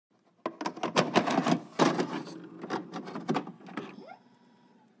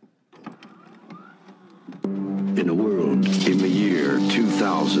In a world in the year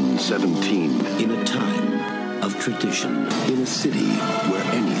 2017. In a time of tradition. In a city where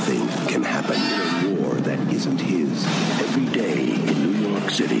anything can happen. In a war that isn't his. Every day in New York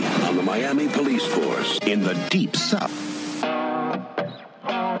City. On the Miami Police Force. In the Deep South.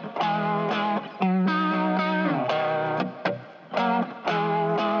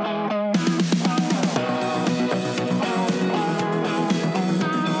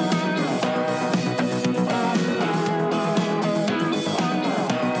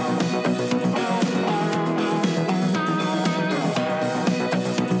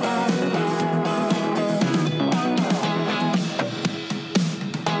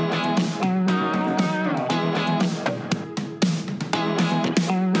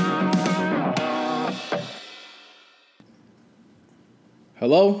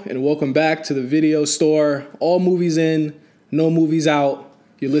 Hello and welcome back to the video store. All movies in, no movies out.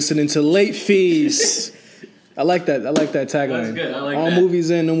 You're listening to Late Fees. I like that tagline. That's good. I like All that. movies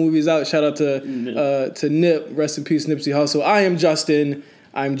in, no movies out. Shout out to Nip. Rest in peace, Nipsey Hussle. I am Justin.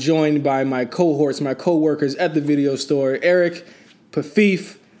 I'm joined by my cohorts, my co-workers at the video store, Eric,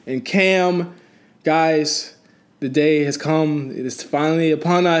 Pafif, and Cam. Guys, the day has come. It is finally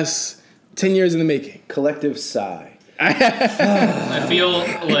upon us. 10 years in the making. Collective sigh. I feel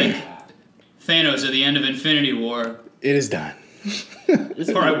like Thanos at the end of Infinity War. It is done.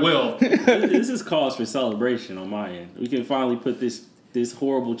 Or I will. This is cause for celebration on my end. We can finally put this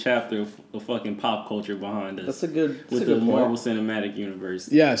horrible chapter of fucking pop culture behind us. That's a good with the Marvel Cinematic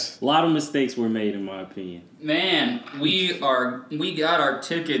Universe. Yes. A lot of mistakes were made, in my opinion. Man, we got our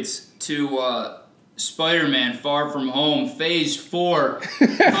tickets to Spider-Man Far From Home Phase 4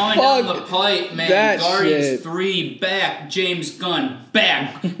 coming down the pipe, man. Guardians 3 back, James Gunn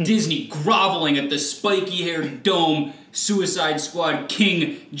back, Disney groveling at the spiky-haired dome, Suicide Squad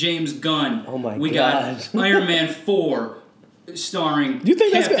King James Gunn. Oh my God. We got Iron Man 4 starring You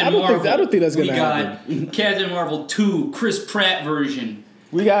think Captain that's gonna, Marvel. I don't think that's gonna We happen. got Captain Marvel 2 Chris Pratt version.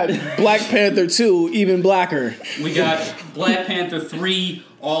 We got Black Panther 2, even blacker. We got Black Panther 3,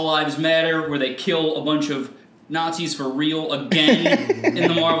 All Lives Matter, where they kill a bunch of Nazis for real again in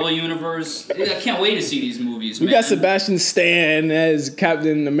the Marvel Universe. I can't wait to see these movies, man. We got Sebastian Stan as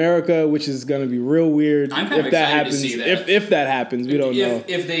Captain America, which is going to be real weird. I'm kind of excited to see that. If that happens, we don't know.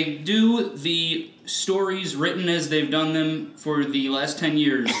 If they do the stories written as they've done them for the last 10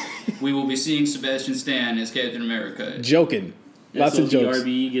 years, we will be seeing Sebastian Stan as Captain America. Joking. Lots of jokes.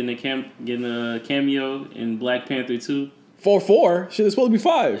 RBE getting a cameo in Black Panther 2. 4-4? Shit, it's supposed to be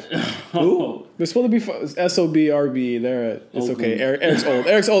 5. Oh. It's supposed to be SOB, RBE. It's okay. Eric's old.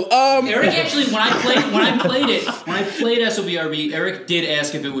 Eric actually, when I played SOB RB, Eric did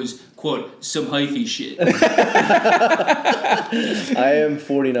ask if it was, quote, some hyphy shit. I am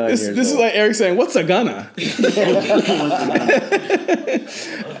 49 years old. This is like Eric saying, what's a gunna?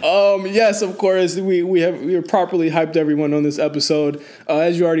 Yes, of course, we have properly hyped everyone on this episode.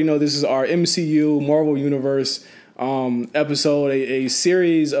 As you already know, this is our MCU, Marvel Universe episode, a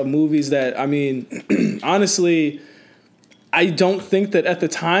series of movies that, I mean, honestly, I don't think that at the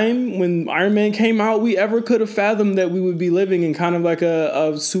time when Iron Man came out, we ever could have fathomed that we would be living in kind of like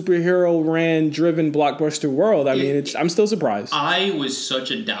a superhero driven blockbuster world. I mean, I'm still surprised. I was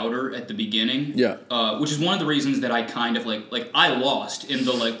such a doubter at the beginning. Yeah. Which is one of the reasons that I kind of like I lost in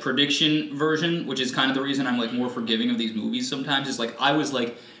the like prediction version, which is kind of the reason I'm like more forgiving of these movies sometimes. Is like I was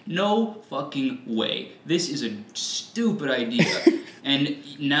like, no fucking way. This is a stupid idea. And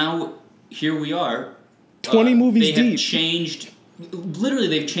now here we are. 20 movies they have deep.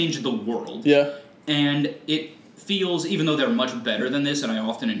 They've changed the world. Yeah. And it feels, even though they're much better than this, and I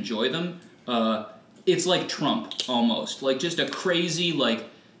often enjoy them, it's like Trump, almost. Like, just a crazy, like,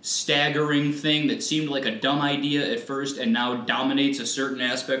 staggering thing that seemed like a dumb idea at first and now dominates a certain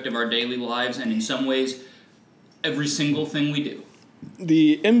aspect of our daily lives, and in some ways, every single thing we do.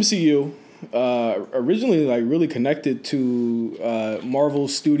 The MCU originally like really connected to Marvel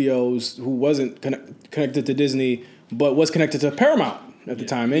Studios, who wasn't connected to Disney, but was connected to Paramount at the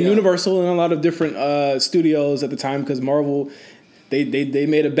time, and Universal, and a lot of different studios at the time, because Marvel, they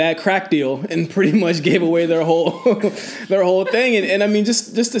made a bad crack deal and pretty much gave away their whole thing, and I mean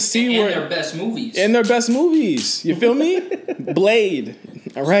just to see and their best movies. And their best movies, you feel me? Blade.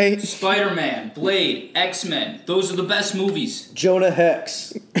 All right. Spider-Man, Blade, X-Men. Those are the best movies. Jonah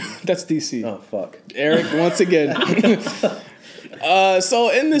Hex. That's DC. Oh, fuck. Eric, once again. So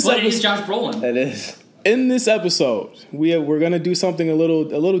in this But it episode, is Josh Brolin. It is. In this episode, we're gonna do something a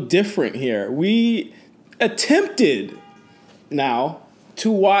little different here. We attempted now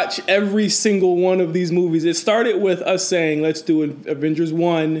to watch every single one of these movies. It started with us saying, let's do Avengers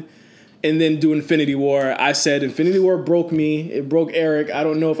 1 and then do Infinity War. I said Infinity War broke me. It broke Eric. I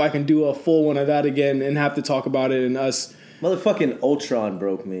don't know if I can do a full one of that again and have to talk about it and us. Motherfucking Ultron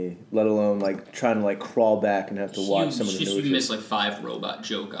broke me, let alone like trying to like crawl back and have to watch some of the new You missed like 5 robot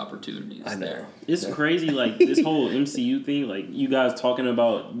joke opportunities. I know. There. It's crazy, like this whole MCU thing, like you guys talking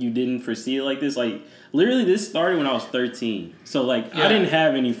about you didn't foresee it like this. Like literally this started when I was 13. So like I didn't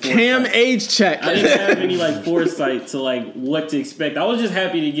have any foresight. Cam age check. I didn't have any like foresight to like what to expect. I was just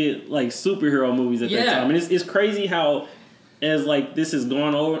happy to get like superhero movies at that time. And it's crazy how as like this has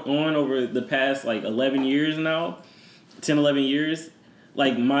gone on over the past like 11 years now, 10, 11 years,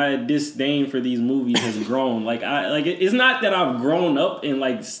 like my disdain for these movies has grown. Like it's not that I've grown up and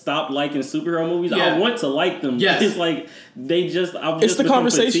like stopped liking superhero movies. I want to like them. Yes. It's like it's the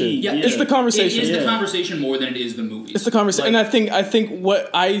conversation. Yeah. It's the conversation. It is the conversation more than it is the movies. It's the conversation. Like, and I think what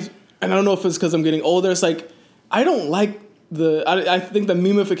I don't know if it's because I'm getting older, it's like I don't like I think the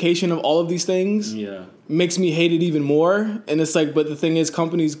memification of all of these things makes me hate it even more. And it's like, but the thing is,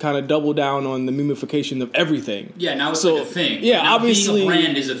 companies kind of double down on the memification of everything. Yeah, now it's like a thing. Yeah, now obviously, being a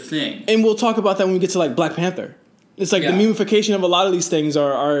brand is a thing. And we'll talk about that when we get to like Black Panther. It's like the memification of a lot of these things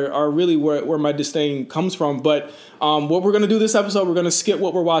are really where my disdain comes from. But what we're going to do this episode, we're going to skip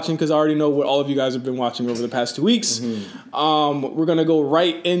what we're watching because I already know what all of you guys have been watching over the past 2 weeks. Mm-hmm. We're going to go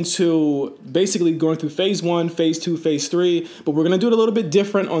right into basically going through phase 1, phase 2, phase 3. But we're going to do it a little bit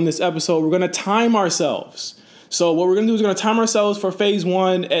different on this episode. We're going to time ourselves. So what we're going to do is we're going to time ourselves for phase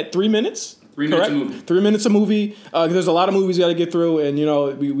 1 at 3 minutes. 3 minutes a movie. 3 minutes a movie. There's a lot of movies we got to get through, and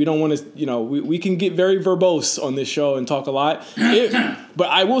we don't want to. We can get very verbose on this show and talk a lot. But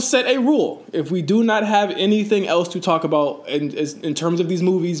I will set a rule: if we do not have anything else to talk about in terms of these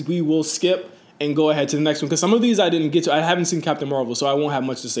movies, we will skip and go ahead to the next one. Because some of these I didn't get to. I haven't seen Captain Marvel, so I won't have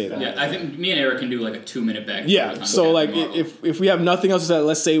much to say. Yeah, I think me and Eric can do like a 2-minute back. Yeah. So like, if we have nothing else to say,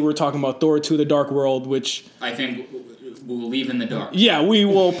 let's say we're talking about Thor 2: The Dark World, which I think we'll leave in the dark. Yeah, we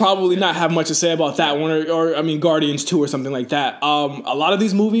will probably not have much to say about that one, or Guardians 2 or something like that. A lot of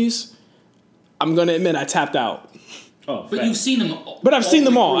these movies, I'm going to admit, I tapped out. Oh, but you've seen them all. But I've seen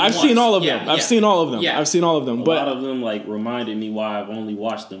them all. I've seen all of them. I've seen all of them. Yeah. I've seen all of them. A lot of them like reminded me why I've only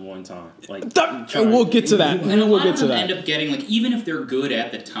watched them one time. Like, and we'll get to that. And a lot of them end up getting like, even if they're good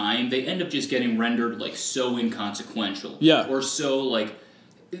at the time, they end up just getting rendered like so inconsequential. Yeah. Or so like.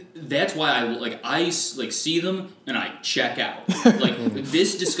 That's why I see them and I check out. Like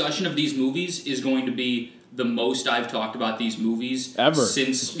this discussion of these movies is going to be the most I've talked about these movies ever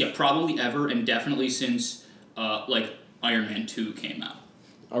since probably ever, and definitely since Iron Man 2 came out.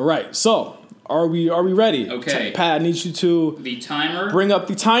 All right, so are we ready? Okay, Pat, I need you to bring up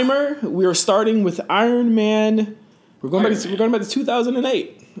the timer. We are starting with Iron Man. We're going back to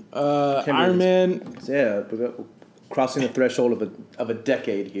 2008. Iron Man. Yeah. Crossing the threshold of a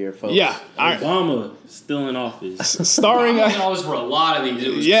decade here, folks. Yeah, Obama still in office. Starring office for a lot of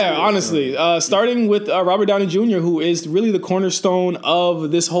these. Honestly, starting with Robert Downey Jr., who is really the cornerstone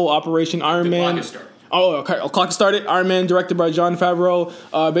of this whole Operation Iron Man. Clock is started. Oh, okay. Clock started. Iron Man, directed by Jon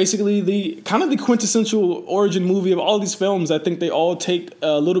Favreau. Basically, the quintessential origin movie of all these films. I think they all take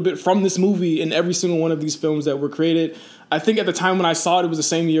a little bit from this movie in every single one of these films that were created. I think at the time when I saw it, it was the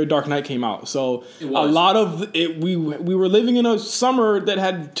same year Dark Knight came out. So a lot of it, we were living in a summer that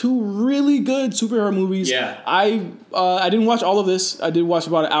had 2 really good superhero movies. Yeah. I didn't watch all of this. I did watch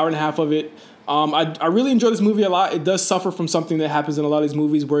about an hour and a half of it. I really enjoy this movie a lot. It does suffer from something that happens in a lot of these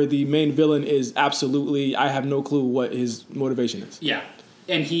movies where the main villain is absolutely, I have no clue what his motivation is. Yeah.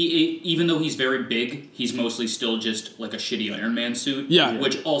 And he, even though he's very big, he's mostly still just like a shitty Iron Man suit. Yeah.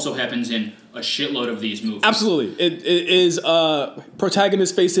 Which also happens in a shitload of these movies. Absolutely. It is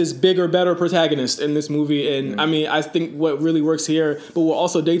protagonist faces bigger, better protagonist in this movie. And I mean, I think what really works here, but what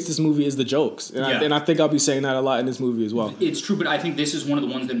also dates this movie is the jokes. And I think I'll be saying that a lot in this movie as well. It's true, but I think this is one of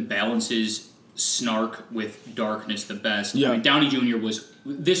the ones that balances snark with darkness the best. Yeah. I mean, Downey Jr.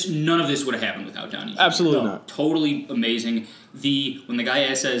 none of this would have happened without Downey Jr. Absolutely not. Totally amazing. When the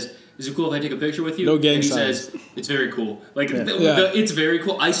guy says, "Is it cool if I take a picture with you?" No gang and he signs. says, "It's very cool." It's very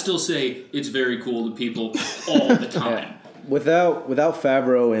cool. I still say it's very cool to people all the time. Yeah. Without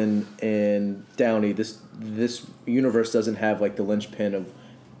Favreau and Downey, this universe doesn't have like the linchpin of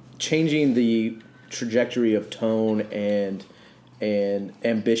changing the trajectory of tone and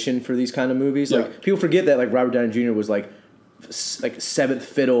ambition for these kind of movies. Yeah. Like people forget that like Robert Downey Jr. was like seventh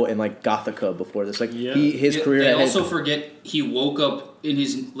fiddle in like Gothica before this. His career. They also forget he woke up in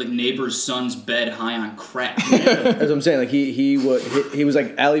his neighbor's son's bed high on crack. That's what I'm saying. Like he was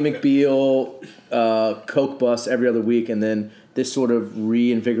like Ally McBeal, coke bust every other week, and then this sort of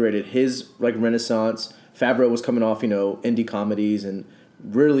reinvigorated his like renaissance. Favreau was coming off indie comedies and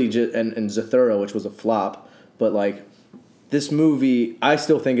really just and Zathura, which was a flop. But like this movie, I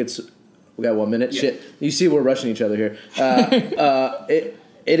still think it's. We got 1 minute. Yeah. Shit, you see, we're rushing each other here.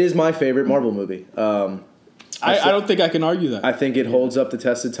 It is my favorite Marvel movie. I don't think I can argue that. I think it holds up the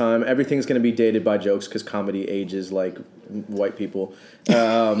test of time. Everything's going to be dated by jokes because comedy ages like white people.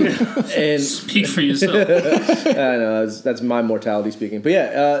 And speak for yourself. I know that's my mortality speaking. But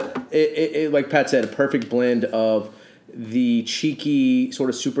yeah, it like Pat said, a perfect blend of the cheeky sort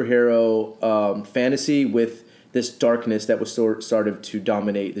of superhero fantasy with this darkness that was started to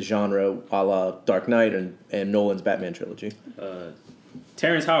dominate the genre, a la Dark Knight and Nolan's Batman trilogy.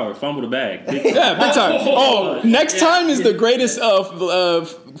 Terrence Howard fumbled the bag. Yeah, big time. Oh, next time is the greatest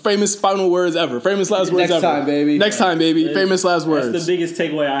famous final words ever. Famous last words ever. Next time, baby. Next time, baby. Famous last words. That's the biggest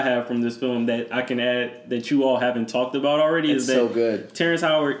takeaway I have from this film that I can add that you all haven't talked about already. It's is that so good. Terrence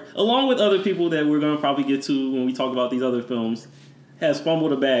Howard, along with other people that we're going to probably get to when we talk about these other films, has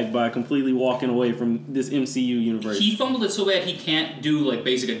fumbled a bag by completely walking away from this MCU universe. He fumbled it so bad he can't do like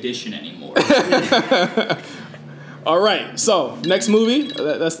Basic Addition anymore. All right, so next movie.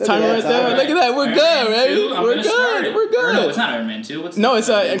 That's the timer right there. Look at that. We're good, baby. We're good. We're good. Or no, it's not Iron Man 2. No, it's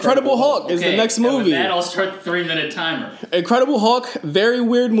Incredible Hulk is the next movie. With that, I'll start the 3-minute timer. Incredible Hulk, very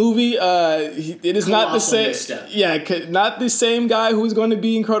weird movie. It is not the same. Misstep. Yeah, not the same guy who's going to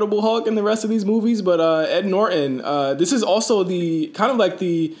be Incredible Hulk in the rest of these movies, but Ed Norton. This is also the kind of like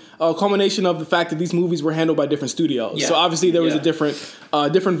the culmination of the fact that these movies were handled by different studios. Yeah. So obviously there was a different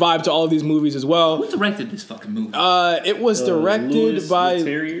vibe to all of these movies as well. Who directed this fucking movie? It was directed by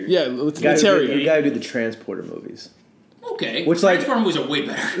Leterrier? Leterrier. The guy who did the Transporter movies. Okay, which Transporter movies are way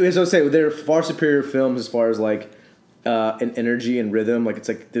better. As I was saying, they're far superior films as far as like an energy and rhythm. Like it's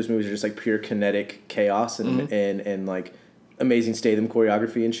like those movies are just like pure kinetic chaos and like amazing Statham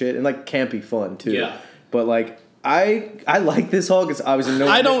choreography and shit and like campy fun too. Yeah, but like. I like this Hulk. It's obviously no.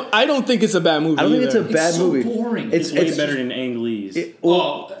 I don't think it's a bad movie. I don't think it's a bad movie. So boring. It's way better than Ang Lee's.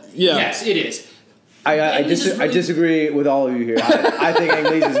 Yes, it is. I disagree with all of you here. I think Ang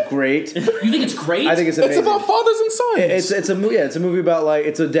Lee's is great. You think it's great? I think it's amazing. It's about fathers and sons. It's a movie. Yeah, it's a movie about like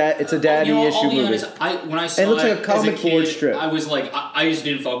it's a daddy issue movie. Honest, when I saw it looks like a comic as a kid, board strip. I was like, I just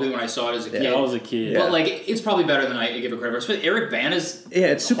didn't fuck with it when I saw it as a kid. Yeah, I was a kid. But like, it's probably better than I give it credit for. But Eric Bana's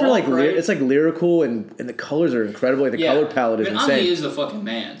it's super Hulk, right? it's like lyrical and the colors are incredible. Like the color palette is insane. Ang Lee is the fucking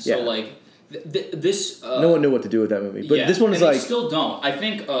man. So like. This no one knew what to do with that movie, but this one is like they still don't. I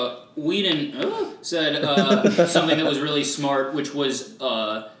think Whedon said something that was really smart, which was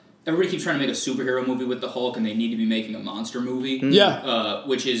everybody keeps trying to make a superhero movie with the Hulk, and they need to be making a monster movie. Yeah,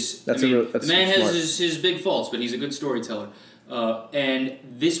 which is that's the man has his big faults, but he's a good storyteller. And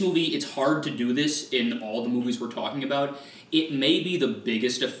this movie, it's hard to do this in all the movies we're talking about. It may be the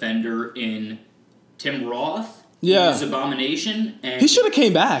biggest offender in Tim Roth. Yeah, his Abomination, and he should have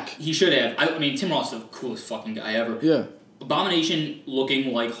came back. He should have. I mean, Tim Roth's the coolest fucking guy ever. Yeah, Abomination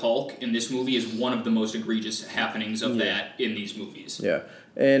looking like Hulk in this movie is one of the most egregious happenings of that in these movies. Yeah,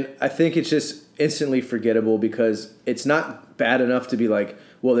 and I think it's just instantly forgettable because it's not bad enough to be like,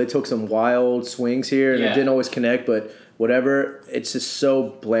 well, they took some wild swings here and it didn't always connect, but whatever. It's just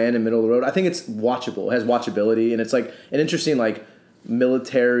so bland and middle of the road. I think it's watchable. It has watchability, and it's like an interesting like.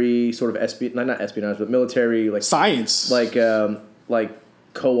 Military sort of not espionage, but military like science, like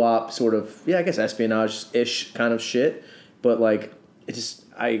co-op sort of I guess espionage-ish kind of shit. But like it just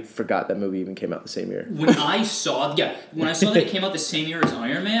I forgot that movie even came out the same year. When I saw that it came out the same year as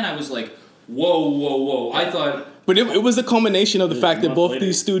Iron Man, I was like, whoa! I thought. But it was a culmination of the fact that both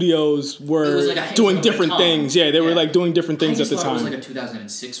these studios were doing different things. Yeah, they were like doing different things at the time. It was like a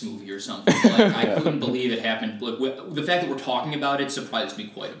 2006 movie or something. Like, I couldn't believe it happened. Like, the fact that we're talking about it surprised me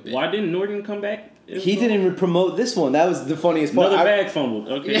quite a bit. Why didn't Norton come back? He didn't even promote this one. That was the funniest part. Another bag fumbled.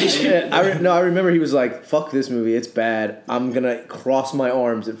 Okay. I remember he was like, "Fuck this movie. It's bad. I'm gonna cross my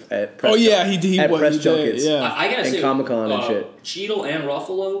arms at press." At press junkets. Yeah, I gotta say, Comic-Con and shit. Cheadle and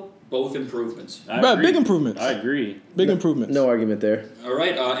Ruffalo. Both improvements. Big improvements. I agree. Big improvements. No argument there. All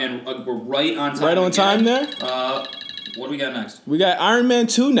right, and we're right on time. Right on time there. What do we got next? We got Iron Man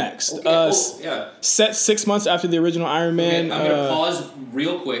 2 next. Okay. Set 6 months after the original Iron Man. Okay, I'm going to pause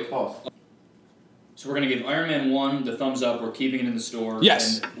real quick. So we're going to give Iron Man 1 the thumbs up. We're keeping it in the store.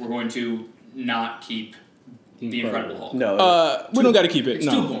 Yes. And we're going to not keep The Incredible Hulk. No. We don't got to keep it. It's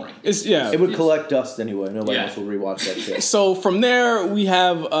no. too boring. It would collect dust anyway. Nobody else will rewatch that shit. So from there, we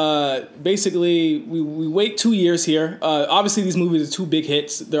have basically we wait 2 years here. Obviously, these movies are two big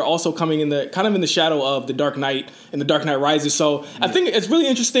hits. They're also coming in the shadow of The Dark Knight and The Dark Knight Rises. So I think it's really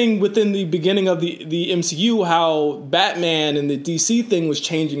interesting within the beginning of the MCU how Batman and the DC thing was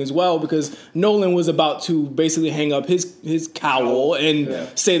changing as well, because Nolan was about to basically hang up his cowl and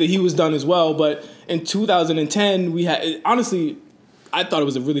say that he was done as well. But in 2010, we had, honestly, I thought it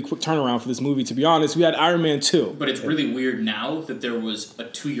was a really quick turnaround for this movie, to be honest. We had Iron Man 2. But it's really weird now that there was a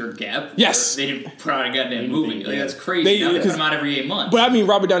 2-year gap. Yes. They didn't put out a goddamn movie. Like, that's crazy. Now they put them out every 8 months. But I mean,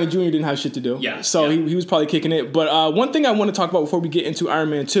 Robert Downey Jr. didn't have shit to do. Yeah. So he was probably kicking it. But one thing I want to talk about before we get into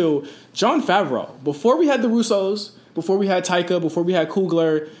Iron Man 2, Jon Favreau. Before we had the Russos, before we had Taika, before we had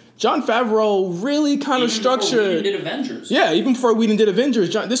Coogler, Jon Favreau really kind of structured. Even before we did Avengers. Yeah, even before we did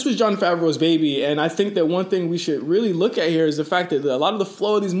Avengers, this was Jon Favreau's baby, and I think that one thing we should really look at here is the fact that a lot of the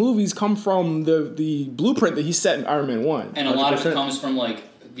flow of these movies come from the blueprint that he set in Iron Man 1. And a lot of it comes from when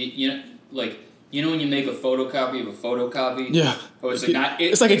you make a photocopy of a photocopy. Yeah. Oh, it's like not.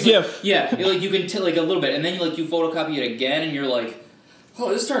 It's like a GIF. Yeah, you can tell like a little bit, and then you photocopy it again, and you're like, oh,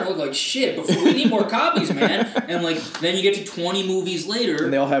 this is starting to look like shit. Before we need more copies, man. And then you get to 20 movies later,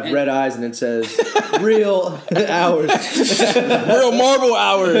 and they all have red eyes, and it says "real hours." Real Marvel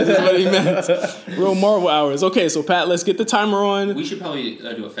hours is what he meant. Real Marvel hours. Okay, so Pat, let's get the timer on. We should probably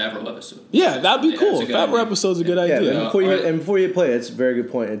do a Favreau episode. Yeah, that'd be cool. Favreau episode's a good idea. Yeah, before you play it, it's a very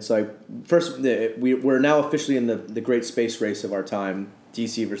good point. It's like, first, we're now officially in the great space race of our time,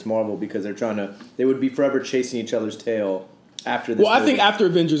 DC versus Marvel, because they would be forever chasing each other's tail. After this, I think after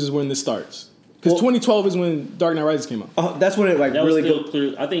Avengers is when this starts, because 2012 is when Dark Knight Rises came out. That's when it really goes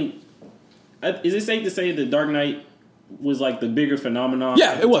clear. I think is it safe to say that Dark Knight was like the bigger phenomenon?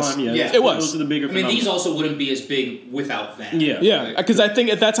 Yeah, it was. Yeah, it was. The bigger. I mean, these also wouldn't be as big without that. Yeah, because I think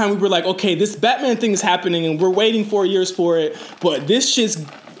at that time we were like, okay, this Batman thing is happening, and we're waiting 4 years for it, but this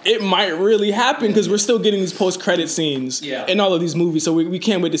it might really happen because we're still getting these post-credit scenes in all of these movies, so we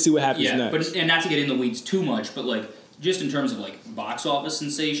can't wait to see what happens next. And not to get in the weeds too much, but just in terms of box office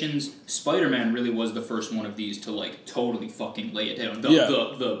sensations, Spider-Man really was the first one of these to totally fucking lay it down.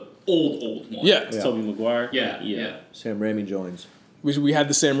 The old one. Yeah. Tobey Maguire. Yeah. Sam Raimi joins. We had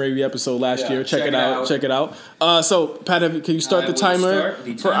the Sam Raimi episode last year. Check it out. Check it out. So Pat, can you start the timer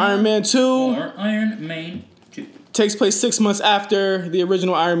for Iron Man 2? For Iron Man 2. Takes place 6 months after the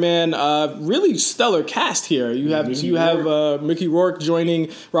original Iron Man. Really stellar cast here. You have Mickey Rourke joining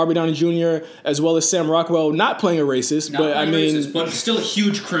Robert Downey Jr. as well as Sam Rockwell, not playing a racist, but still a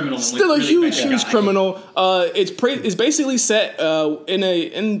huge criminal. Still a huge criminal. It's basically set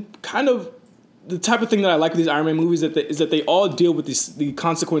in kind of the type of thing that I like with these Iron Man movies is that they all deal with the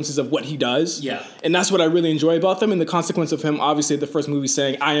consequences of what he does. Yeah, and that's what I really enjoy about them. And the consequence of him, obviously, the first movie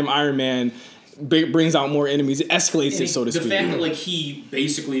saying "I am Iron Man." Brings out more enemies. It escalates it, so to speak. The fact that he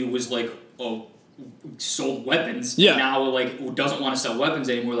basically was sold weapons. Yeah. Now doesn't want to sell weapons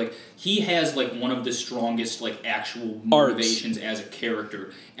anymore. He has one of the strongest actual motivations as a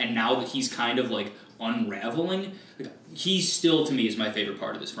character. And now that he's kind of unraveling, he still to me is my favorite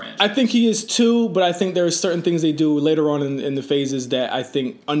part of this franchise. I think he is too, but I think there are certain things they do later on in the phases that I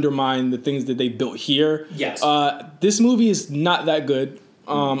think undermine the things that they built here. Yes. This movie is not that good.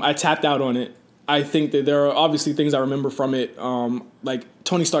 I tapped out on it. I think that there are obviously things I remember from it, like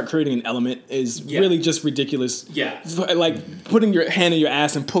Tony Stark creating an element is really just ridiculous. Yeah. Putting your hand in your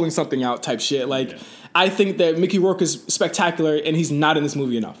ass and pulling something out type shit. I think that Mickey Rourke is spectacular, and he's not in this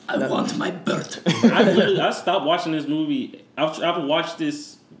movie enough. I want my birth. I stopped watching this movie. I've watched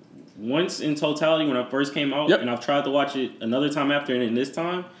this once in totality when it first came out, and I've tried to watch it another time after, and this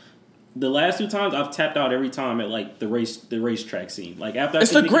time. The last 2 times I've tapped out every time at the racetrack scene. After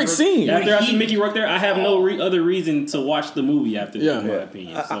it's a great scene. After I see Mickey Rourke there, I have no other reason to watch the movie after that, in my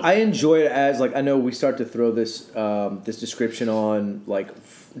opinion. So. I enjoy it as I know we start to throw this this description on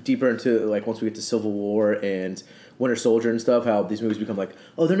deeper into once we get to Civil War and Winter Soldier and stuff. How these movies become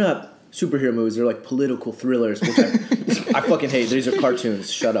they're not superhero movies, they're political thrillers, which I fucking hate. These are cartoons.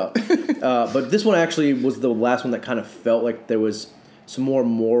 Shut up. But this one actually was the last one that kind of felt like there was some more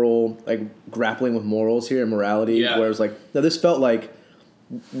moral, grappling with morals here and morality. Yeah. Whereas, this felt like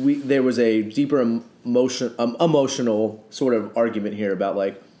there was a deeper emotional sort of argument here about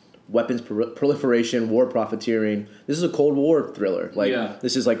weapons proliferation, war profiteering. This is a Cold War thriller.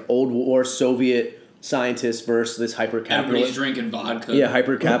 This is Old War Soviet scientists versus this hyper-capitalist. Everybody's drinking vodka. Yeah,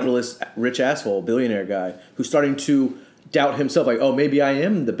 hyper-capitalist rich asshole billionaire guy who's starting to doubt himself. Oh, maybe I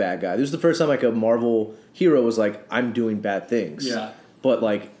am the bad guy. This is the first time a Marvel hero was I'm doing bad things. Yeah. But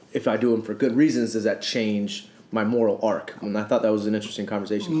if I do them for good reasons, does that change my moral arc. And I thought that was an interesting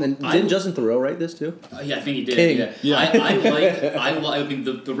conversation. And didn't Justin Theroux write this too? Yeah, I think he did. King. Yeah. I mean,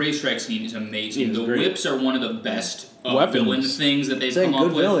 the racetrack scene is amazing. The whips are one of the best villain things that they've come up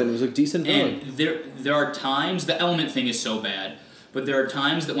with. Good villain. It was a decent villain. And there are times, the element thing is so bad, but there are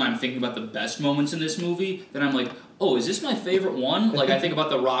times that when I'm thinking about the best moments in this movie, that I'm like, oh, is this my favorite one? Like, I think about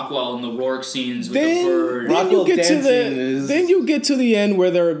the Rockwell and the Rourke scenes with the bird. Then you get to the end where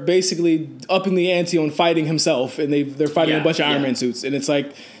they're basically upping the ante on fighting himself, and they're fighting a bunch of Iron Man suits, and it's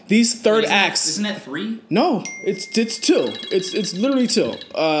like these third acts. Isn't that 3? No, it's 2. It's literally 2.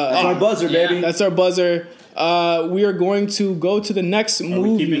 That's our buzzer, baby. That's our buzzer. We are going to go to the next movie. Are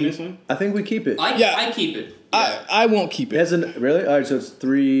we keeping this one? I think we keep it. I keep it. Yeah. I won't keep it. Really? All right, so it's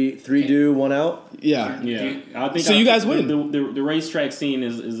 3 do, 1 out? Yeah. I think so you guys win. The racetrack scene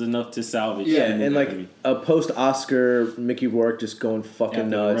is enough to salvage. Yeah, and like a post-Oscar Mickey Rourke just going fucking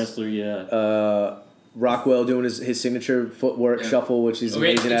nuts. Wrestler, Rockwell doing his signature footwork shuffle, which is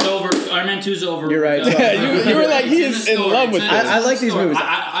amazing. It's over. Iron Man 2's over. You're right. You were like, he is in love with this. I like these movies.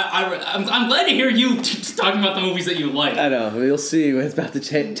 I'm glad to hear you talking about the movies that you like. I know. You'll see when it's about to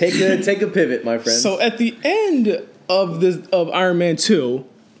take a pivot, my friend. So at the end of Iron Man 2,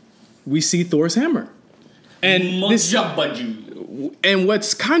 we see Thor's hammer. And what's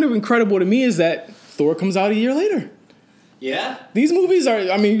kind of incredible to me is that Thor comes out a year later. Yeah. These movies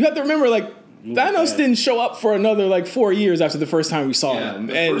are, I mean, you have to remember, like, Thanos didn't show up for another 4 years after the first time we saw him.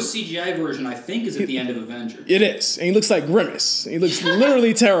 The first CGI version, I think, is at the end of Avengers. It is, and he looks like Grimace. He looks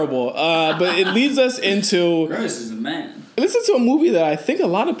literally terrible. But it leads us into Grimace is the man. It leads us into a movie that I think a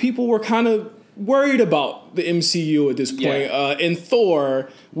lot of people were kind of worried about the MCU at this point. In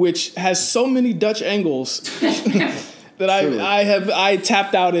Thor, which has so many Dutch angles that I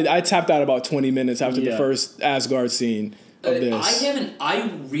tapped out about 20 minutes after the first Asgard scene.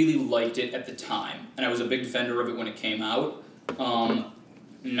 I really liked it at the time, and I was a big defender of it when it came out.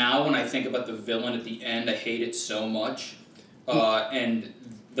 Now when I think about the villain at the end, I hate it so much. And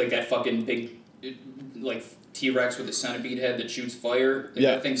like that fucking big T-Rex with a centipede head that shoots fire,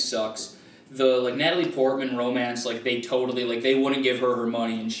 that thing sucks. The Natalie Portman romance, they totally they wouldn't give her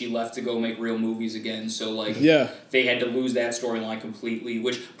money, and she left to go make real movies again. So they had to lose that storyline completely,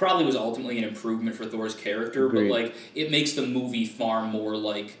 which probably was ultimately an improvement for Thor's character. Agreed. But it makes the movie far more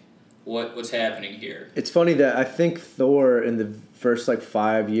what's happening here. It's funny that I think Thor in the first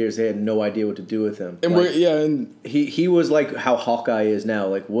 5 years they had no idea what to do with him. And and he was like how Hawkeye is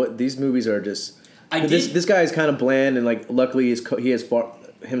now. What these movies are just. This guy is kind of bland, and luckily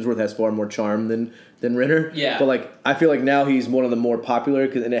Hemsworth has far more charm than Renner. Yeah. But I feel like now he's one of the more popular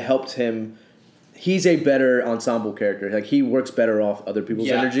and it helped him. He's a better ensemble character. He works better off other people's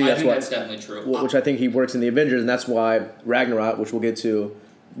energy. That's definitely true. Which I think he works in the Avengers, and that's why Ragnarok, which we'll get to,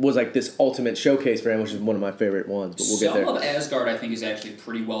 was this ultimate showcase for him, which is one of my favorite ones. But we'll get there. Some of Asgard, I think, is actually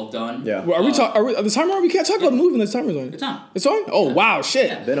pretty well done. Yeah. Well, are the timer on? We can't talk about the movie unless the timer's on. It's on. It's on? Oh, wow, shit.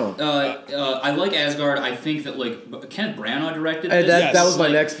 Yeah. Been on. I like Asgard. I think that Kenneth Branagh directed this. That was my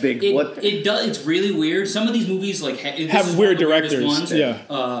next big. It does. It's really weird. Some of these movies have weird directors. Ones.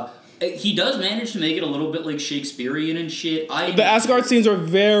 Yeah. He does manage to make it a little bit Shakespearean and shit. The Asgard scenes are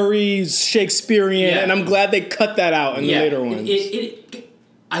very Shakespearean, and I'm glad they cut that out in the later ones.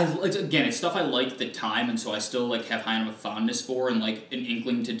 It's stuff I liked at the time, and so I still have high enough fondness for and an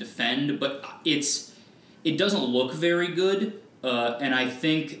inkling to defend. But it doesn't look very good, and I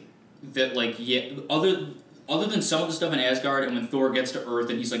think that other than some of the stuff in Asgard and when Thor gets to Earth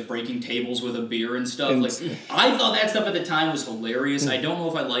and he's breaking tables with a beer and stuff, I thought that stuff at the time was hilarious. I don't know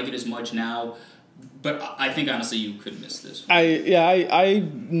if I like it as much now. But I think honestly you could miss this one.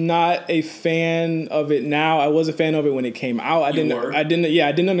 I'm not a fan of it now. I was a fan of it when it came out. I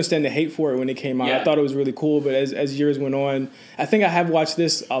didn't understand the hate for it when it came out. Yeah. I thought it was really cool, but as years went on, I think I have watched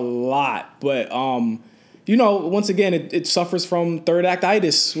this a lot. But once again, it suffers from third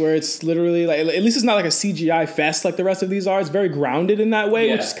actitis, where it's literally at least it's not a CGI fest like the rest of these are. It's very grounded in that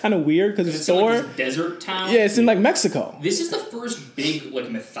way, which is kind of weird because it's Thor. This desert town. Yeah, it's in Mexico. This is the first big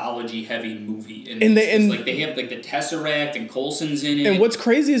mythology heavy movie, they have the Tesseract and Coulson's in it. And what's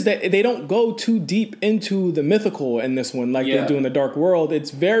crazy is that they don't go too deep into the mythical in this one they do in the Dark World.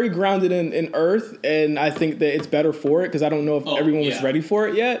 It's very grounded in Earth, and I think that it's better for it because I don't know if everyone was ready for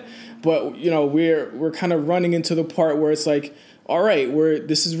it yet. But we're kind of running into the part where it's all right,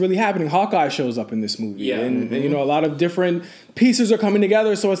 this is really happening. Hawkeye shows up in this movie, and a lot of different pieces are coming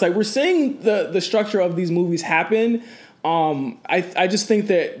together. So it's we're seeing the structure of these movies happen. I just think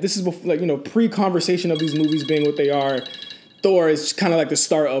that this is pre-conversation of these movies being what they are. Thor is kind of the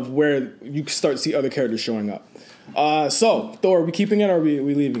start of where you start to see other characters showing up. So Thor, are we keeping it or are we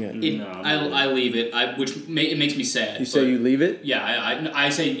leaving it? I leave it, it makes me sad. You say you leave it? Yeah, I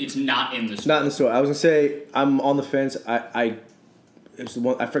say it's not in the store. Not in the store. I was gonna say I'm on the fence. I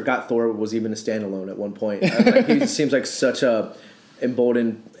forgot Thor was even a standalone at one point. He seems like such a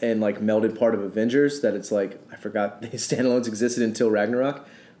emboldened and like melded part of Avengers that it's like I forgot these standalones existed until Ragnarok.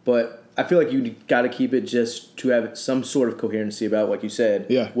 But I feel like you got to keep it just to have some sort of coherency about, like you said,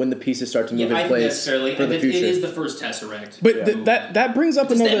 when the pieces start to move in place for the future. It is the first Tesseract. But that brings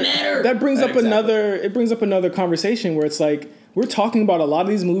up another conversation where it's like we're talking about a lot of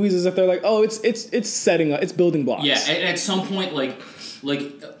these movies as if they're like, oh, it's setting up, it's building blocks. Yeah, at some point, like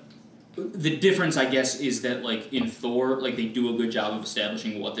the difference, I guess, is that like in Thor, like they do a good job of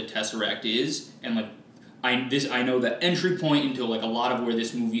establishing what the Tesseract is, and like I know the entry point into like a lot of where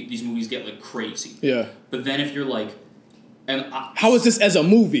these movies get like crazy. Yeah. But then if you're like, how is this as a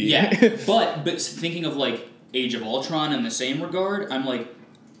movie? Yeah. but thinking of like Age of Ultron in the same regard, I'm like,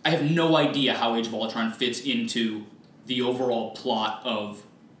 I have no idea how Age of Ultron fits into the overall plot of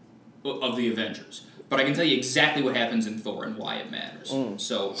the Avengers. But I can tell you exactly what happens in Thor and why it matters.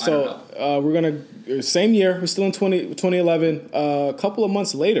 So I don't know. We're going same year. We're still in 2011. A couple of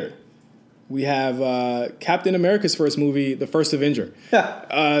months later, we have Captain America's first movie, The First Avenger.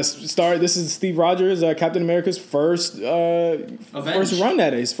 This is Steve Rogers, Captain America's first run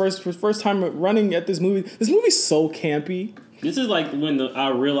at it. His first time running at this movie. This movie's so campy. This is like when I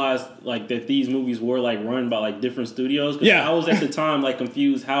realized like that these movies were like run by like different studios. Yeah, I was at the time like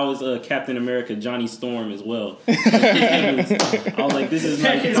confused. How is Captain America Johnny Storm as well? I was like, this is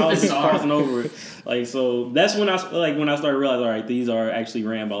like how is this crossing over? Like, so that's when I started realizing, all right, these are actually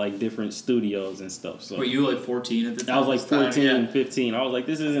ran by like different studios and stuff. So you were like 14 at the time? I was like 14, 15. I was like,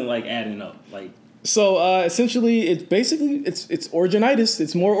 this isn't like adding up. Like. So essentially, it's originitis.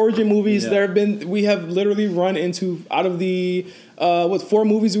 It's more origin movies. Yeah. We have literally run into out of the 4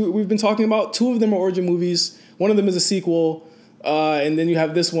 movies we've been talking about. 2 of them are origin movies. One of them is a sequel, and then you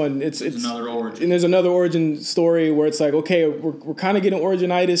have this one. It's another origin. And there's another origin story where it's like, okay, we're kind of getting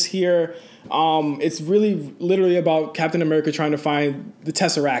originitis here. It's really literally about Captain America trying to find the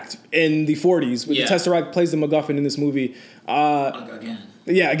Tesseract in the 40s. The Tesseract plays the MacGuffin in this movie. Again.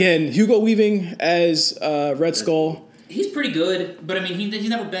 Yeah, again, Hugo Weaving as Red Skull. He's pretty good, but I mean, he's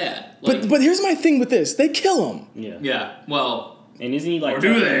never bad. Like, but here's my thing with this: they kill him. Yeah. Well, and isn't he like? Or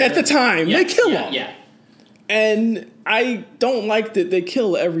do they? At the time, they kill him. Yeah. And I don't like that they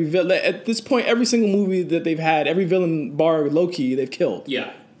kill every villain. At this point, every single movie that they've had, every villain bar Loki, they've killed.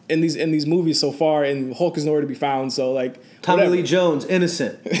 Yeah. In these movies so far, and Hulk is nowhere to be found. So like, Tommy Lee Jones,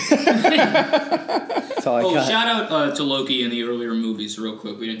 innocent. That's all I got. Shout out to Loki in the earlier movies, real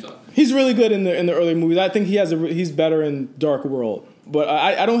quick. We didn't talk. He's really good in the earlier movies. I think he's better in Dark World. But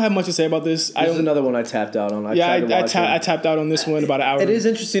I don't have much to say about this. This is another one I tapped out on. I tapped out on this one about an hour. It is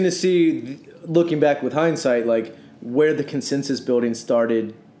interesting to see, looking back with hindsight, like where the consensus building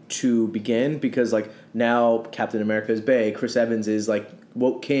started to begin, because like now Captain America is Bay, Chris Evans is like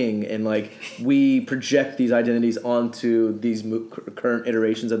woke king, and like we project these identities onto these current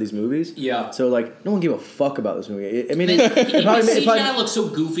iterations of these movies. Yeah. So like no one gave a fuck about this movie. I mean, CGI looks so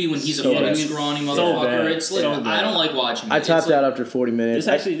goofy when he's a fucking scrawny motherfucker. It's like I don't like watching it. I tapped out after 40 minutes.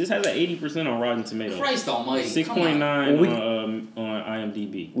 This has an 80% on Rotten Tomatoes. Christ Almighty. 6.9 on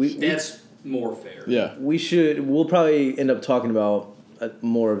IMDb. That's more fair. Yeah. We'll probably end up talking about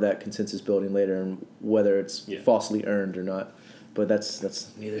more of that consensus building later and whether it's falsely earned or not. But that's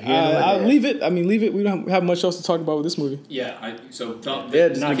neither here nor there. I'll leave it. I mean, leave it. We don't have much else to talk about with this movie. Yeah.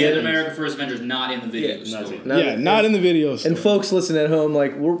 Captain America First Avengers not in the videos. Not in the videos. And folks, listen at home.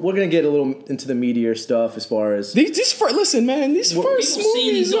 Like we're gonna get a little into the meatier stuff as far as listen, man. These first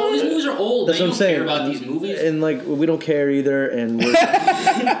movies. These movies are old. That's what I'm saying. Care about these movies. And like we don't care either. And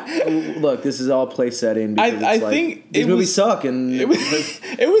look, this is all play setting. I think these movies suck. And it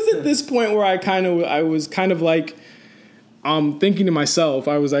was at this point where I was kind of like. Thinking to myself,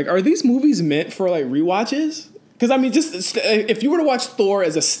 I was like, are these movies meant for like rewatches? Because I mean, just if you were to watch Thor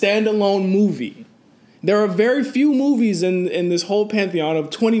as a standalone movie, there are very few movies in this whole pantheon of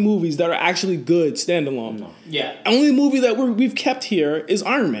 20 movies that are actually good standalone. No. Yeah. Only movie that we've kept here is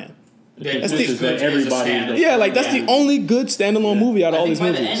Iron Man. That's the only good standalone movie out of all these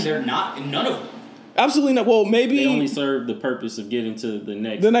movies. By the end, they're not none of them. Absolutely not. Well, maybe they only serve the purpose of getting to the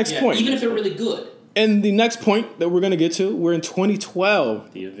next point. Even if they're really good. And the next point that we're going to get to, we're in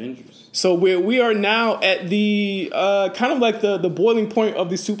 2012. The Avengers. So we are now at the kind of like the boiling point of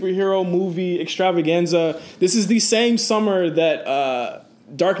the superhero movie extravaganza. This is the same summer that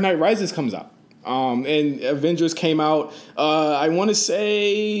Dark Knight Rises comes out. And Avengers came out, I want to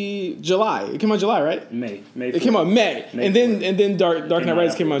say July. It came out July, right? May. It came out May. And then Dark Knight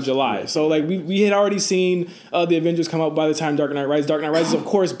Rises came out in July. Yeah. So like we had already seen the Avengers come out by the time Dark Knight Rises. Dark Knight Rises, of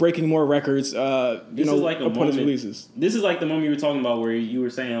course, breaking more records. Upon its releases. This is like the moment you were talking about where you were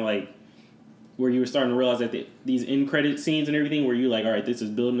saying like, where you were starting to realize that these end credit scenes and everything, where you like, all right, this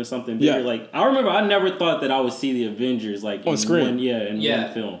is building to something bigger. Yeah. Like I remember, I never thought that I would see the Avengers like on screen.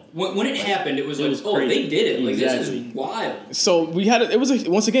 One film. When it happened, it was they did it. Like exactly. This is wild. So we had it was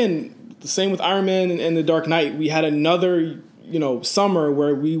once again the same with Iron Man and the Dark Knight. We had another summer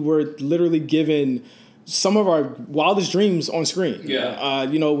where we were literally given some of our wildest dreams on screen. Yeah.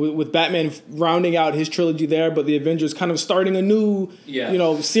 With Batman rounding out his trilogy there, but the Avengers kind of starting a new,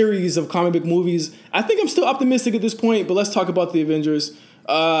 series of comic book movies. I think I'm still optimistic at this point, but let's talk about the Avengers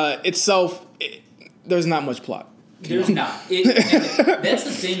itself. There's not much plot. There's not. That's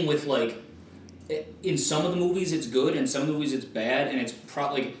the thing with like, in some of the movies it's good, and some of the movies it's bad, and it's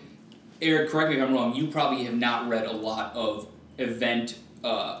probably, Eric, correct me if I'm wrong, you probably have not read a lot of event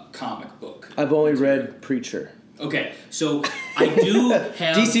comic book. I've only read Preacher. Okay, so I do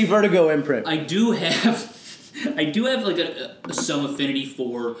have DC Vertigo imprint. I do have like some affinity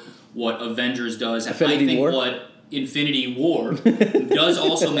for what Avengers does, and I think what Infinity War does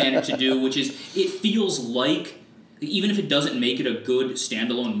also manage to do, which is it feels like, even if it doesn't make it a good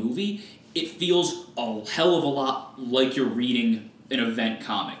standalone movie, it feels a hell of a lot like you're reading an event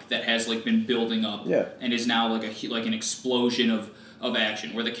comic that has like been building up and is now like an explosion of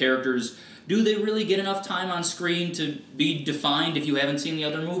action, where the characters, do they really get enough time on screen to be defined if you haven't seen the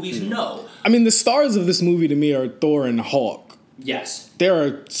other movies? No. I mean, the stars of this movie to me are Thor and Hulk. Yes.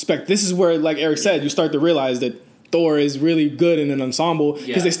 This is where, like Eric said, you start to realize that Thor is really good in an ensemble,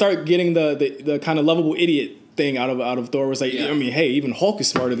 because they start getting the kind of lovable idiot thing out of Thor. Was like, I mean, hey, even Hulk is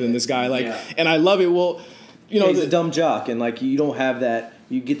smarter than this guy. Like, and I love it. Well, he's a dumb jock, and like you don't have that.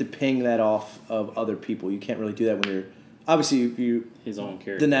 You get to ping that off of other people. You can't really do that when you're. Obviously, his own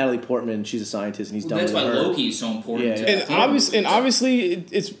character. The Natalie Portman, she's a scientist, and he's done with her. That's why Loki is so important. Yeah. And obviously,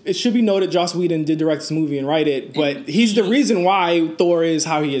 it should be noted, Joss Whedon did direct this movie and write it, but he's the reason why Thor is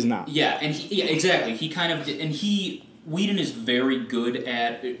how he is now. Yeah, and exactly. He kind of did, and Whedon is very good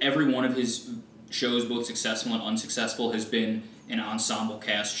at every one of his shows, both successful and unsuccessful, has been an ensemble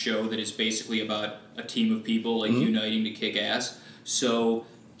cast show that is basically about a team of people like uniting to kick ass. So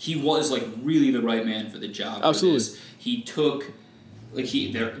he was like really the right man for the job. Absolutely. He took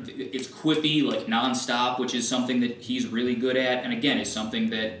it's quippy, like nonstop, which is something that he's really good at, and again, is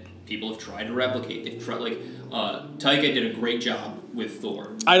something that people have tried to replicate. They've tried, Taika did a great job with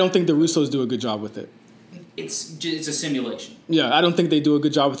Thor. I don't think the Russos do a good job with it. It's a simulation. Yeah, I don't think they do a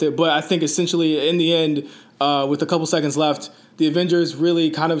good job with it, but I think essentially in the end, with a couple seconds left, the Avengers really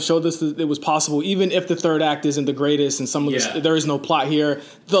kind of showed us that it was possible, even if the third act isn't the greatest and some of there is no plot here.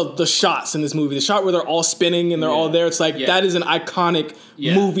 The shots in this movie, the shot where they're all spinning and they're all there, it's like that is an iconic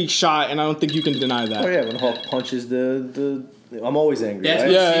movie shot, and I don't think you can deny that. Oh yeah, when Hulk punches the I'm always angry. That's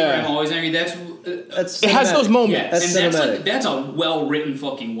right? I'm always angry. That's it has those moments. Yeah, that's and that's a well written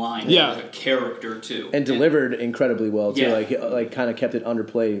fucking line. Yeah, like a character too, and delivered incredibly well too. Like kind of kept it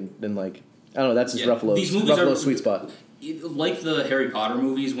underplayed and like I don't know. That's his Ruffalo's sweet spot. Like the Harry Potter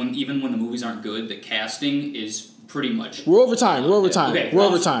movies, even when the movies aren't good, the casting is pretty much. We're over time. Okay, We're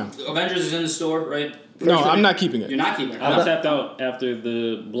over time. Avengers is in the store, right? I'm not keeping it. You're not keeping it. I tapped out after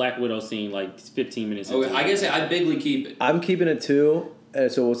the Black Widow scene, like 15 minutes. Okay, I guess I bigly keep it. I'm keeping it too.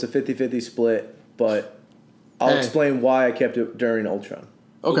 So it's a 50-50 split, but I'll explain why I kept it during Ultron.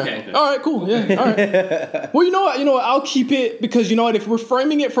 Okay. All right, cool. Yeah. All right. Well, you know what? I'll keep it because you know what? If we're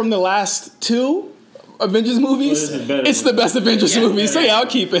framing it from the last two Avengers movies, it's the best Avengers movie. So yeah, I'll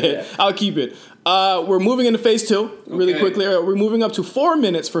keep it. Yeah. I'll keep it. We're moving into phase 2 really quickly. We're moving up to 4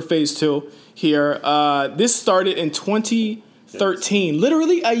 minutes for phase 2 here. This started in 2013,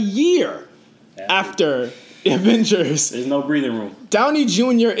 literally a year after Avengers. There's no breathing room. Downey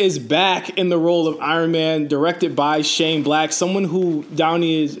Jr. is back in the role of Iron Man, directed by Shane Black, someone who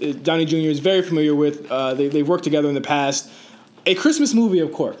Downey Jr. is very familiar with. They've worked together in the past. A Christmas movie,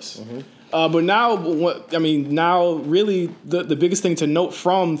 of course. Mm-hmm. But now really the biggest thing to note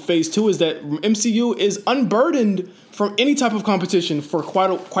from Phase 2 is that MCU is unburdened from any type of competition for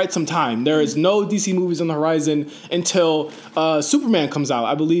quite some time. There is no DC movies on the horizon until Superman comes out.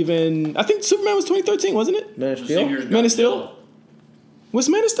 I think Superman was 2013, wasn't it? Man of Steel? Man of Steel? Was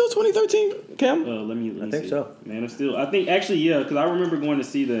Man of Steel 2013, Cam? Let me I think see. so. Man of Steel. I think, actually, yeah, because I remember going to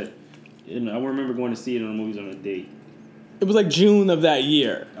see that. I remember going to see it on the movies on a date. It was like June of that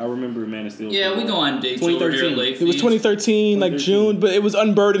year. I remember Man of Steel. Yeah, we go on dates. 2013. It was 2013, like June, but it was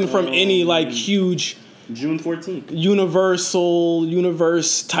unburdened from any like huge June 14th. universe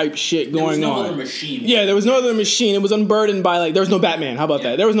type shit going on. There was no other machine. Yeah, there was no other machine. It was unburdened by like there was no Batman. How about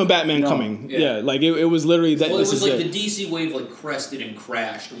that? There was no Batman coming. Yeah, like it was literally that. Well, it was like the DC wave like crested and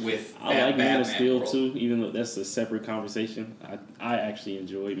crashed with. I like Man of Steel world. too, even though that's a separate conversation. I actually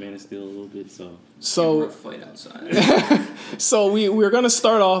enjoyed Man of Steel a little bit. So fight outside. So we're gonna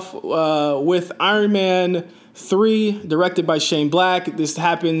start off with Iron Man 3, directed by Shane Black. This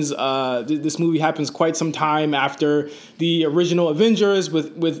happens. This movie happens quite some time after the original Avengers,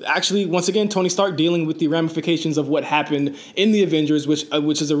 with actually once again Tony Stark dealing with the ramifications of what happened in the Avengers,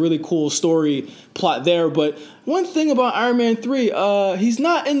 which is a really cool story plot there. But one thing about Iron Man 3, he's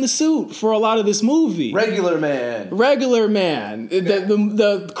not in the suit for a lot of this movie. Regular man.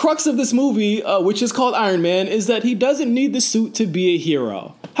 The crux of this movie, which is called Iron Man, is that he doesn't need the suit to be a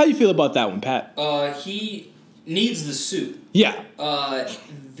hero. How do you feel about that one, Pat? He needs the suit. Yeah.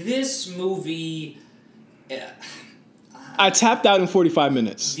 This movie. I tapped out in 45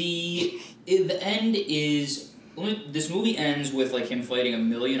 minutes. The end is. This movie ends with like him fighting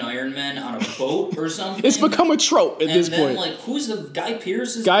 1,000,000 Iron Men on a boat or something. It's become a trope at this point. And then like who's the Guy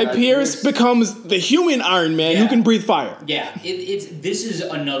Pearce? Guy Pearce becomes the human Iron Man who can breathe fire. Yeah, this is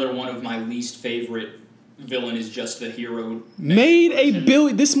another one of my least favorite villain is just the hero.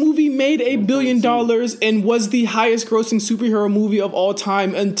 This movie made $1 billion and was the highest grossing superhero movie of all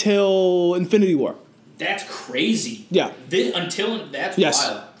time until Infinity War. That's crazy. Yeah. That's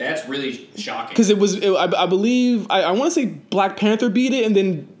wild. That's really shocking. Because I believe, I want to say Black Panther beat it, and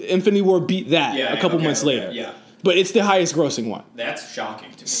then Infinity War beat that a couple months later. Yeah. But it's the highest grossing one. That's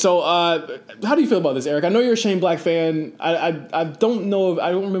shocking to me. So, how do you feel about this, Eric? I know you're a Shane Black fan. I don't know.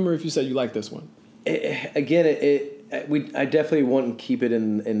 I don't remember if you said you liked this one. I definitely wouldn't keep it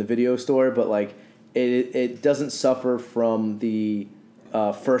in the video store, but like it doesn't suffer from the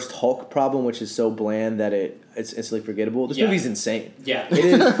first Hulk problem, which is so bland that it's instantly forgettable. This movie's insane. Yeah, it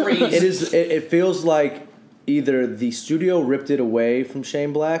is crazy. It feels like either the studio ripped it away from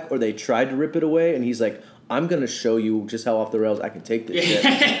Shane Black, or they tried to rip it away, and he's like, I'm going to show you just how off the rails I can take this shit.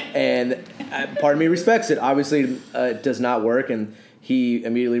 And part of me respects it. Obviously, it does not work, and he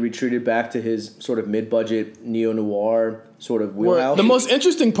immediately retreated back to his sort of mid-budget neo-noir sort of wheelhouse. The most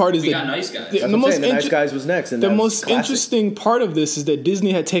interesting part is we got Nice Guys. The Nice Guys was next. And the most interesting part of this is that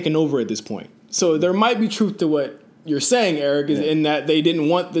Disney had taken over at this point. So there might be truth to what you're saying, Eric, is in that they didn't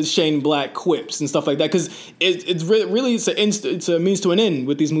want the Shane Black quips and stuff like that, because it's really it's a means to an end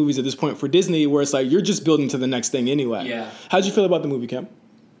with these movies at this point for Disney, where it's like you're just building to the next thing anyway. Yeah. How'd you feel about the movie, Cam?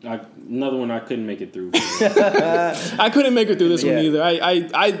 Another one I couldn't make it through. I couldn't make it through this one either.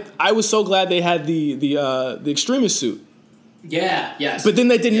 I was so glad they had the extremist suit. Yeah, yes. But then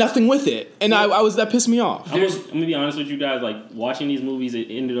they did nothing with it, and that pissed me off. I'm gonna be honest with you guys. Like watching these movies, it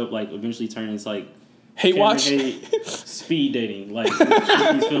ended up like eventually turning into like hate watch, speed dating. Like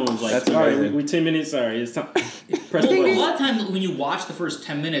these films, like that's all right, we're 10 minutes. Sorry, it's time. Press the button. A lot of times when you watch the first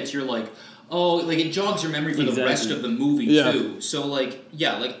 10 minutes, you're like, oh, like it jogs your memory for the rest of the movie too. So like,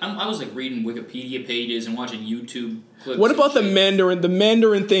 I was like reading Wikipedia pages and watching YouTube clips. What about the Mandarin? The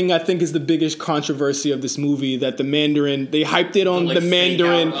Mandarin thing, I think, is the biggest controversy of this movie. That the Mandarin, they hyped it on the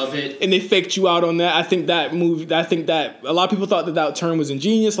Mandarin, and they faked you out on that. I think that a lot of people thought that turn was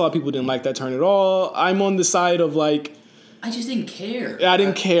ingenious. A lot of people didn't like that turn at all. I'm on the side of like, I just didn't care. I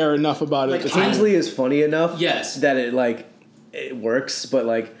didn't care enough about it. Kingsley is funny enough, that it works, but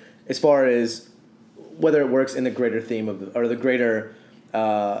like, as far as whether it works in the greater theme of or the greater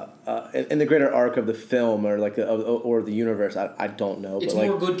in the greater arc of the film or like or the universe, I don't know. It's but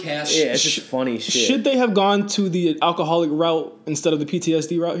more like, good cast. Yeah, it's just funny shit. Should they have gone to the alcoholic route instead of the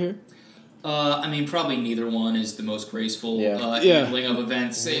PTSD route here? I mean, probably neither one is the most graceful handling of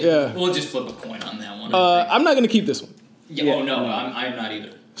events. We'll just flip a coin on that one. I'm not going to keep this one. Yeah. Oh no, I'm not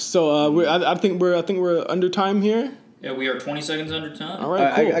either. So I think we're under time here. Yeah, we are 20 seconds under time. All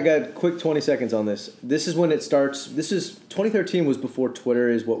right, cool. I got a quick 20 seconds on this. This is when it starts. 2013 was before Twitter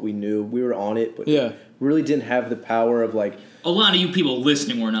is what we knew. We were on it, but we really didn't have the power of like. A lot of you people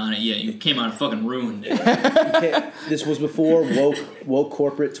listening weren't on it yet. You came out and fucking ruined it. This was before woke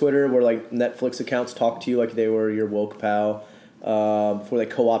corporate Twitter, where like Netflix accounts talk to you like they were your woke pal. Before they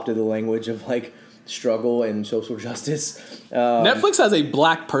co-opted the language of like struggle and social justice. Netflix has a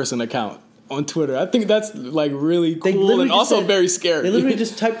black person account on Twitter. I think that's like really cool and also very scary. They literally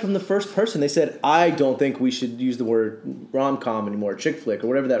just typed from the first person. They said, "I don't think we should use the word rom-com anymore, chick flick or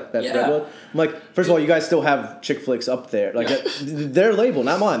whatever that thread was." I'm like, first of all, you guys still have chick flicks up there, like their label,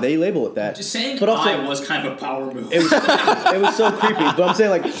 not mine. They label it that. Just saying, but also, I was kind of a power move. It was so creepy. But I'm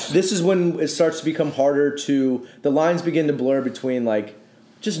saying like this is when it starts to become harder to the lines begin to blur between like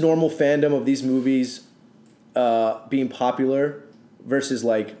just normal fandom of these movies being popular versus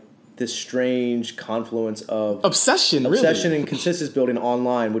like this strange confluence of obsession really. And consensus building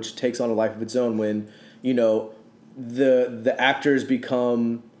online, which takes on a life of its own when, you know, the actors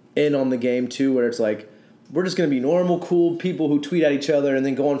become in on the game too, where it's like, we're just going to be normal, cool people who tweet at each other and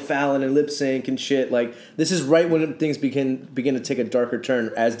then go on Fallon and lip sync and shit. Like, this is right when things begin to take a darker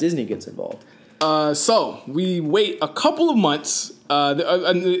turn as Disney gets involved. So we wait a couple of months.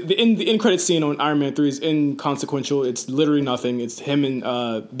 The end credit scene on Iron Man 3 is inconsequential. It's literally nothing. It's him and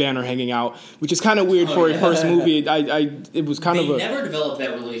Banner hanging out, which is kind of weird for a first movie. It was kind of They never developed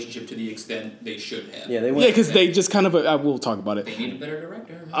that relationship to the extent they should have. Yeah, because they just kind of we'll talk about it. They need a better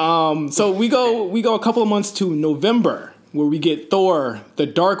director. So we go a couple of months to November, where we get Thor: The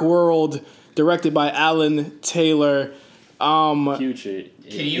Dark World, directed by Alan Taylor. Future.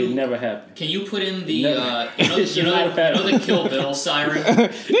 Can you it never happened? Can you put in the you know the Kill Bill siren?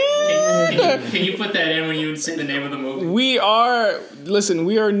 Can you put that in when you say the name of the movie?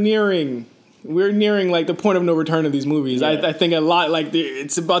 We're nearing like the point of no return of these movies. Yeah. I think a lot like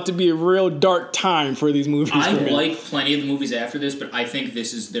it's about to be a real dark time for these movies. I like plenty of the movies after this, but I think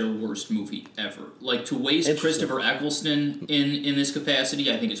this is their worst movie ever. Like, to waste Christopher Eccleston in this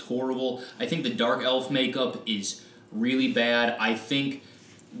capacity, I think is horrible. I think the Dark Elf makeup is really bad. I think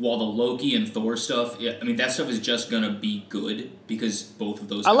while the Loki and Thor stuff, that stuff is just gonna be good because both of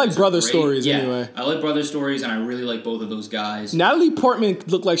those. I like brother stories anyway. I like brother stories, and I really like both of those guys. Natalie Portman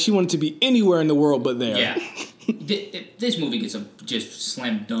looked like she wanted to be anywhere in the world but there. Yeah, this movie gets just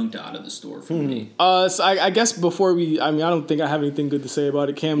slam dunked out of the store for me. So I guess before I don't think I have anything good to say about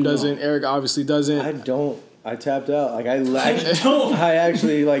it. Cam doesn't. Eric obviously doesn't. I don't. I tapped out. Like I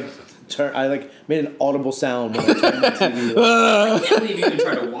actually like. I made an audible sound when I turned the TV. I can't believe you even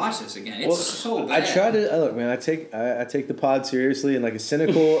tried to watch this again. It's so bad. I try to look, man. I take the pod seriously, and like as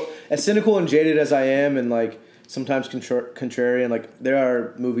cynical and jaded as I am, and like sometimes contrarian. Like, there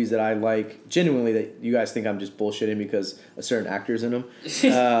are movies that I like genuinely that you guys think I'm just bullshitting because a certain actor's in them.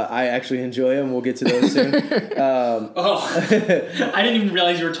 I actually enjoy them. We'll get to those soon. I didn't even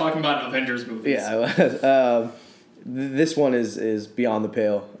realize you were talking about Avengers movies. Yeah, I was. This one is beyond the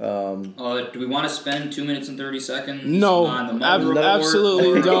pale. Do we want to spend 2 minutes and 30 seconds? No,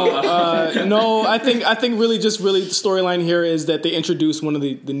 absolutely don't. No, I think really the storyline here is that they introduce one of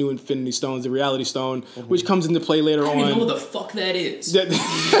the new Infinity Stones, the Reality Stone, which comes into play later on. I don't even know what the fuck that is.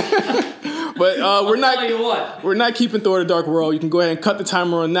 But we're not keeping Thor: The Dark World. You can go ahead and cut the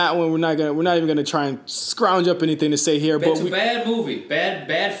timer on that one. We're not even gonna try and scrounge up anything to say here. It's a bad movie, bad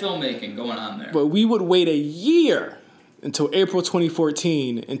filmmaking going on there. But we would wait a year until April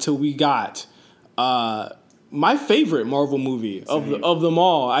 2014 until we got my favorite Marvel movie of them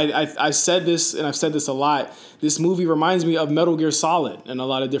all. I said this, and I've said this a lot. This movie reminds me of Metal Gear Solid in a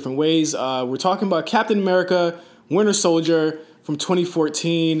lot of different ways. We're talking about Captain America: Winter Soldier from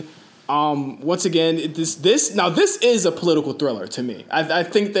 2014. Once again, this is a political thriller to me. I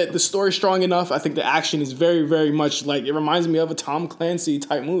think that the story's strong enough. I think the action is very, very much like, it reminds me of a Tom Clancy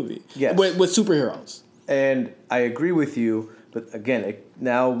type movie. Yes. With superheroes. And I agree with you, but again,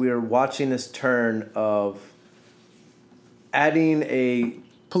 now we're watching this turn of adding a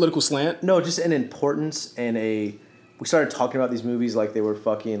political slant. No, just an importance and we started talking about these movies like they were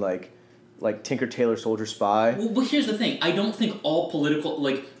fucking like Tinker Tailor Soldier Spy. Well, but here's the thing. I don't think all political,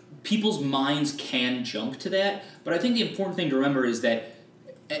 people's minds can jump to that, but I think the important thing to remember is that,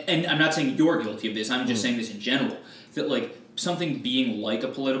 and I'm not saying you're guilty of this, I'm just saying this in general, that something being like a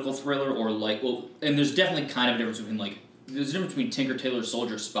political thriller or and there's definitely kind of a difference between there's a difference between Tinker Tailor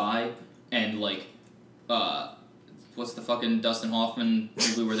Soldier Spy and what's the fucking Dustin Hoffman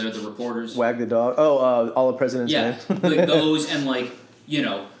movie where they're the reporters? Wag the Dog. All the President's Men. Those and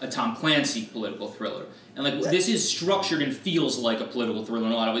a Tom Clancy political thriller. And this is structured and feels like a political thriller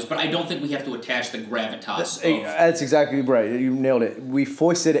in a lot of ways, but I don't think we have to attach the gravitas. That's exactly right. You nailed it. We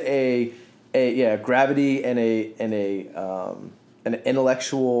foisted a gravity and an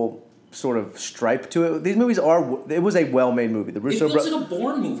intellectual sort of stripe to it. These movies it was a well-made movie. It feels like a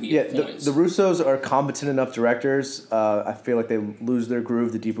Bourne movie. Yeah, the Russos are competent enough directors. I feel like they lose their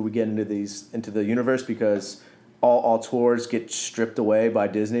groove the deeper we get into the universe, because all auteurs get stripped away by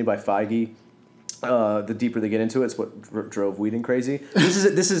Disney, by Feige. The deeper they get into it, it's what drove Whedon crazy.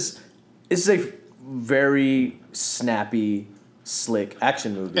 This is This is a very snappy, slick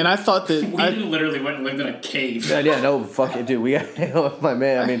action movie. And I thought that we literally went and lived in a cave. Yeah, no, fuck it, dude. We got my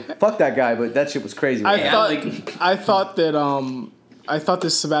man. I mean, fuck that guy, but that shit was crazy. I thought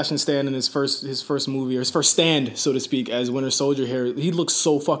that Sebastian Stan in his first movie, or his first stand, so to speak, as Winter Soldier here, he looks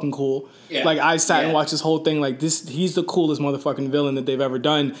so fucking cool. Yeah. Like, I sat and watched this whole thing, like, he's the coolest motherfucking villain that they've ever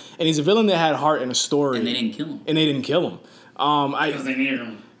done. And he's a villain that had heart and a story. And they didn't kill him. Because they needed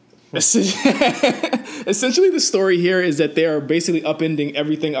him. Essentially, the story here is that they are basically upending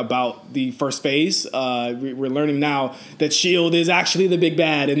everything about the first phase. We're learning now that S.H.I.E.L.D. is actually the big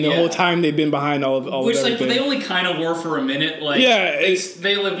bad, and the whole time they've been behind all of everything. Which, they only kind of were for a minute. Like,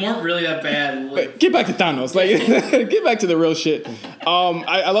 they weren't really that bad. Like, get back to Thanos. Like, get back to the real shit.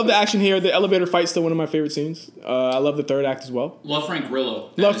 I love the action here. The elevator fight's still one of my favorite scenes. I love the third act as well. Love Frank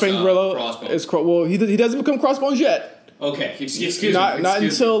Grillo. Well, he doesn't become Crossbones yet. Okay, excuse me. Not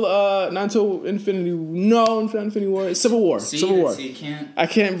until Infinity War. Civil War. I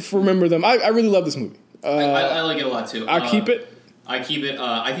can't remember them. I really love this movie. I like it a lot too. I keep it. I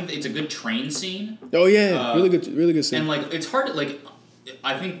think it's a good train scene. Oh yeah, really good scene. And like, it's hard to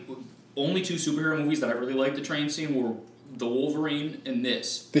I think only 2 superhero movies that I really liked the train scene were the Wolverine and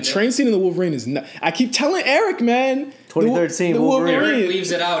this. The train scene in the Wolverine is not. I keep telling Eric, man. 2013 Wolverine. Eric leaves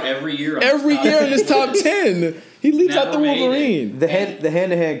it out every year. Every year in his top 10. He leaves out the Wolverine. The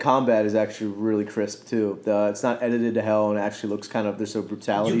hand-to-hand combat is actually really crisp too. It's not edited to hell and it actually looks kind of, there's some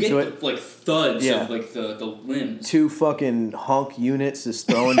brutality to it. You get thuds of like the limbs. 2 fucking hunk units just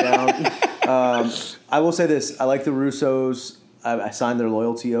throwing down. I will say this: I like the Russos. I signed their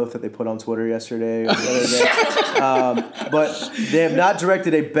loyalty oath that they put on Twitter yesterday. Or the other day. But they have not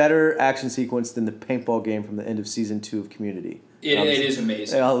directed a better action sequence than the paintball game from the end of season 2 of Community. It is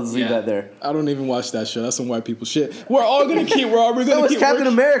amazing. I'll leave that there. I don't even watch that show. That's some white people shit. We're all gonna keep. Captain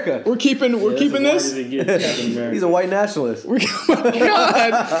America. We're keeping this. He's a white nationalist. Oh my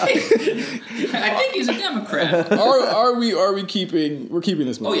God. I think he's a Democrat. Are we keeping? We're keeping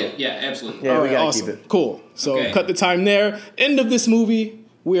this movie. Oh yeah, absolutely. Yeah, we gotta keep it. Cool. So cut the time there. End of this movie.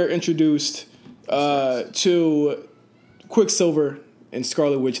 We are introduced to Quicksilver and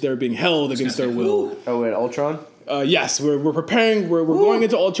Scarlet Witch. They're being held against their will. Oh wait, Ultron. Yes, we're preparing. We're going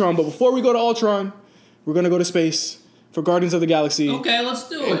into Ultron, but before we go to Ultron, we're gonna go to space for Guardians of the Galaxy. Okay, let's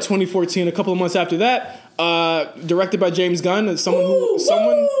do it. In 2014, a couple of months after that, directed by James Gunn, someone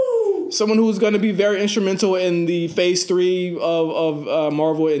who's going to be very instrumental in the Phase 3 of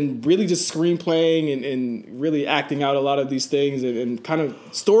Marvel, and really just screenplaying and really acting out a lot of these things and kind of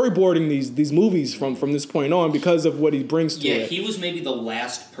storyboarding these movies from this point on because of what he brings to it. Yeah, he was maybe the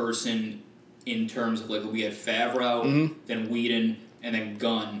last person. In terms of we had Favreau, then Whedon, and then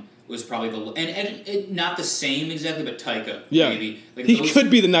Gunn was probably and not the same exactly, but Taika maybe. He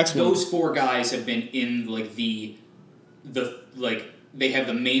could be the next one. Those 4 guys have been in the they have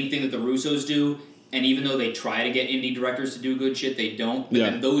the main thing that the Russos do, and even though they try to get indie directors to do good shit, they don't. But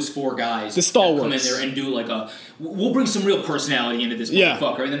then those 4 guys the stalwarts come in there and do we'll bring some real personality into this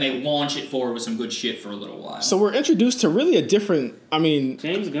motherfucker, and then they launch it forward with some good shit for a little while. So we're introduced to really a different.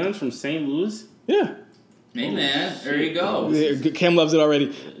 James Gunn's from St. Louis. Yeah. Hey man, there you go. Cam loves it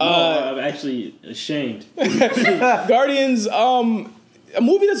already. No, I'm actually ashamed. Guardians. A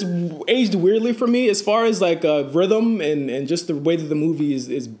movie that's aged weirdly for me as far as rhythm and just the way that the movie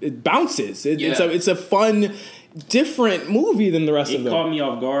it bounces. It's a fun, different movie than the rest of them. It caught me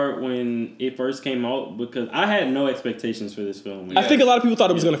off guard when it first came out because I had no expectations for this film. I think a lot of people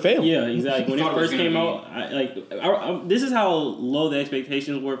thought it was going to fail. Yeah, exactly. When it first came out, this is how low the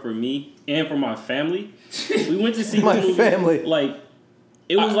expectations were for me and for my family. We went to see my family.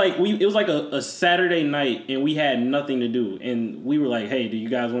 It was a Saturday night and we had nothing to do and we were like, hey, do you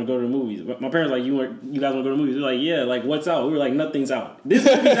guys want to go to the movies? My parents were like, you guys want to go to the movies? We were like, yeah, what's out? We were like, nothing's out. This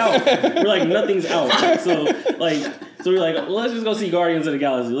movie's out. We're like, nothing's out. So we were like, well, let's just go see Guardians of the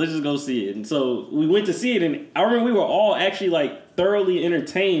Galaxy. Let's just go see it. And so we went to see it and I remember we were all actually thoroughly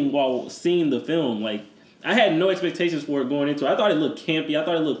entertained while seeing the film. I had no expectations for it going into it. I thought it looked campy. I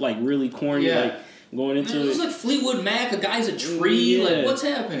thought it looked really corny. Yeah. Going into it was like Fleetwood Mac, a guy's a tree. Yeah. What's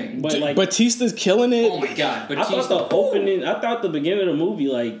happening? But Batista's killing it. Oh my God, Batista! I thought the beginning of the movie,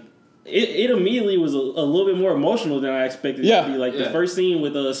 it immediately was a little bit more emotional than I expected it to be. The first scene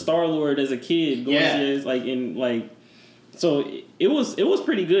with Star-Lord as a kid going to so it was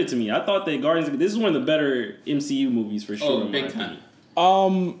pretty good to me. I thought that Guardians. This is one of the better MCU movies for sure. Oh, big time.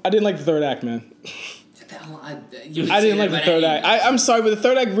 I didn't like the third act, man. I didn't like the third act. I'm sorry, but the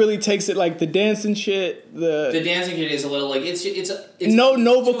third act really takes it like the dancing shit. The dancing shit is a little like it's no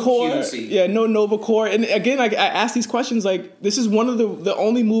Nova Core. Yeah, no Nova Core. And again, I ask these questions like this is one of the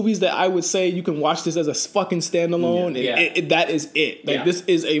only movies that I would say you can watch this as a fucking standalone. And that is it. Like this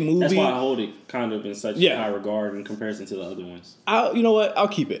is a movie. That's why I hold it kind of in such high regard in comparison to the other ones. You know what? I'll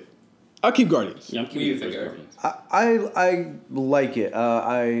keep it. I'll keep Guardians. Yeah, I'm keeping Guardians. I like it.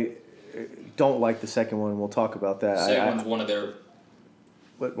 I don't like the second one. We'll talk about that. The second one's one of their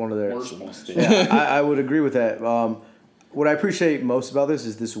worst ones. Yeah, I would agree with that. What I appreciate most about this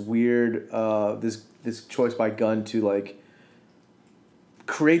is this weird this choice by Gunn to like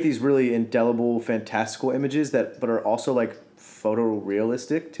create these really indelible, fantastical images but are also like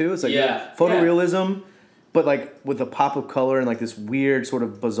photorealistic too. It's like photorealism, but like with a pop of color and like this weird sort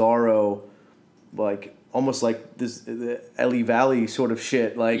of bizarro, like almost like this Ellie Valley sort of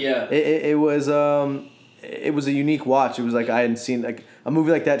shit. Like it was a unique watch. It was like I hadn't seen like a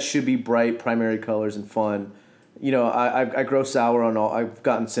movie like that should be bright primary colors and fun. You know, I grow sour on all. I've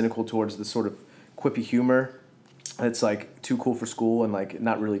gotten cynical towards the sort of quippy humor. It's like too cool for school and like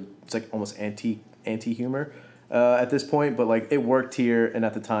not really. It's like almost anti humor at this point. But like it worked here, and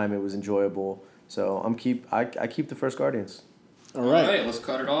at the time it was enjoyable. So I keep the first Guardians. All right, let's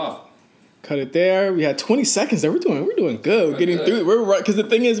cut it off. Cut it there. We had 20 seconds there. We're doing good. We're getting through. We're right because the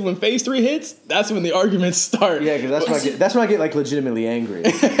thing is, when Phase 3 hits, that's when the arguments start. Yeah, because that's when I get like legitimately angry.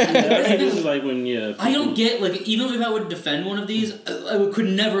 This is like when I don't get like even if I would defend one of these, I could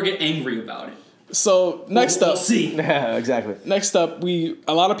never get angry about it. So next up, we'll see. Yeah, exactly. Next up, a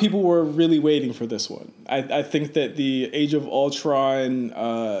lot of people were really waiting for this one. I think that the Age of Ultron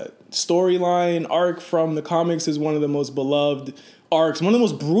storyline arc from the comics is one of the most beloved arcs, one of the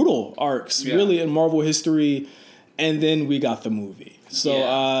most brutal arcs, really, in Marvel history. And then we got the movie. So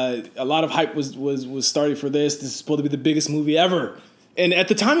a lot of hype was started for this. This is supposed to be the biggest movie ever. And at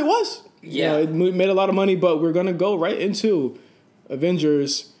the time it was. Yeah. You know, it made a lot of money, but we're going to go right into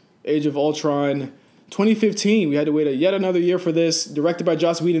Avengers, Age of Ultron. 2015, we had to wait yet another year for this, directed by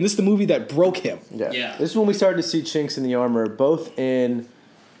Joss Whedon. This is the movie that broke him. Yeah. This is when we started to see chinks in the armor, both in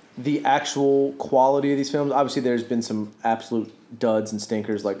the actual quality of these films. Obviously, there's been some absolute duds and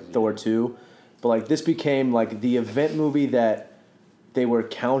stinkers like Thor 2, but like this became like the event movie that they were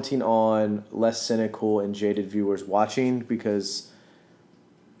counting on less cynical and jaded viewers watching because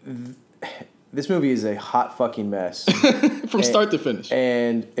this movie is a hot fucking mess from start to finish,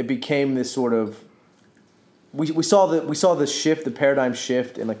 and it became this sort of we saw the shift, the paradigm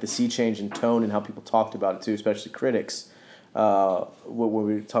shift, and like the sea change in tone and how people talked about it too, especially critics. When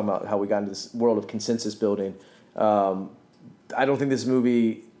we were talking about how we got into this world of consensus building. I don't think this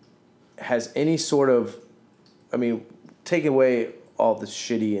movie has any sort of, take away all the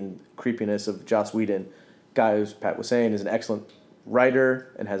shitty and creepiness of Joss Whedon, guy who, as Pat was saying, is an excellent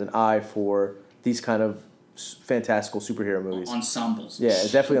writer and has an eye for these kind of fantastical superhero movies. Ensembles. Yeah,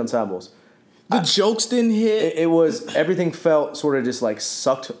 definitely ensembles. The jokes didn't hit. It was, everything felt sort of just like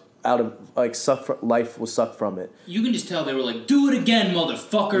sucked out of, like life was sucked from it. You can just tell they were like, do it again,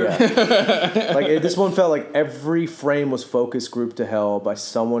 motherfucker. Yeah. Like this one felt like every frame was focus grouped to hell by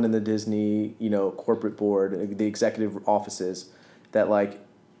someone in the Disney, corporate board, the executive offices, that like,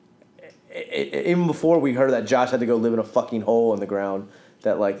 even before we heard that Josh had to go live in a fucking hole in the ground,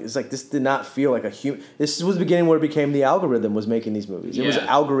 that like, it's like, this did not feel like a human. This was the beginning where it became the algorithm was making these movies. It was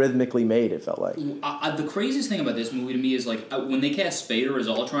algorithmically made, it felt like. The craziest thing about this movie to me is like, when they cast Spader as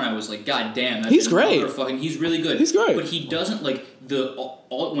Ultron, I was like, God damn, he's great. He's really good. He's great. But he doesn't, like,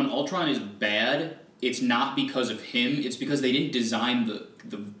 when Ultron is bad, it's not because of him, it's because they didn't design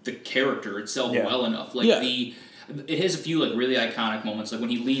the character itself well enough. Like, it has a few like really iconic moments, like when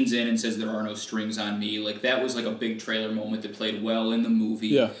he leans in and says "There are no strings on me." Like that was like a big trailer moment that played well in the movie.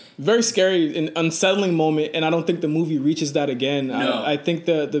 Yeah, very scary and unsettling moment, and I don't think the movie reaches that again. No. I think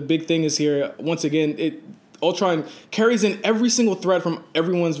the big thing is here once again. Ultron carries in every single thread from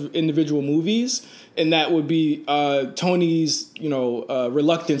everyone's individual movies, and that would be Tony's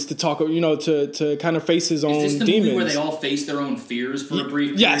reluctance to talk, to kind of face his own demons. Is this the movie where they all face their own fears for a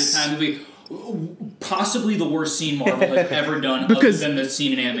brief period of time? Movie. Possibly the worst scene Marvel has ever done, other than the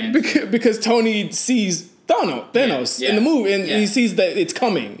scene in Ant-Man. Because Tony sees Thanos in the movie, and he sees that it's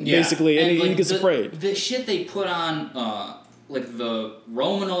coming, basically, and he gets afraid. The shit they put on, like the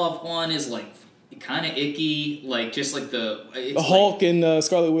Romanov one, is like kind of icky. Like just like the Hulk and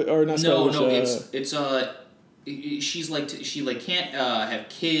Scarlet Witch, or not Scarlet Witch. It's she's like she like can't have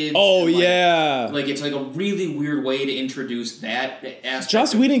kids. Oh and, like, yeah, like it's like a really weird way to introduce that aspect.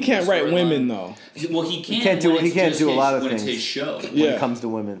 Joss Whedon can't write women though. Well, he can't do a lot of when things it's his show. When it comes to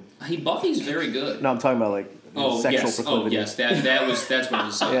women. Buffy's very very No, I'm talking about like sexual proclivity. Oh yes, that's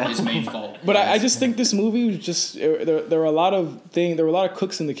what his main fault. But I just think this movie was just there were a lot of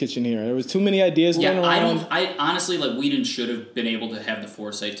cooks in the kitchen here. There was too many ideas going around. I honestly like Whedon should have been able to have the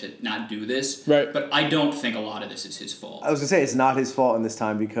foresight to not do this. Right. But I don't think a lot of this is his fault. I was gonna say it's not his fault in this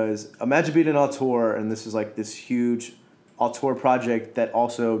time because imagine being an auteur and this is like this huge auteur project that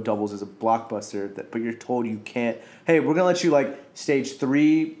also doubles as a blockbuster. But you're told you can't. Hey, we're gonna let you like stage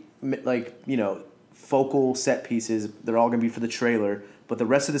 3, like focal set pieces. They're all gonna be for the trailer. But the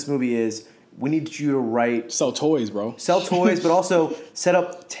rest of this movie is we need you to write sell toys, bro. Sell toys, but also set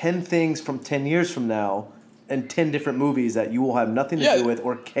up 10 things from 10 years from now. And 10 different movies that you will have nothing to do with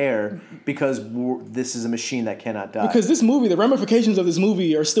or care because this is a machine that cannot die. Because this movie, the ramifications of this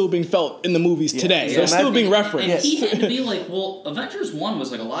movie are still being felt in the movies today. Yeah. They're still being referenced. And he had to be like, well, Avengers 1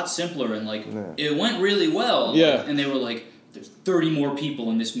 was like a lot simpler and like it went really well. Yeah. Like, and they were like, there's 30 more people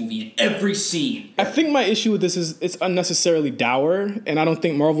in this movie in every scene. I think my issue with this is it's unnecessarily dour, and I don't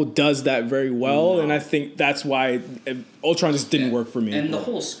think Marvel does that very well, and I think that's why Ultron just didn't work for me. And the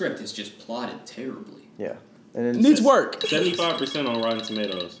whole script is just plotted terribly. Yeah. And it needs work. 75% on Rotten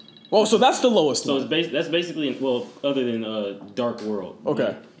Tomatoes. Well, so that's the lowest so one. That's basically, other than Dark World.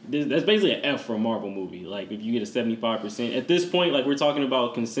 Okay. That's basically an F for a Marvel movie. Like, if you get a 75%. At this point, like, we're talking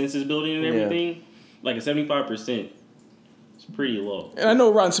about consensus building and everything. Like, a 75%. Pretty low. And I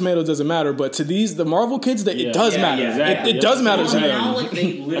know Rotten Tomatoes doesn't matter, but to the Marvel kids, it does matter. Exactly. It does matter to them. Now, like,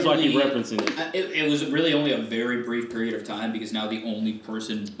 that's why I keep referencing it. It was really only a very brief period of time because now the only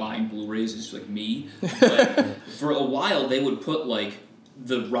person buying Blu-rays is like me. But for a while, they would put like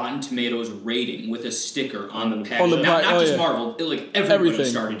the Rotten Tomatoes rating with a sticker on the package. Not just Marvel, like everybody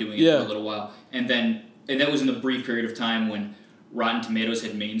started doing it for a little while, and that was in the brief period of time when Rotten Tomatoes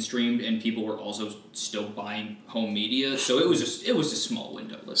had mainstreamed and people were also still buying home media, so it was a small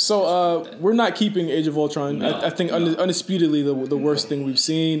window. We're not keeping Age of Ultron. No, I think undisputedly the worst thing we've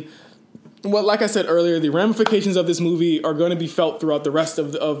seen. Well, like I said earlier, the ramifications of this movie are going to be felt throughout the rest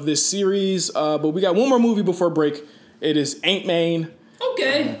of this series. But we got one more movie before break. It is Ant-Man.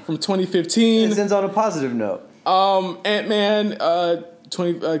 Okay. From 2015. It ends on a positive note. Ant-Man.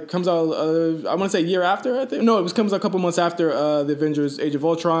 Comes out, I want to say a year after, I think. No, it comes out a couple months after the Avengers Age of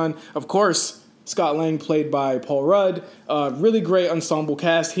Ultron. Of course, Scott Lang played by Paul Rudd. Really great ensemble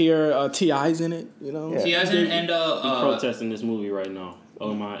cast here. T.I.'s in it, you know. Yeah. T.I.'s in it, and I'm protesting this movie right now.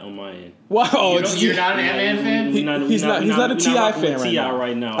 On my end. Wow, you're not an Ant-Man fan? He's not a T.I. fan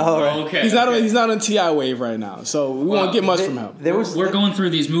right now. Oh, right. Okay. He's not on T.I. wave right now, so we won't get much from him. We're going through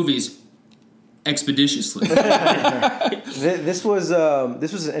these movies expeditiously. This was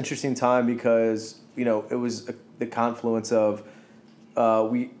an interesting time because it was the confluence of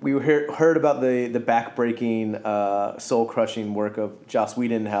we heard about the backbreaking, soul crushing work of Joss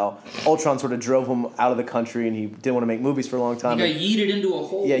Whedon, how Ultron sort of drove him out of the country and he didn't want to make movies for a long time. He got yeeted into a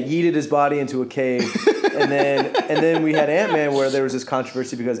hole. Yeah, yeeted his body into a cave, and then we had Ant-Man where there was this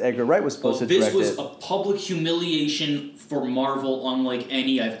controversy because Edgar Wright was supposed to direct it. This was a public humiliation for Marvel unlike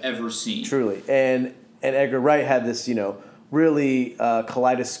any I've ever seen. Truly, and Edgar Wright had this really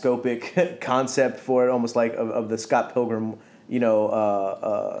kaleidoscopic concept for it, almost like of the Scott Pilgrim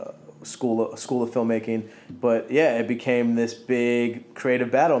school of filmmaking. But yeah, it became this big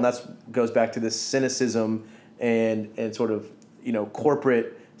creative battle, and that goes back to this cynicism and sort of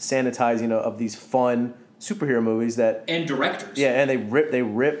corporate sanitizing of these fun superhero movies and directors. Yeah, and they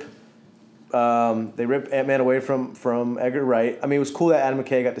rip Ant-Man away from Edgar Wright. I mean, it was cool that Adam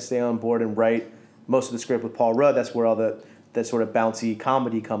McKay got to stay on board and write most of the script with Paul Rudd. That's where all that sort of bouncy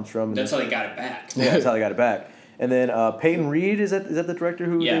comedy comes from. That's how they got it back. Yeah, that's how they got it back. And then Peyton Reed, is that the director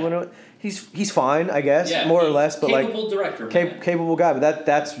who they went with? He's fine, I guess, more or less, but capable director, capable guy. But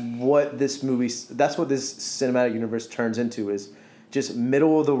that's what this cinematic universe turns into, is just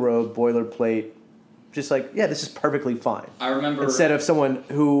middle of the road boilerplate. Just like, yeah, this is perfectly fine. I remember instead of someone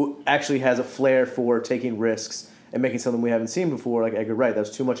who actually has a flair for taking risks and making something we haven't seen before, like Edgar Wright. That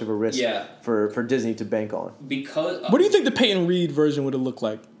was too much of a risk for Disney to bank on. Because what do you think the Peyton Reed version would have looked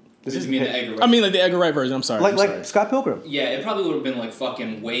like? This is the Edgar Wright. I mean, like the Edgar Wright version. I'm sorry. Like Scott Pilgrim. Yeah, it probably would have been like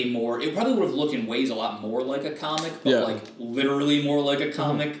fucking way more. It probably would have looked in ways a lot more like a comic, but like literally more like a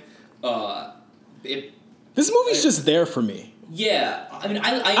comic. This movie's just there for me. Yeah, I mean,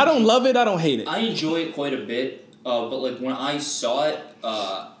 I don't love it. I don't hate it. I enjoy it quite a bit, but like when I saw it,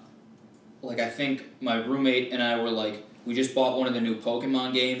 like I think my roommate and I were like, we just bought one of the new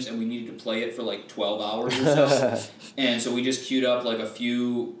Pokemon games, and we needed to play it for like 12 hours or so. And so we just queued up like a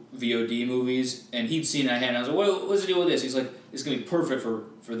few VOD movies, and he'd seen it. And I was like, what's the deal with this? He's like, it's going to be perfect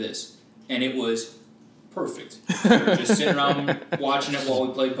for this. And it was perfect. We were just sitting around watching it while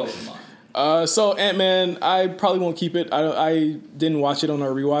we played Pokemon. So Ant-Man, I probably won't keep it. I didn't watch it on our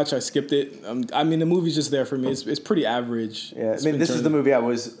rewatch. I skipped it. I mean, the movie's just there for me. It's pretty average. Yeah, I mean, this is the movie I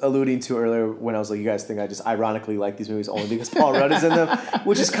was alluding to earlier when I was like, you guys think I just ironically like these movies only because Paul Rudd is in them,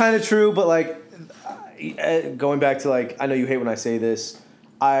 which is kind of true. But like, going back to like, I know you hate when I say this.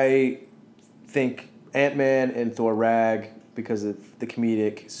 I think Ant-Man and Thor Rag, because of the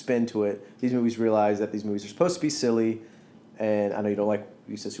comedic spin to it, these movies realize that these movies are supposed to be silly. And I know you don't like,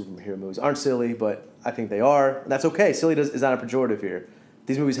 you said superhero movies aren't silly, but I think they are. And that's okay. Silly is not a pejorative here.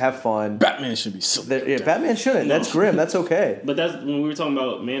 These movies have fun. Batman should be silly. Yeah, Batman shouldn't. No. That's grim. That's okay. But that's when we were talking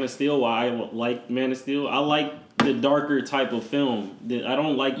about Man of Steel. Why I like Man of Steel. I like the darker type of film. I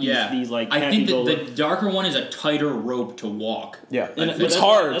don't like these like. I think that the darker one is a tighter rope to walk. Yeah, it's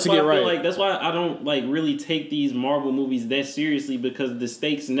hard to get right. Like, that's why I don't like really take these Marvel movies that seriously, because the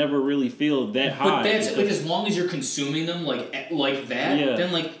stakes never really feel that high. But that's like, as long as you're consuming them like that,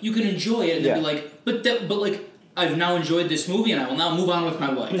 then like you can enjoy it and then be like, but like, I've now enjoyed this movie and I will now move on with my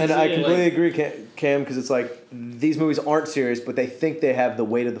life. And I completely agree, Cam, because it's like these movies aren't serious, but they think they have the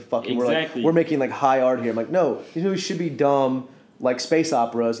weight of the fucking. Exactly. We're making like high art here. I'm like, no, these movies should be dumb, like space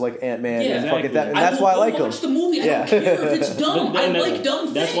operas, like Ant-Man and fucking that. And that's why I like them. Watch the movie. I don't care if it's dumb. I like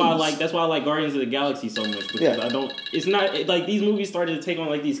dumb things. That's why I like Guardians of the Galaxy so much, because I don't. It's not like these movies started to take on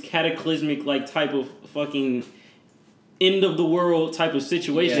like these cataclysmic like type of fucking end of the world type of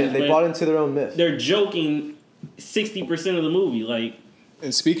situations. Yeah, they bought into their own myth. They're joking 60% of the movie, like.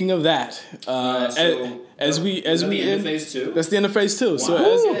 And speaking of that, as we end phase 2, that's the end of phase 2. Wow.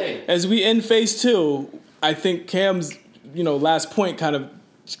 So as we end phase 2, I think Cam's last point kind of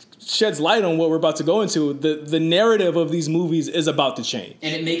sheds light on what we're about to go into. The narrative of these movies is about to change,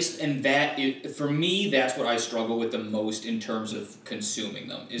 and for me, that's what I struggle with the most in terms of consuming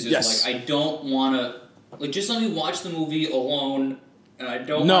them. Like I don't want to just let me watch the movie alone. And I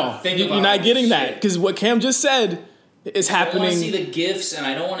don't want to think about it. You're not getting that, because what Cam just said is happening. I don't want to see the gifts, and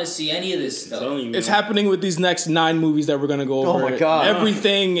I don't want to see any of this stuff. It's happening with these next 9 movies that we're going to go over. Oh my God.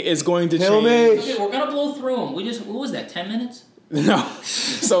 Everything is going to change. Okay, we're going to blow through them. What was that, 10 minutes? No.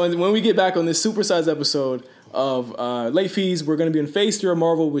 So when we get back on this supersized episode of Late Fees, we're going to be in phase 3 of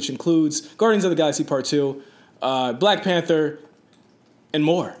Marvel, which includes Guardians of the Galaxy Part 2, Black Panther, and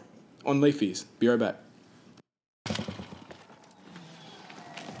more on Late Fees. Be right back.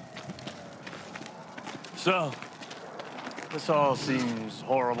 So, this all seems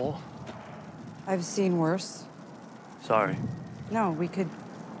horrible. I've seen worse. Sorry. No, we could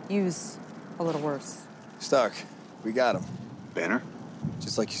use a little worse. Stark, we got him. Banner?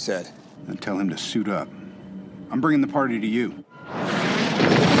 Just like you said. And tell him to suit up. I'm bringing the party to you.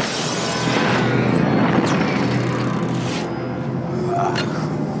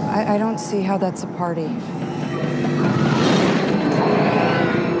 I don't see how that's a party.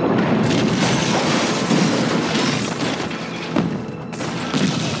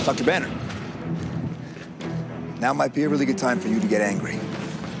 Dr. Banner. Now might be a really good time for you to get angry.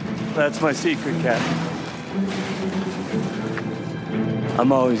 That's my secret, Cap.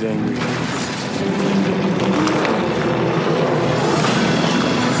 I'm always angry.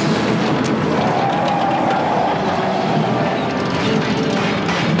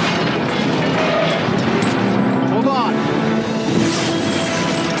 Hold on.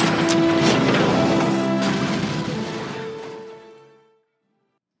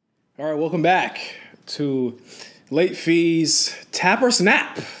 All right, welcome back to Late Fees Tap or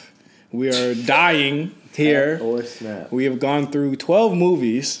Snap. We are dying here. Tap or snap. We have gone through 12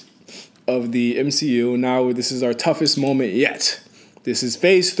 movies of the MCU. Now this is our toughest moment yet. This is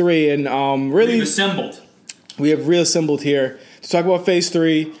phase 3, and really we have reassembled here to talk about phase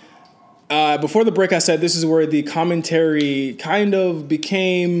 3. Before the break, I said this is where the commentary kind of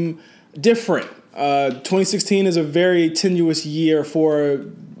became different. 2016 is a very tenuous year for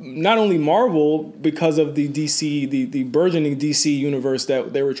not only Marvel because of the DC, the burgeoning DC universe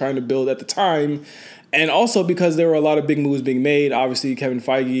that they were trying to build at the time, and also because there were a lot of big moves being made. Obviously, Kevin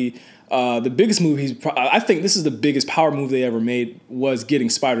Feige, the biggest move I think this is the biggest power move they ever made, was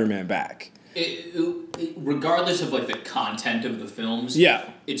getting Spider-Man back. Regardless of like the content of the films,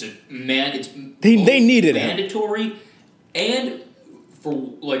 it's they needed mandatory, and for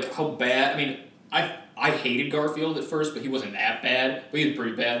like how bad. I mean, I hated Garfield at first, but he wasn't that bad. But he was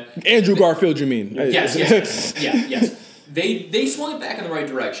pretty bad. Andrew Garfield, you mean? Yes. They swung it back in the right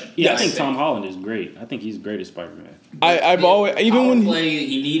direction. Yeah, I think Tom Holland is great. I think he's great as Spider-Man. I've always even when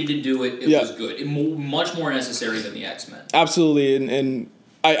he needed to do it, it was good. Much more necessary than the X-Men. Absolutely, and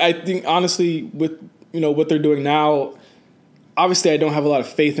I think honestly with what they're doing now. Obviously, I don't have a lot of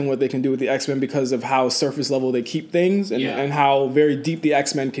faith in what they can do with the X-Men because of how surface level they keep things and how very deep the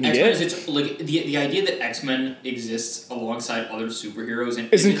X-Men can get. It's like the idea that X-Men exists alongside other superheroes and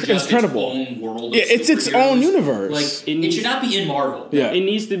it's incredible. Its own world. It's its own universe. Like it should not be in Marvel. Yeah, it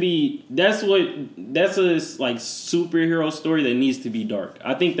needs to be. That's a like superhero story that needs to be dark.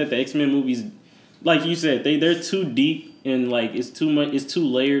 I think that the X-Men movies, like you said, they're too deep and like it's too much. It's too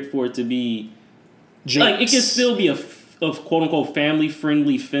layered for it to be. Like it can still be a quote unquote family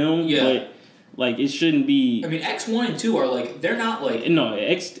friendly film, but like it shouldn't be. I mean, X1 and 2 are like they're not like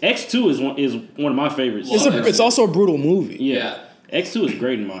X2 is one of my favorites. It's also a brutal movie. Yeah. X2 is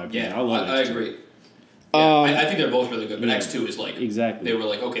great in my opinion. Yeah, I love I agree. Yeah, I think they're both really good, but X2 is like exactly. They were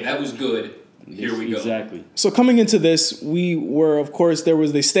like, okay, that was good. Here we go. Exactly. So coming into this, we were, of course, there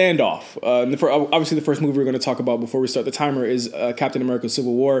was the standoff. Obviously, the first movie we're going to talk about before we start the timer is Captain America: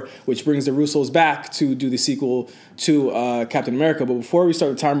 Civil War, which brings the Russos back to do the sequel to Captain America. But before we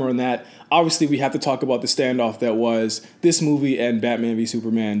start the timer on that, obviously, we have to talk about the standoff that was this movie and Batman v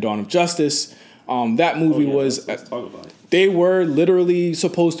Superman: Dawn of Justice. That movie was. Let's talk about it. They were literally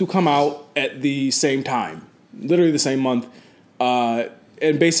supposed to come out at the same time, literally the same month.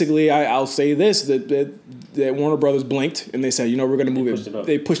 And basically, I'll say this, that Warner Brothers blinked and they said, we're going to move it.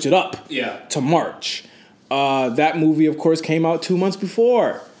 They pushed it up to March. That movie, of course, came out 2 months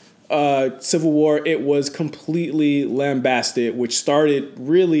before Civil War. It was completely lambasted, which started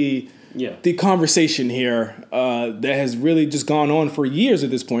really the conversation here that has really just gone on for years at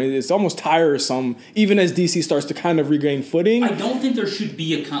this point. It's almost tiresome, even as DC starts to kind of regain footing. I don't think there should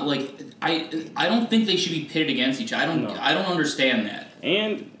be I don't think they should be pitted against each other. I don't understand that.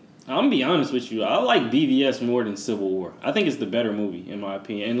 And I'm going to be honest with you. I like BVS more than Civil War. I think it's the better movie, in my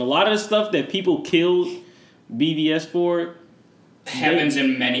opinion. And a lot of the stuff that people killed BVS for happens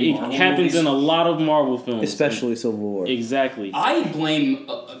in many Marvel movies. It happens in a lot of Marvel films. Especially Civil War. Exactly. I blame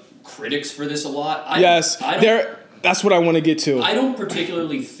critics for this a lot. That's what I want to get to. I don't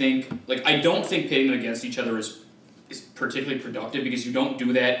particularly think... I don't think pitting them against each other is particularly productive because you don't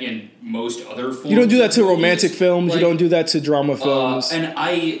do that in most other forms. You don't do that to romantic films. You don't do that to drama films. And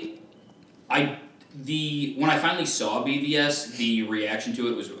when I finally saw BVS, the reaction to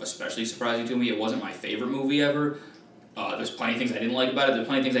it was especially surprising to me. It wasn't my favorite movie ever. There's plenty of things I didn't like about it. There's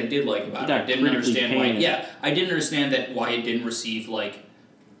plenty of things I did like about it. I didn't understand why. Yeah, I didn't understand why it didn't receive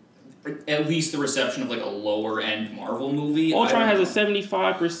at least the reception of a lower end Marvel movie. Ultron has a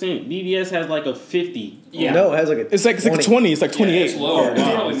 75%. BVS has a 50. Yeah. No, it has it's like a 20. It's like 28. Yeah, it's lower. It's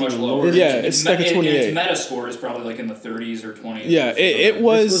probably much lower. Yeah, it's like a 28. Its meta score is probably in the 30s or 20s. Yeah, it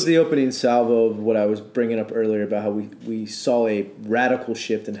was. This was the opening salvo of what I was bringing up earlier about how we saw a radical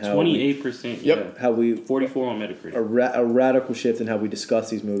shift in how 28%. Yep. How we 44 on Metacritic. A radical shift in how we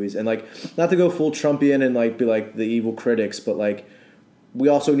discuss these movies, and not to go full Trumpian and be the evil critics, but we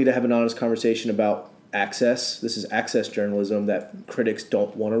also need to have an honest conversation about access. This is access journalism that critics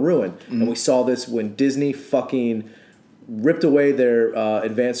don't want to ruin. Mm-hmm. And we saw this when Disney fucking ripped away their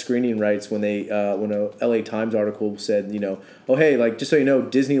advanced screening rights when when a LA Times article said, oh, hey, just so you know,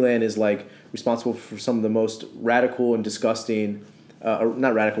 Disneyland is responsible for some of the most radical and disgusting,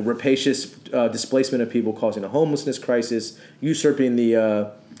 not radical, rapacious displacement of people, causing a homelessness crisis, usurping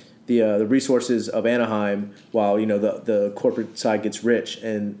the resources of Anaheim while the corporate side gets rich,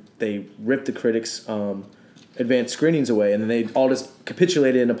 and they ripped the critics' advanced screenings away, and then they all just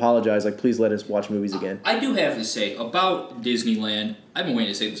capitulated and apologized, please let us watch movies again. I do have to say about Disneyland, I've been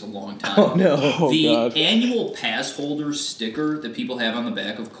waiting to say this a long time. Oh no! The annual pass holder sticker that people have on the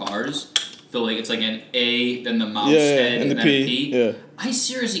back of cars, it's an A, then the mouse head, and then P. a P. Yeah. I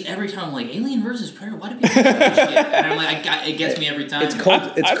seriously, every time I'm Alien versus Predator, why do people do that shit? And I'm it gets me every time.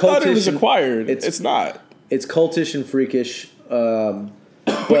 I thought it was acquired. It's not. It's cultish and freakish. But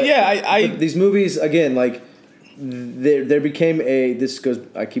these movies, again, there became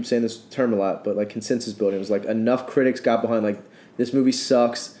I keep saying this term a lot, but consensus building. It was enough critics got behind, this movie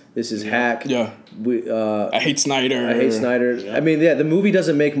sucks. This is hack. Yeah. I hate Snyder. Yeah. I mean, the movie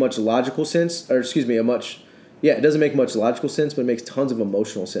doesn't make much logical sense, or excuse me, it doesn't make much logical sense, but it makes tons of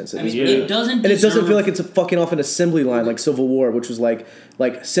emotional sense. It doesn't, and it doesn't feel like it's fucking off an assembly line like Civil War, which was like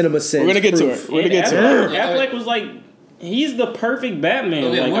cinema sense. We're gonna get to it. Affleck was he's the perfect Batman.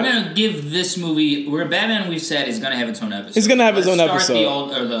 Okay, we're gonna give this movie. Batman, we've said, is gonna have its own episode. It's gonna have its own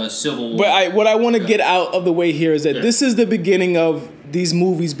episode. The Civil War. But what I want to get out of the way here is that this is the beginning of these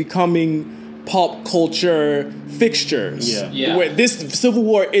movies becoming pulp culture fixtures. Yeah. Where this Civil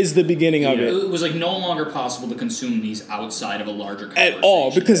War is the beginning of it. It was like no longer possible to consume these outside of a larger conversation. At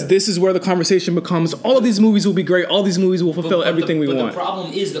all, because this is where the conversation becomes, all of these movies will be great, all these movies will fulfill everything we want. But the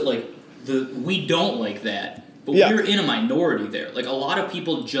problem is that, like, we don't like that. But Yeah. we're in a minority there. Like, a lot of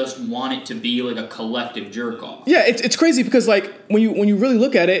people just want it to be like a collective jerk off. Yeah, it's crazy because, like, when you really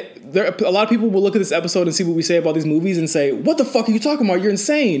look at it, a lot of people will look at this episode and see what we say about these movies and say, "What the fuck are you talking about? You're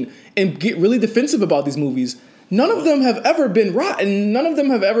insane," and get really defensive about these movies. None of them have ever been rotten. None of them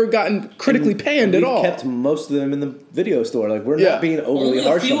have ever gotten critically panned at all. We've kept most of them in the video store. Like, we're not being overly harsh on them.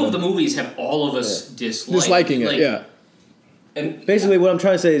 Only a few of the movies have all of us disliking it. Like, yeah. And basically, what I'm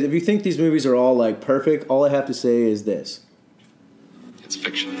trying to say is, if you think these movies are all like perfect, all I have to say is this: it's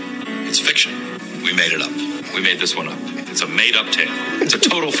fiction. It's fiction. We made it up. We made this one up. It's a made-up tale. It's a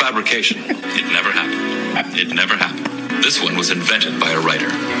total fabrication. It never happened. It never happened. This one was invented by a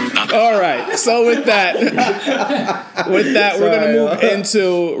writer. All right. So with that, we're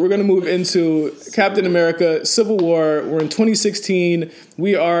gonna move into Captain America: Civil War. We're in 2016.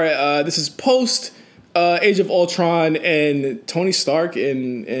 We are. This is post. Age of Ultron and Tony Stark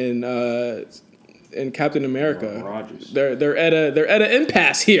and Captain America. Rogers. They're at an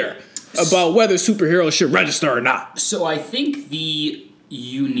impasse here about whether superheroes should register or not. So I think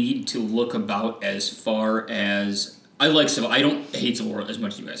you need to look about as far as I don't hate Civil War as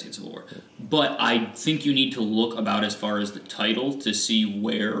much as you guys hate Civil War, but I think you need to look about as far as the title to see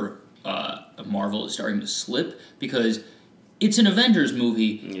where Marvel is starting to slip, because it's an Avengers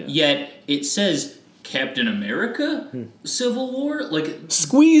movie, yet it says Captain America, Civil War, like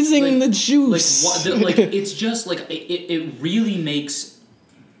squeezing the juice. Like it's just like it really makes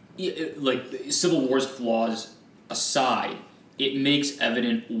like Civil War's flaws aside, it makes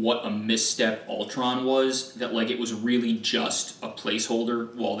evident what a misstep Ultron was. That like it was really just a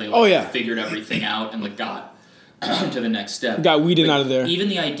placeholder while they figured everything out and like got to the next step. Got weeded out of there. Even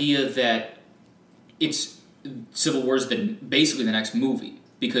the idea that it's Civil War's basically the next movie.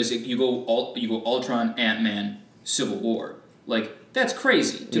 Because if you go Ultron, Ant-Man, Civil War, like that's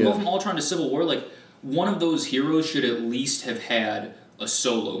crazy to go from Ultron to Civil War. Like one of those heroes should at least have had a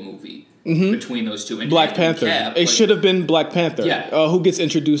solo movie between those two. And Black Panther. It should have been Black Panther. Yeah. Who gets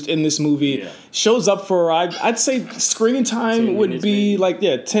introduced in this movie? Yeah. Shows up for I'd say screen time would be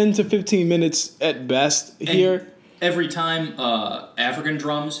maybe. 10 to 15 minutes at best here. And every time African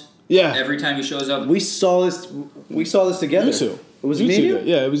drums. Yeah. Every time he shows up, we saw this together. You two. It was me and you?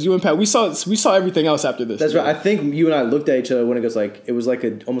 Yeah, it was you and Pat. We saw everything else after this. That's right. I think you and I looked at each other when it was almost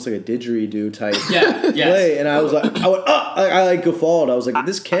like a didgeridoo type play, and I was like, I guffawed. I was like,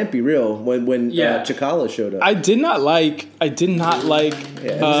 this can't be real. When T'Challa showed up, I did not like. I didn't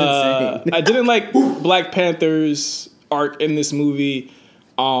like Black Panther's arc in this movie.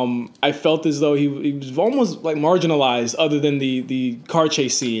 I felt as though he was almost like marginalized, other than the car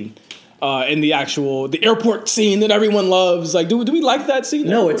chase scene. In the airport scene that everyone loves, like, do we like that scene?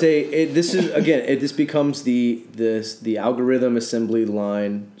 No, this becomes the algorithm assembly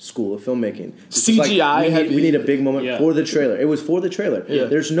line school of filmmaking. It's CGI. We need a big moment for the trailer. It was for the trailer. Yeah.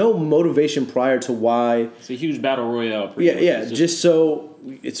 There's no motivation prior to why. It's a huge battle royale. Just so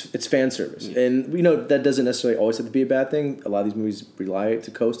it's fan service, and we know that doesn't necessarily always have to be a bad thing. A lot of these movies rely to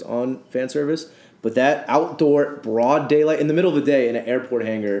coast on fan service, but that outdoor broad daylight in the middle of the day in an airport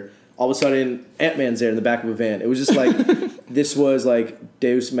hangar. All of a sudden, Ant-Man's there in the back of a van. It was just like, this was like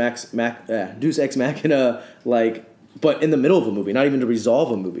Deus Ex Machina, like, but in the middle of a movie, not even to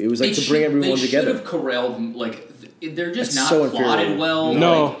resolve a movie. It was like to bring everyone together. They should have corralled, like, they're just not so plotted well.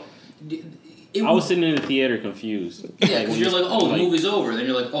 No. I was sitting in the theater confused. Yeah, because you're like, the movie's over. Then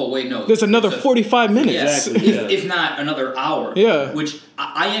you're like, oh, wait, no. There's another 45 minutes. Yes, if not another hour. Yeah. Which,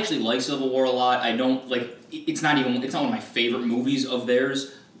 I actually like Civil War a lot. I don't, like, it's not one of my favorite movies of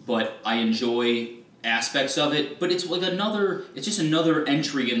theirs. But I enjoy aspects of it. But it's like it's just another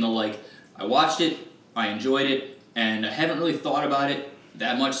entry in the, like, I watched it, I enjoyed it, and I haven't really thought about it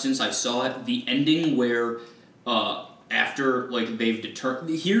that much since I saw it. The ending where, after, like, they've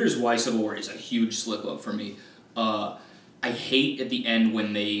determined, here's why Civil War is a huge slip up for me. I hate at the end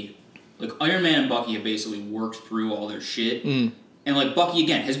when they, like, Iron Man and Bucky have basically worked through all their shit. And, like, Bucky,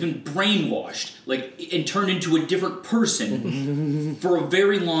 again, has been brainwashed, like, and turned into a different person for a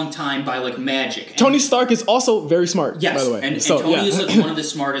very long time by, like, magic. And Tony Stark is also very smart, yes, by the way. And Tony is, like, one of the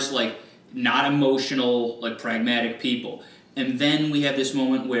smartest, like, not emotional, like, pragmatic people. And then we have this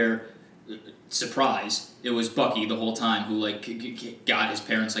moment where, surprise, it was Bucky the whole time who, like, got his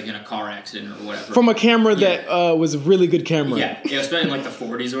parents, like, in a car accident or whatever. From a camera that was a really good camera. Yeah, it was in, like, the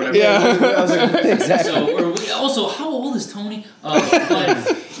 40s or whatever. Yeah. I was like, exactly. So, also, how old is Tony? But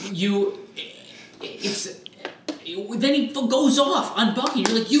then he goes off on Bucky.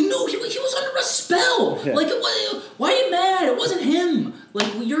 You're like, you knew he was under a spell. Yeah. Like, why are you mad? It wasn't him. Like,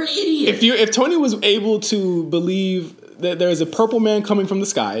 you're an idiot. If Tony was able to believe that there is a purple man coming from the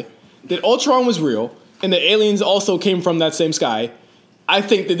sky, that Ultron was real, and the aliens also came from that same sky, I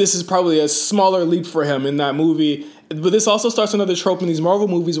think that this is probably a smaller leap for him in that movie. But this also starts another trope in these Marvel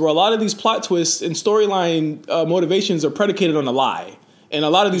movies where a lot of these plot twists and storyline motivations are predicated on a lie. And a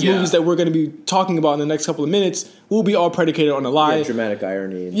lot of these movies that we're going to be talking about in the next couple of minutes will be all predicated on a lie. Yeah, dramatic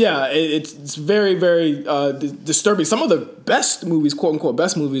irony. Yeah, it's very, very disturbing. Some of the best movies, quote unquote,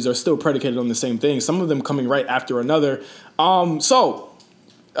 best movies, are still predicated on the same thing. Some of them coming right after another. I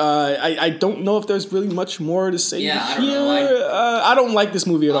don't know if there's really much more to say here. I don't like this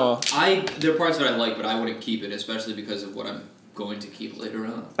movie at all. There are parts that I like, but I wouldn't keep it, especially because of what I'm going to keep later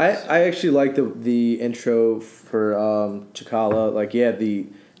on. I actually like the intro for T'Challa. Like,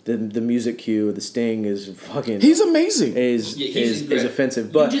 the music cue, the Sting is fucking. He's amazing. Is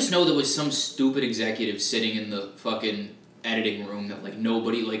offensive, but you just know there was some stupid executive sitting in the fucking editing room that like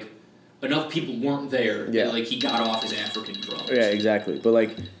nobody like. Enough people weren't there. Yeah. That, like, he got off his African drums. Yeah, exactly. But,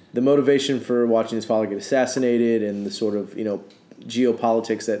 like, the motivation for watching his father get assassinated and the sort of,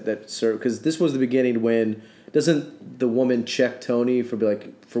 geopolitics that serve... Because this was the beginning when... Doesn't the woman check Tony for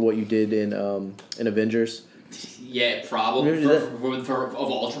what you did in Avengers? Yeah, probably. For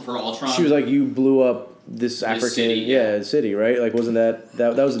Ultron. She was like, you blew up this African city, right? Like, wasn't that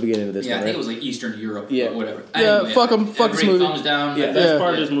was the beginning of this? Yeah, one, I think right? it was like Eastern Europe. Yeah, or whatever. Yeah, anyway, fuck him. Fuck this movie. Thumbs down. Yeah, best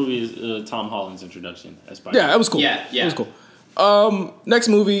part of this movie is Tom Holland's introduction as Spider-Man. Yeah, that was cool. Yeah. It was cool. Next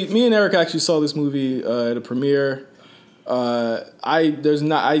movie, me and Eric actually saw this movie at a premiere. I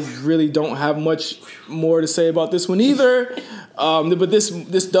really don't have much more to say about this one either. But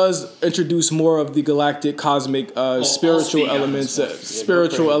this does introduce more of the galactic, cosmic, spiritual elements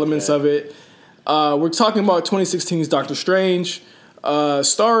of it. We're talking about 2016's Doctor Strange,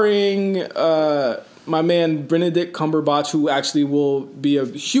 starring my man Benedict Cumberbatch, who actually will be a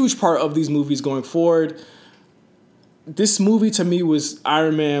huge part of these movies going forward. This movie to me was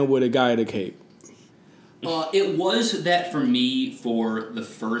Iron Man with a guy in a cape. It was that for me for the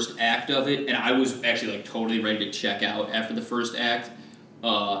first act of it, and I was actually like totally ready to check out after the first act.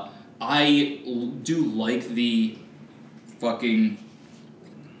 I do like the fucking.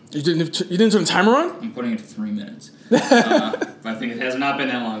 You didn't turn the timer on? I'm putting it to 3 minutes. I think it has not been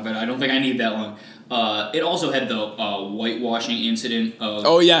that long, but I don't think I need that long. It also had the whitewashing incident.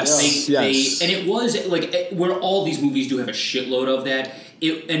 Yes. And it was like where all these movies do have a shitload of that.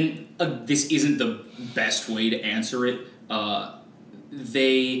 This isn't the best way to answer it.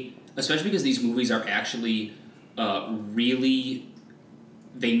 Especially because these movies are actually really.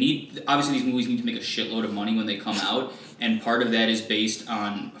 Obviously these movies need to make a shitload of money when they come out, and part of that is based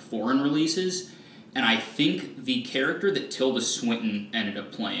on foreign releases. And I think the character that Tilda Swinton ended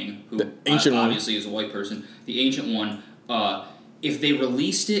up playing, who obviously is a white person, the ancient one, if they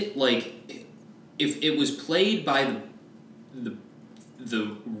released it, like, if it was played by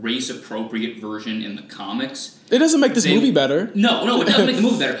the race-appropriate version in the comics... It doesn't make this movie better. No, it doesn't make the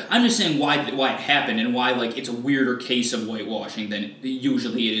movie better. I'm just saying why it happened and why, like, it's a weirder case of whitewashing than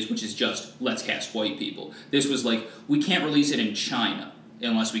usually it is, which is just, let's cast white people. This was like, we can't release it in China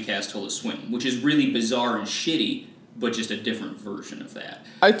unless we cast Tilda Swinton, which is really bizarre and shitty, but just a different version of that.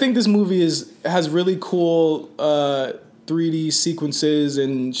 I think this movie has really cool 3D sequences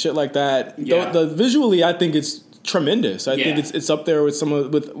and shit like that. Yeah. The visually, I think it's tremendous. I think it's up there with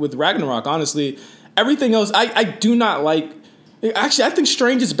with Ragnarok. Honestly, everything else I do not like. Actually, I think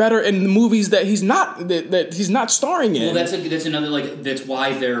Strange is better in the movies that he's not that he's not starring in. Well, that's another like that's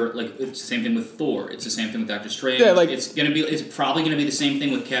why they're like it's the same thing with Thor. It's the same thing with Doctor Strange. Yeah, like it's probably gonna be the same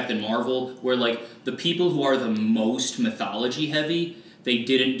thing with Captain Marvel, where like the people who are the most mythology heavy, they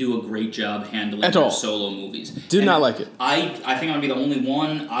didn't do a great job handling their solo movies. Did not like it. I think I'm gonna be the only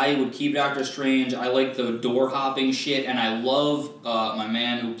one. I would keep Doctor Strange. I like the door hopping shit, and I love my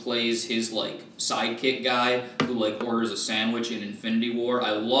man who plays his like sidekick guy who like orders a sandwich in Infinity War.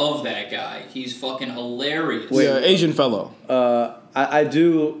 I love that guy. He's fucking hilarious. Yeah, Asian fellow. I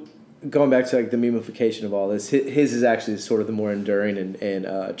do. Going back to like the memification of all this, his is actually sort of the more enduring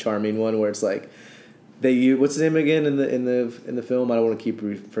and charming one, where it's like. What's his name again in the film? I don't want to keep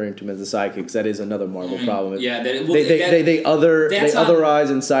referring to him as the sidekick because that is another Marvel problem. Yeah, they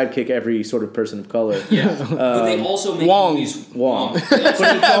otherize and sidekick every sort of person of color. Yeah, but they also make movies. Wong.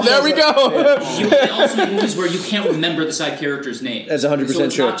 There we go. They also make movies where you can't remember the side character's name. That's 100% true. So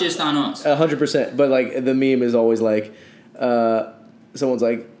it's not just on us. 100%. But like the meme is always like, someone's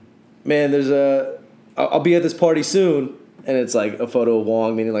like, "Man, I'll be at this party soon." and it's like a photo of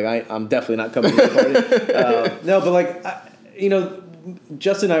Wong, meaning like I'm definitely not coming to the party. No, but like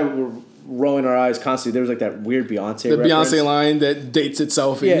Justin and I were rolling our eyes constantly. There was like that weird Beyonce the reference. Beyonce line that dates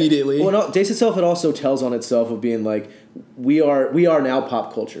itself immediately. Well, no, dates itself. It also tells on itself of being like we are now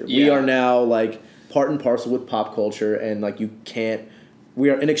pop culture. Yeah. We are now like part and parcel with pop culture, and like we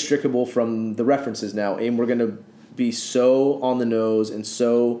are inextricable from the references now, and we're gonna be so on the nose and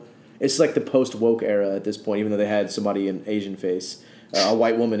so. It's like the post woke era at this point, even though they had somebody in Asian face. A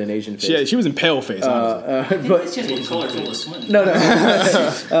white woman in Asian face. She was in pale face. But it's just a colorful swim. No,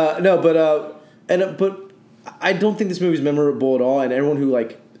 but I don't think this movie is memorable at all. And everyone who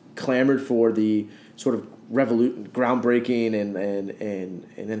like clamored for the sort of groundbreaking and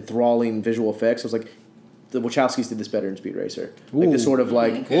enthralling visual effects, I was like, the Wachowskis did this better in Speed Racer. Like the sort of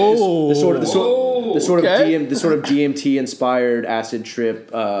like the sort of DMT inspired acid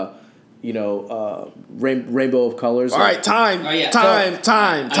trip. Rainbow of colors. All right, time. I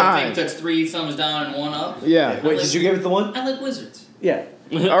think that's 3 thumbs down and 1 up. Yeah. Wait, did you give it the 1? I like wizards. Yeah.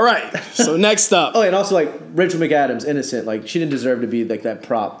 All right. So next up. Oh, and also like Rachel McAdams, innocent. Like she didn't deserve to be like that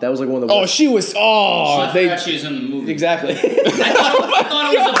prop. That was like one of the. Oh, she was. Oh, she was in the movie. Exactly. I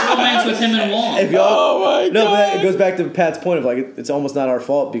thought it was a bromance with him and Wong. My God. No, but it goes back to Pat's point of like it's almost not our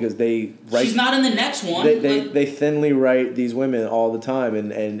fault because they write. She's not in the next one. They thinly write these women all the time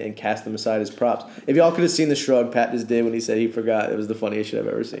and cast them aside as props. If y'all could have seen the shrug Pat just did when he said he forgot, it was the funniest shit I've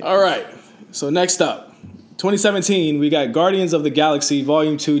ever seen. All right. So next up. 2017, we got Guardians of the Galaxy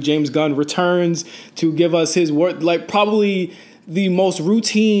Volume 2. James Gunn returns to give us his work, like probably the most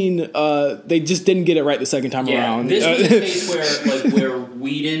routine. They just didn't get it right the second time around. This was a case where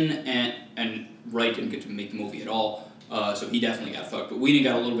Whedon and Wright didn't get to make the movie at all. So he definitely got fucked. But Whedon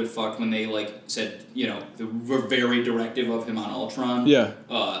got a little bit fucked when they said, they were very directive of him on Ultron. Yeah.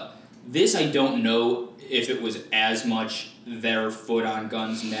 This I don't know if it was as much their foot on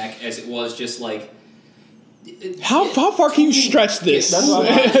Gunn's neck as it was just like. How far can you stretch this?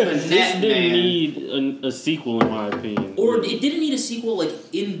 This didn't need a sequel, in my opinion. Or it didn't need a sequel.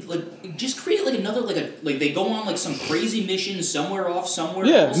 Just create another they go on some crazy mission somewhere else.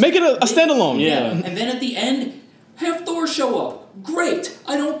 Yeah, make it a standalone. Yeah, and then at the end, have Thor show up. Great,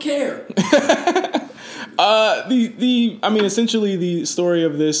 I don't care. Essentially the story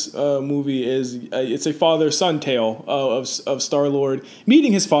of this movie is it's a father-son tale of Star-Lord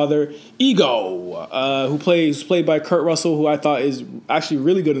meeting his father, Ego, who's played by Kurt Russell, who I thought is actually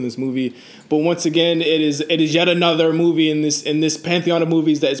really good in this movie. But once again, it is yet another movie in this pantheon of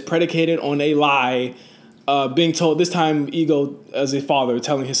movies that is predicated on a lie. Being told, this time Ego as a father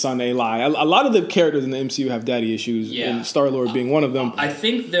telling his son a lie. A lot of the characters in the MCU have daddy issues, and Star-Lord being one of them. I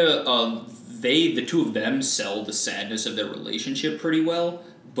think the two of them sell the sadness of their relationship pretty well,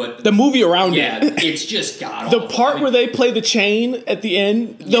 but the movie around it's just god the part where they play the chain at the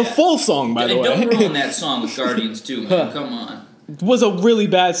end, the full song, by the way. Don't ruin that song with Guardians too, man. Come on. Was a really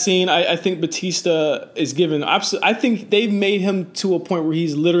bad scene. I think Batista is given. I think they've made him to a point where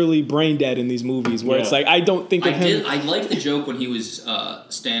he's literally brain dead in these movies. Where it's like I don't think of him. I like the joke when he was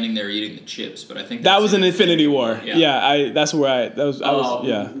standing there eating the chips, but I think that was in Infinity War. Yeah, that's where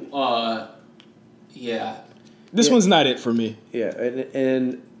Yeah. This one's not it for me. Yeah,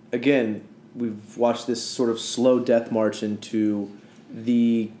 and again, we've watched this sort of slow death march into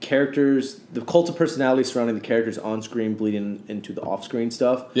the characters, the cult of personality surrounding the characters on screen bleeding into the off screen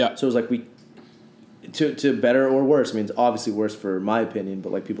stuff. Yeah. So it was like to better or worse. I mean, it's obviously worse for my opinion,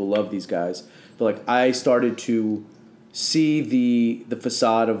 but people love these guys. But I started to see the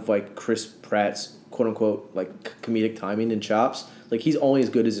facade of Chris Pratt's quote unquote comedic timing and chops. He's only as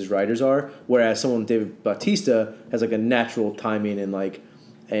good as his writers are, whereas someone David Bautista has a natural timing and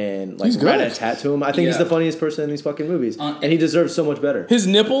rat-a-tat to him. I think he's the funniest person in these fucking movies, and he deserves so much better. His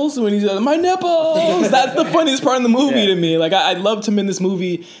nipples when he's my nipples. That's the funniest part in the movie to me. I loved him in this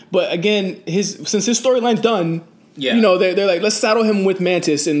movie, but again, since his storyline's done. Yeah. They're like, let's saddle him with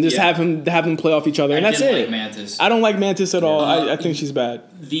Mantis and just have him play off each other, and that's it. Mantis. I don't like Mantis at all. I think she's bad.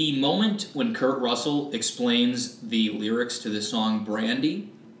 The moment when Kurt Russell explains the lyrics to the song Brandy,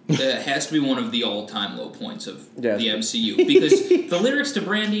 that has to be one of the all-time low points of the MCU, because the lyrics to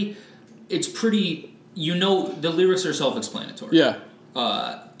Brandy, it's pretty. The lyrics are self-explanatory. Yeah.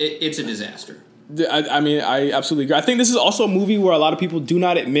 It's a disaster. I absolutely agree. I think this is also a movie where a lot of people do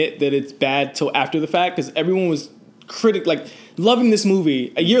not admit that it's bad till after the fact, because everyone was loving this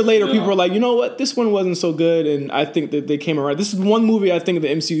movie. A year later, people were like, you know what, this one wasn't so good, and I think that they came around. This is one movie I think the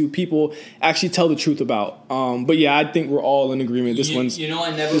MCU people actually tell the truth about. But yeah, I think we're all in agreement. This one's.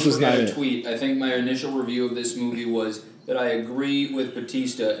 I never forgot a tweet. I think my initial review of this movie was, that I agree with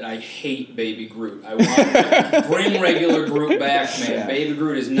Batista, and I hate Baby Groot. I want to bring regular Groot back, man. Yeah. Baby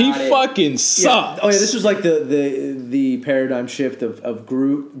Groot is not He fucking sucks. Yeah. Oh, yeah, this was like the paradigm shift of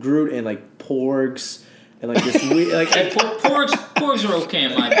Groot and, like, Porgs. And like this, Porgs are okay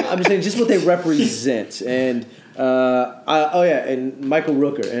in my book. I'm just saying, just what they represent, and and Michael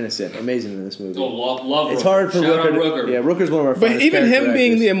Rooker, innocent, amazing in this movie. Oh, love it's hard for Rooker. Yeah, Rooker's one of our. But even him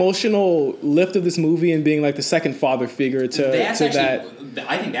being the emotional lift of this movie and being like the second father figure to that.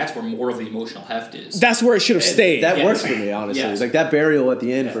 I think that's where more of the emotional heft is. That's where it should have stayed. That works for me, honestly. Yes. Like that burial at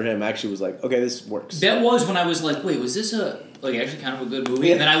the end for him actually was like, okay, this works. That was when I was like, wait, was this actually kind of a good movie?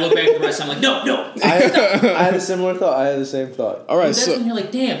 Yeah. And then I look back at the rest, I'm like, no. I had a similar thought. I had the same thought. All right, that's when you're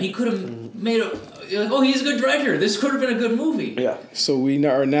like, damn, he could have made you're like, oh, he's a good director. This could have been a good movie. Yeah. So we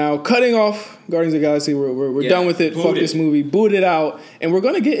are now cutting off Guardians of the Galaxy. We're done with it. Fuck this movie. Boot it out. And we're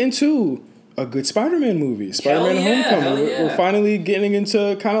going to get into a good Spider-Man movie. Spider-Man Homecoming. We're finally getting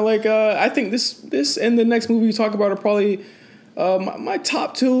into kind of like, I think this and the next movie we talk about are probably my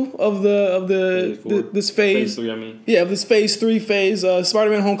top two of this phase. Phase 3, I mean. Yeah, of this phase 3 phase.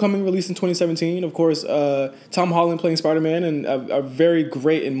 Spider-Man Homecoming released in 2017. Of course, Tom Holland playing Spider-Man and a very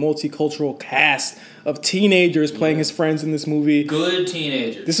great and multicultural cast of teenagers playing his friends in this movie. Good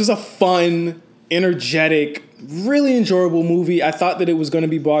teenagers. This was a fun, energetic, really enjoyable movie. I thought that it was going to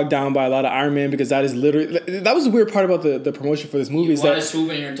be bogged down by a lot of Iron Man because that was the weird part about the promotion for this movie. You want to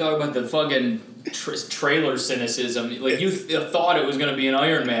swoop in here and talk about the fucking trailer cynicism. Like, you thought it was going to be an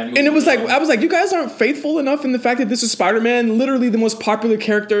Iron Man movie. And it was like, I was like, you guys aren't faithful enough in the fact that this is Spider-Man, literally the most popular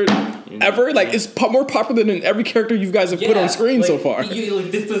character ever. Like, it's more popular than every character you guys have put on screen so far.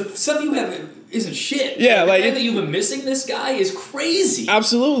 The stuff you have isn't shit. Yeah, the fact that you've been missing this guy is crazy.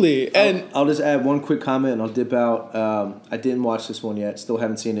 Absolutely. And I'll just add one quick comment and I'll dip out. I didn't watch this one yet. Still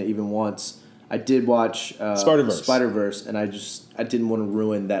haven't seen it even once. I did watch Spider-Verse, and I didn't want to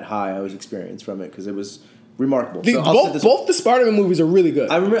ruin that high I was experienced from it because it was remarkable. Both the Spider-Man movies are really good.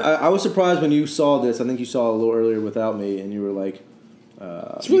 I remember I was surprised when you saw this. I think you saw it a little earlier without me, and you were like,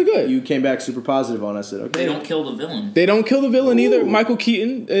 it's really good. You came back super positive on it. I said, okay. They don't kill the villain. They don't kill the villain either. Michael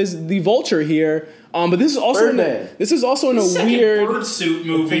Keaton is the Vulture here. But this is also in a weird bird suit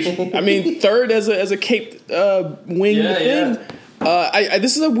movie. I mean, third as a caped wing thing.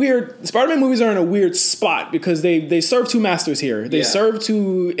 This is a weird. Spider-Man movies are in a weird spot because they serve two masters here. They serve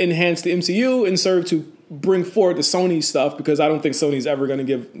to enhance the MCU and serve to bring forward the Sony stuff because I don't think Sony's ever going to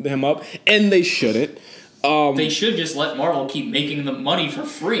give him up, and they shouldn't. They should just let Marvel keep making the money for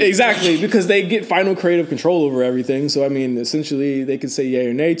free. Exactly, because they get final creative control over everything. So I mean, essentially, they could say yay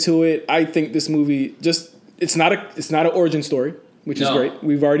or nay to it. I think this movie it's not an origin story, which is great.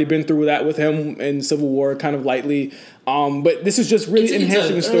 We've already been through that with him in Civil War, kind of lightly. But this is just really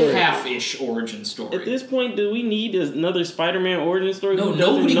enhancing the story. It's a half-ish origin story. At this point, do we need another Spider-Man origin story? No,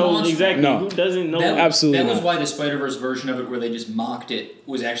 nobody wants exactly. No. Who doesn't know? Absolutely. That was why the Spider-Verse version of it, where they just mocked it,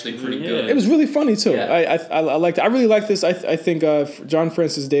 was actually pretty good. It was really funny too. Yeah. I liked it. I really like this. I think John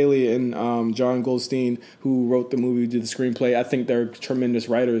Francis Daly and John Goldstein, who wrote the movie, did the screenplay. I think they're tremendous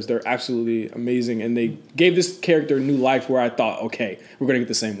writers. They're absolutely amazing, and they gave this character new life. Where I thought, okay, we're gonna get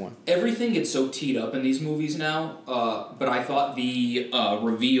the same one. Everything gets so teed up in these movies now, but I thought the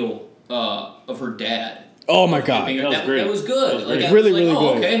reveal of her dad. Oh my god, that was great. That was good. It was really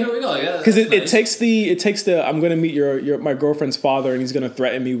good. Okay, here we go. Yeah, because it takes the I'm gonna meet my girlfriend's father and he's gonna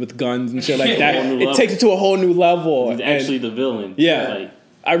threaten me with guns and shit like that. It takes it to a whole new level. He's actually the villain. Yeah.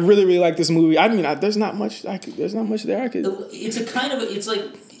 I really, really like this movie. I mean, there's not much there. It's a kind of it's like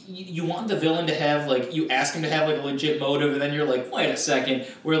you want the villain to have you ask him to have a legit motive, and then you're like, wait a second,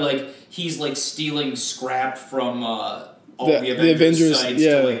 where he's stealing scrap from all the Avengers sites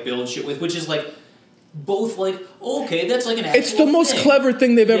to build shit with, which is both okay, that's an actual it's the most clever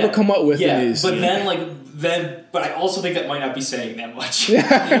thing they've ever come up with in these. But but I also think that might not be saying that much.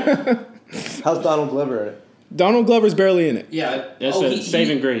 How's Donald Glover in it? Donald Glover's barely in it. Yeah. That's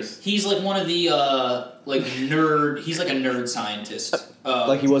saving grace. He's one of the nerd. He's a nerd scientist.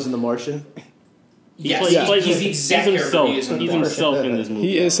 Like he was in The Martian. Yes, he's the exact himself. He's himself in this movie.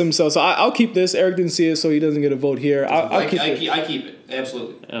 He is himself. So I'll keep this. Eric didn't see it, so he doesn't get a vote here. I keep it.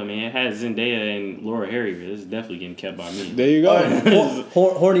 Absolutely. I mean, it has Zendaya and Laura Harrier. This is definitely getting kept by me. There you go.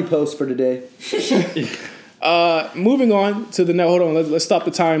 Horny post for today. Moving on to the hold on. Let's stop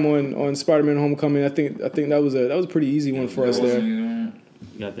the time on Spider-Man: Homecoming. I think that was a pretty easy one for us there. You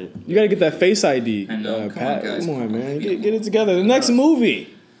got to get that Face ID, Pat. Come on, man. Get it together. The next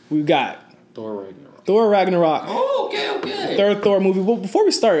movie we got Thor Ragnarok. Oh, okay. Third Thor movie. Well, before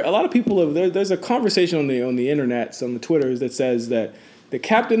we start, a lot of people there's a conversation on the internets, on the Twitters that says that the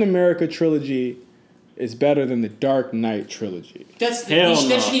Captain America trilogy is better than the Dark Knight trilogy. That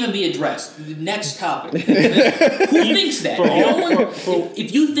shouldn't even be addressed. The next topic. Who thinks that?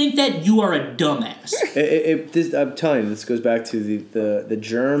 If you think that, you are a dumbass. I'm telling you, this goes back to the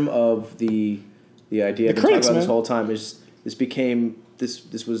germ of the idea I've been talking about this whole time. This became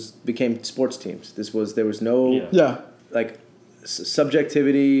sports teams. There was no like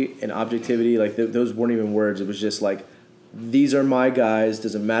subjectivity and objectivity. Like those weren't even words. It was just like, these are my guys.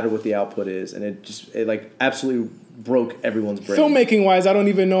 Doesn't matter what the output is, and it like absolutely broke everyone's brain. Filmmaking wise, I don't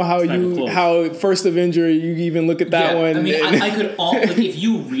even know how First Avenger you even look at that one. I mean, I could like if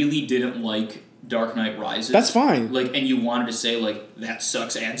you really didn't like Dark Knight Rises, that's fine. Like, and you wanted to say like that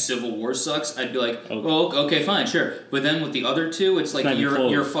sucks and Civil War sucks, I'd be like, well, okay, fine, sure. But then with the other two, it's like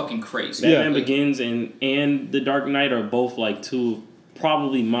you're fucking crazy. Batman Begins and The Dark Knight are both like two.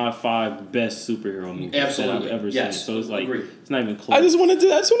 Probably my 5 best superhero movies that I've ever seen. So it's like it's not even close. I just want to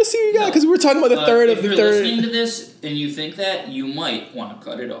see you guys because we were talking about the third of the third. If you're listening to this and you think that, you might want to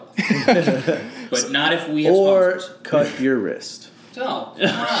cut it off, but not if we have sponsors. Or cut your wrist. No.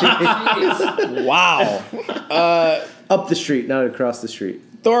 Wow. Up the street, not across the street.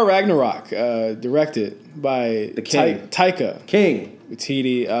 Thor Ragnarok, directed by the King. Taika King.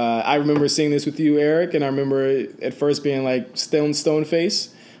 Waititi. I remember seeing this with you, Eric, and I remember at first being like stone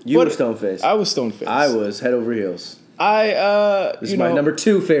face. You were stone face. I was stone face. I was head over heels. This is my number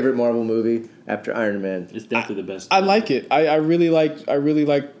 2 favorite Marvel movie after Iron Man. It's definitely the best. I like it. I really like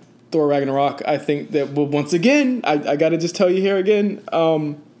Thor Ragnarok. I think that once again, I got to just tell you here again.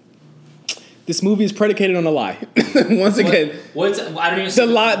 This movie is predicated on a lie. Once again, I don't even.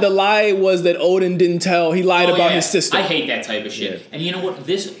 The lie was that Odin didn't tell. He lied about his sister. I hate that type of shit. Yeah. And you know what?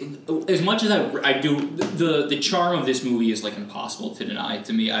 This, as much as I do, the charm of this movie is like impossible to deny.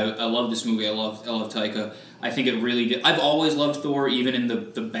 To me, I love this movie. I love Taika. I think it really did. I've always loved Thor, even in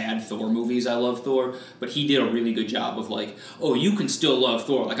the bad Thor movies. I love Thor, but he did a really good job of like, oh, you can still love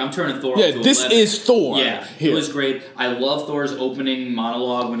Thor. Like I'm turning Thor. Yeah, this 11. is Thor. Yeah, it was great. I love Thor's opening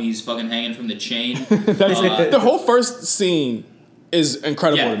monologue when he's fucking hanging from the chain. The whole first scene is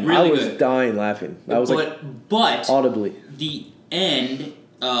incredible. Yeah, to me. really I was good. dying laughing. I was but audibly. The end,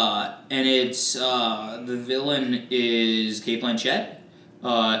 and it's the villain is Cate Blanchett,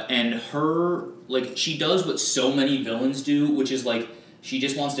 and her. Like, she does what so many villains do, which is, like, she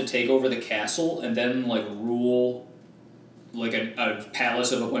just wants to take over the castle and then, like, rule, like, a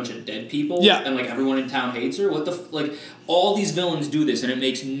palace of a bunch of dead people. Yeah. And, like, everyone in town hates her. What the... Like, all these villains do this, and it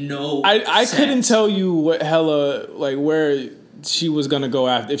makes no I sense. couldn't tell you what hella... Like, where she was going to go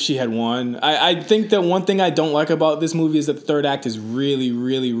after if she had won. I think that one thing I don't like about this movie is that the third act is really,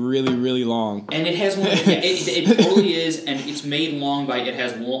 really, really, really long. And it has one... it totally is, and it's made long by... It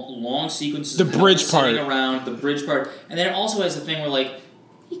has long sequences the of bridge part. sitting around, the bridge part. And then it also has the thing where, like,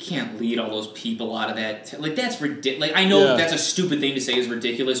 you can't lead all those people out of that... Like, that's ridiculous. Like, I know that's a stupid thing to say is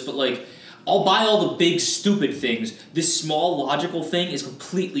ridiculous, but, like... I'll buy all the big stupid things. This small logical thing is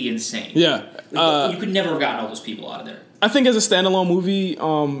completely insane. Yeah. Like, you could never have gotten all those people out of there. I think as a standalone movie,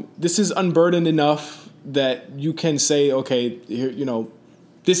 this is unburdened enough that you can say, okay, here, you know,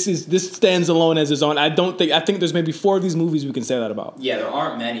 this stands alone as its own. I think there's maybe 4 of these movies we can say that about. Yeah, there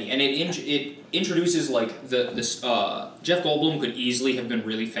aren't many, and it introduces like this. Jeff Goldblum could easily have been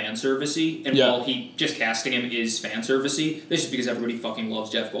really fan servicey, and while he just casting him is fan servicey, this is because everybody fucking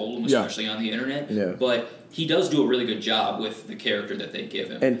loves Jeff Goldblum, especially on the internet. Yeah. But he does do a really good job with the character that they give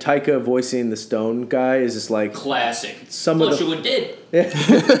him. And Taika voicing the Stone guy is just like classic. Some of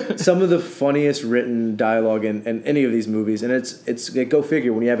the funniest written dialogue in any of these movies, and it's go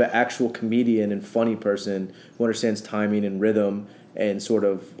figure when you have an actual comedian and funny person who understands timing and rhythm and sort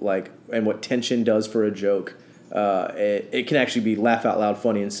of like and what tension does for a joke. It can actually be laugh out loud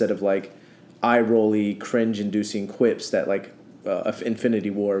funny instead of like eye-rolly, cringe-inducing quips that like Infinity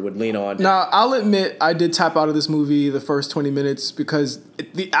War would lean on. Now, I'll admit I did tap out of this movie the first 20 minutes because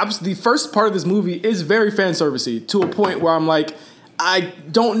the first part of this movie is very fan servicey to a point where I'm like, I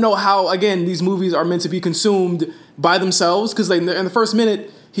don't know how, again, these movies are meant to be consumed by themselves because in the first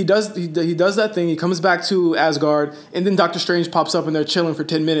minute, he does that thing. He comes back to Asgard, and then Doctor Strange pops up, and they're chilling for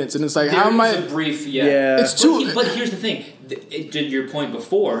 10 minutes, and it's like, how am I? A brief, It's too. But here's the thing. To your point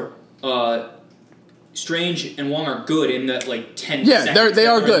before, Strange and Wong are good in that like 10 seconds. Yeah, they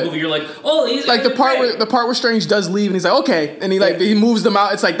are good. Movie, you're like, oh, he's like the part where Strange does leave, and he's like, okay, and he moves them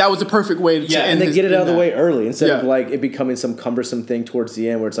out. It's like that was the perfect way to end. And they get it out of the way early instead of like it becoming some cumbersome thing towards the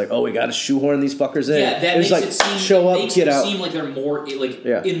end where it's like, oh, we got to shoehorn these fuckers in. Yeah, that makes like, it seem show up, get out. Seem like they're more like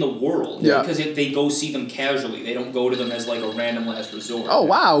in the world. Yeah, because they go see them casually. They don't go to them as like a random last resort. Oh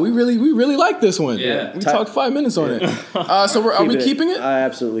wow, we really like this one. Yeah, we talked 5 minutes on it. So are we keeping it? I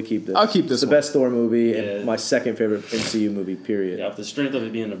absolutely keep this. I'll keep this. It's the best Thor movie. movie and my second favorite MCU movie, period. Yeah, off the strength of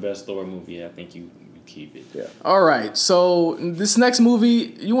it being the best Thor movie, I think you keep it. Yeah. All right. So this next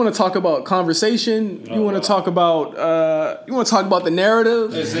movie, you want to talk about conversation? You want to talk about the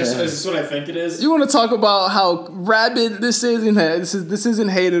narrative? Is this what I think it is? You want to talk about how rabid this is? And this isn't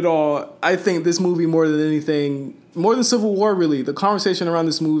hate at all. I think this movie more than anything, more than Civil War, really, the conversation around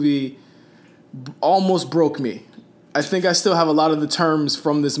this movie almost broke me. I think I still have a lot of the terms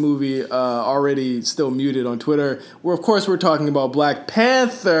from this movie already still muted on Twitter. Where of course we're talking about Black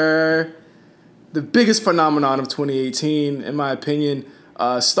Panther, the biggest phenomenon of 2018, in my opinion,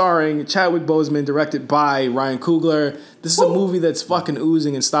 starring Chadwick Boseman, directed by Ryan Coogler. This is a movie that's fucking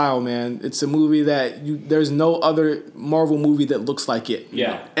oozing in style, man. It's a movie that there's no other Marvel movie that looks like it.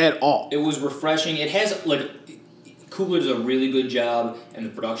 Yeah. At all. It was refreshing. It has, Coogler does a really good job, and the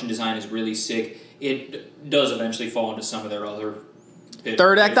production design is really sick. It does eventually fall into some of their other...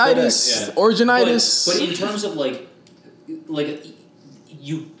 Third actitis, originitis. But in terms of,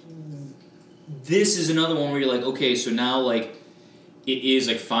 this is another one where you're like, okay, so now it is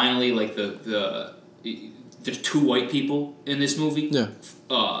finally the two white people in this movie. Yeah.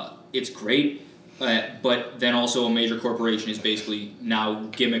 It's great, but then also a major corporation is basically now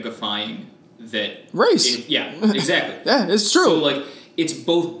gimmickifying that race. Exactly. Yeah, it's true. So it's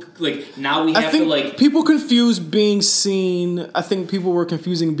both now we have to people confuse being seen. I think people were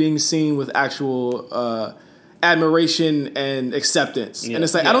confusing being seen with actual admiration and acceptance. Yeah. And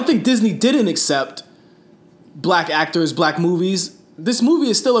it's I don't think Disney didn't accept black actors, black movies. This movie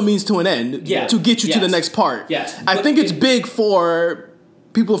is still a means to an end to get you to the next part. Yes. I think it's big for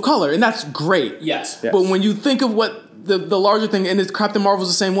people of color, and that's great. Yes. But when you think of what the larger thing, and it's Captain Marvel's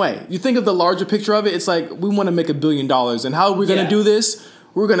the same way. You think of the larger picture of it, it's we want to make $1 billion. And how are we going to do this?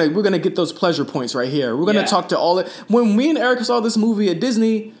 We're gonna get those pleasure points right here. We're gonna talk to all the... When me and Erica saw this movie at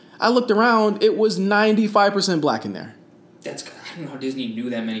Disney, I looked around, it was 95% black in there. I don't know how Disney knew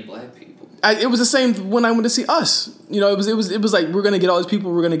that many black people. It was the same when I went to see Us. It was we're gonna get all these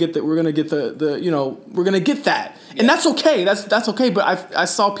people. We're gonna get the we're gonna get that, and that's okay. That's okay. But I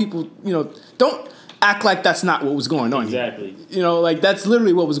saw people. Don't act like that's not what was going on. Exactly. Here. That's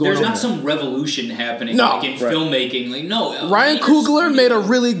literally what was going on. There's not some revolution happening in filmmaking. No. Ryan Coogler made a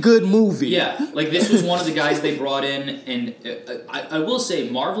really good movie. Yeah, this was one of the guys they brought in, and I will say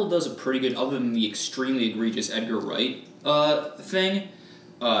Marvel does a pretty good, other than the extremely egregious Edgar Wright thing.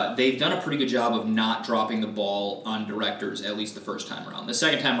 They've done a pretty good job of not dropping the ball on directors, at least the first time around. The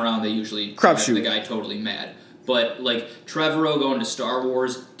second time around, they usually drive the guy totally mad. But, Trevorrow going to Star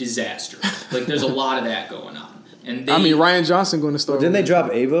Wars, disaster. There's a lot of that going on. And Rian Johnson going to Star Wars. Didn't they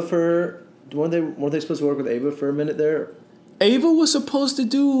drop Ava for... Weren't they supposed to work with Ava for a minute there? Ava was supposed to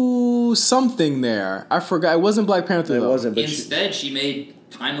do something there. I forgot. It wasn't Black Panther, though. It wasn't, but instead, she made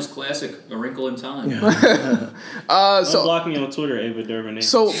timeless classic, A Wrinkle in Time. Don't block me on Twitter, Ava DuVernay.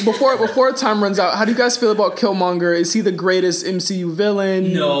 So before time runs out, how do you guys feel about Killmonger? Is he the greatest MCU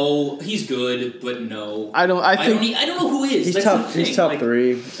villain? No, he's good, but no. I don't know who is. He's top. He's top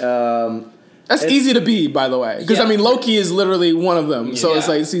 3. That's easy to be, by the way, because Loki is literally one of them. So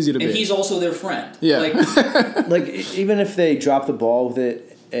it's easy to be. And he's also their friend. Yeah. Even if they drop the ball with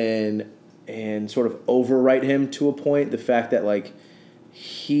it and sort of overwrite him to a point, the fact that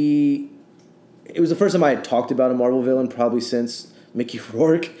it was the first time I had talked about a Marvel villain probably since Mickey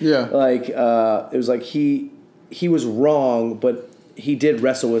Rourke. Yeah. It was he was wrong, but he did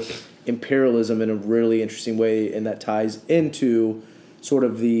wrestle with imperialism in a really interesting way, and that ties into sort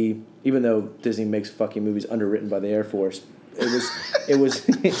of even though Disney makes fucking movies underwritten by the Air Force, it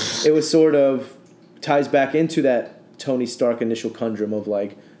was sort of ties back into that Tony Stark initial conundrum of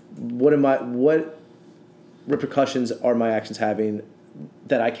what repercussions are my actions having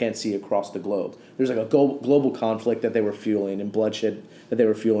that I can't see across the globe. There's a global conflict that they were fueling and bloodshed that they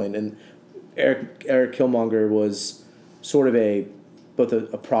were fueling, and Eric Killmonger was sort of both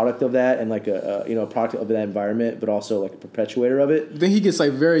a product of that and a product of that environment, but also a perpetuator of it. Then he gets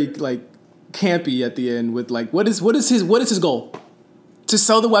very campy at the end with what is his goal? To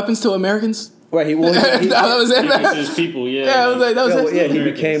sell the weapons to Americans? Right, that was it. His people, I was that was it.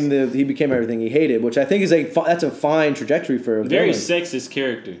 He became everything he hated, which I think is that's a fine trajectory for a very villain. Sexist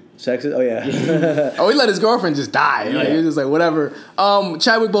character. Sexist? Oh yeah. He let his girlfriend just die. He was just whatever.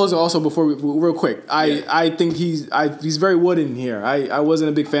 Chadwick Boseman also real quick. I think he's very wooden here. I wasn't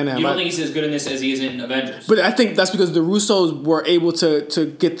a big fan of him. You don't think he's as good in this as he is in Avengers? But I think that's because the Russos were able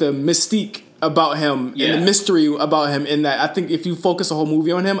to get the mystique about him and the mystery about him, in that I think if you focus the whole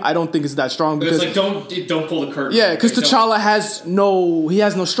movie on him, I don't think it's that strong. Because it's don't pull the curtain. Yeah, because T'Challa has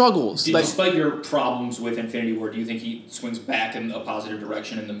no struggles. Despite your problems with Infinity War, do you think he swings back in a positive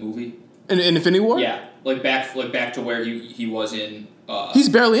direction in the movie? In Infinity War? Yeah, like back to where he was in. He's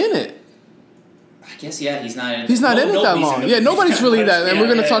barely in it. I guess yeah, he's not in it. He's not in it that long. Yeah, nobody's really that. And we're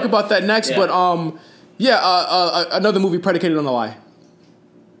gonna talk about that next. Yeah. But another movie predicated on a lie.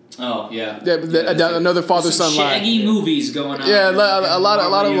 Oh yeah. Another father-son lie. Shaggy movies going on. Yeah, a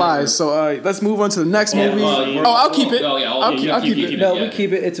lot of lies. So let's move on to the next movie. I'll keep it. I'll keep it. No, we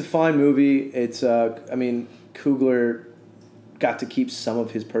keep it. It's a fine movie. It's I mean, Coogler got to keep some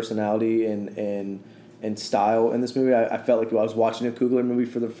of his personality and style in this movie. I felt like I was watching a Coogler movie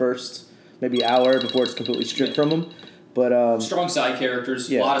for the first maybe hour before it's completely stripped from him. But strong side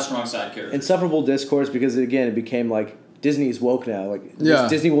characters, a lot of strong side characters. Insufferable discourse because again it became like Disney's woke now. Like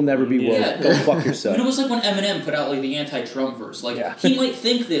Disney will never be woke. Yeah. Go fuck yourself. But it was like when Eminem put out like the anti-Trump verse. Like he might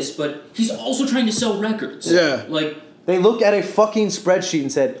think this, but he's also trying to sell records. Yeah. Like they looked at a fucking spreadsheet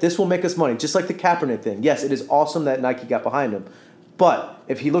and said, "This will make us money," just like the Kaepernick thing. Yes, it is awesome that Nike got behind him, but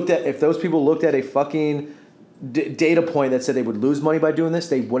if those people looked at a fucking data point that said they would lose money by doing this,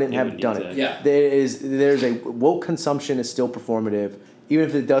 they wouldn't have done it. Yeah. There's a woke consumption is still performative, even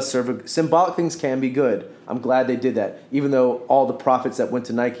if it does serve symbolic things can be good. I'm glad they did that, even though all the profits that went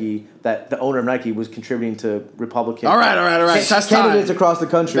to Nike, that the owner of Nike was contributing to Republican. All right. That's candidates time. Across the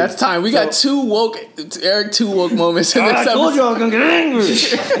country. That's time. We got two woke moments in this episode. I told you I was gonna get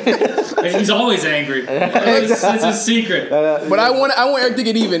angry. He's always angry. That's his secret. But I want Eric to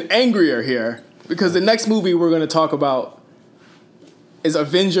get even angrier here. Because the next movie we're going to talk about is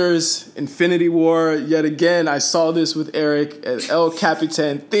Avengers: Infinity War. Yet again, I saw this with Eric at El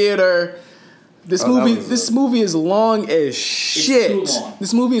Capitan Theater. This movie is long as shit. It's too long.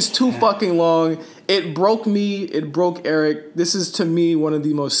 This movie is too fucking long. It broke me. It broke Eric. This is to me one of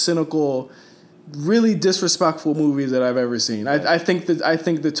the most cynical, really disrespectful movies that I've ever seen. I think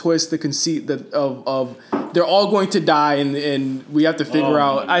the twist, the conceit that of they're all going to die and we have to figure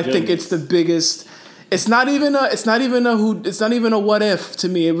out. I think it's the biggest. It's not even a what if to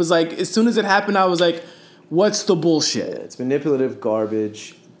me. It was like as soon as it happened, I was like, what's the bullshit? Yeah, it's manipulative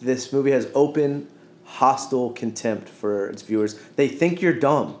garbage. This movie has open, hostile contempt for its viewers. They think you're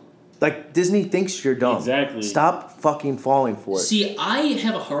dumb. Like, Disney thinks you're dumb. Exactly. Stop fucking falling for it. See, I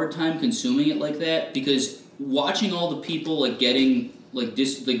have a hard time consuming it like that because watching all the people like getting like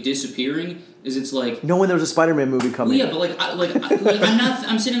disappearing is it's like knowing there was a Spider-Man movie coming. Well, yeah, but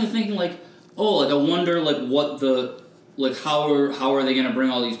I'm sitting there thinking like, oh, like I wonder like what the like how are they gonna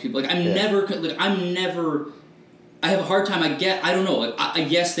bring all these people? Like I have a hard time. I don't know. Like I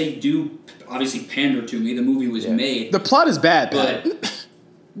guess they do obviously pander to me. The movie was made. The plot is bad, but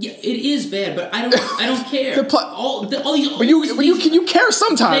yeah, it is bad. But I don't care. The plot. But you care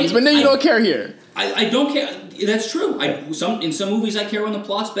sometimes, but then you don't care here. I don't care. That's true. In some movies I care when the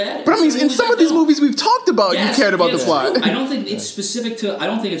plot's bad. But I mean, in some of these movies we've talked about, you cared about the plot. I don't think it's specific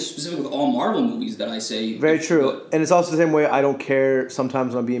with all Marvel movies that I say. Very true. And it's also the same way I don't care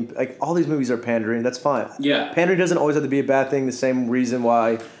sometimes when I'm being like all these movies are pandering. That's fine. Yeah. Pandering doesn't always have to be a bad thing. The same reason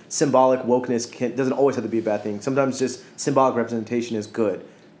why symbolic wokeness doesn't always have to be a bad thing. Sometimes just symbolic representation is good.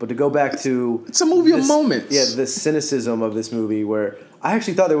 But to go back to it's a movie of moments. Yeah, the cynicism of this movie where I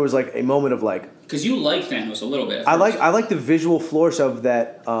actually thought there was like a moment of like because you like Thanos a little bit. I like the visual flourish of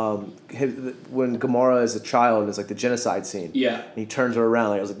that when Gamora is a child and it's like the genocide scene. Yeah, and he turns her around.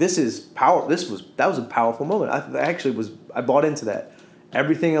 Like, I was like, this is power. That was a powerful moment. I bought into that.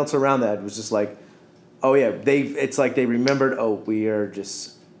 Everything else around that was just like, oh yeah, it's like they remembered. Oh, we are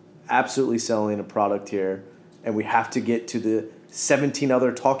just absolutely selling a product here, and we have to get to the 17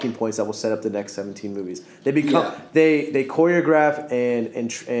 other talking points that will set up the next 17 movies. They become they choreograph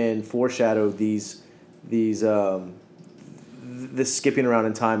and foreshadow these this skipping around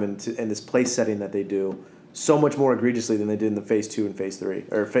in time and this place setting that they do so much more egregiously than they did in the Phase 2 and Phase 3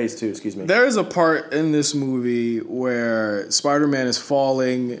 or Phase 2, excuse me. There is a part in this movie where Spider-Man is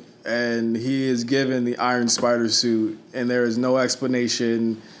falling and he is given the Iron Spider suit and there is no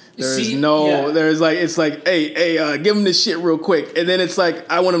explanation. It's like, hey, give him this shit real quick. And then it's like,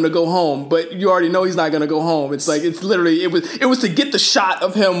 I want him to go home, but you already know he's not going to go home. It's like, it's literally, it was to get the shot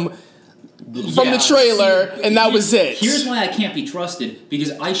of him from the trailer, and that was it. Here's why I can't be trusted,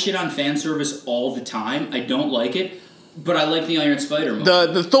 because I shit on fan service all the time. I don't like it, but I like the Iron Spider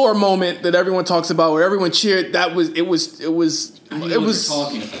moment. The Thor moment that everyone talks about, where everyone cheered, it was It was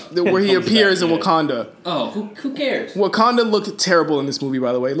where he appears in Wakanda. Oh, who cares? Wakanda looked terrible in this movie,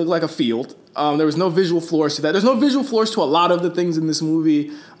 by the way. It looked like a field. There was no visual floors to that. There's no visual floors to a lot of the things in this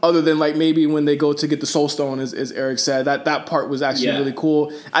movie, other than like maybe when they go to get the Soul Stone, as Eric said. That part was actually really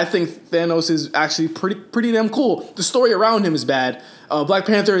cool. I think Thanos is actually pretty damn cool. The story around him is bad. Black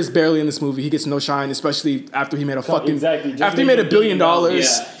Panther is barely in this movie. He gets no shine, especially after he made a fucking after he made $1 billion.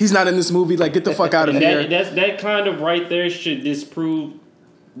 Yeah. He's not in this movie. Like, get the fuck out of here. That kind of right there should disprove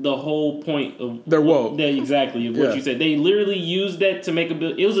the whole point of their woe. Exactly of what you said. They literally used that to make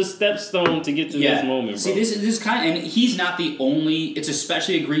it was a stepstone to get to this moment. Bro. See, this kind of, and he's not the only. It's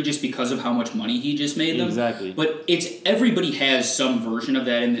especially egregious because of how much money he just made them. Exactly. But everybody has some version of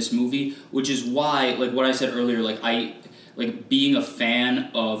that in this movie, which is why, like what I said earlier, like being a fan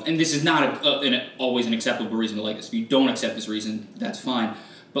of, and this is not always an acceptable reason to like this. If you don't accept this reason, that's fine.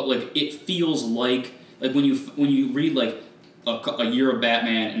 But like it feels like when you read like a year of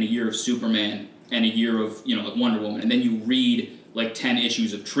Batman and a year of Superman and a year of like Wonder Woman, and then you read like 10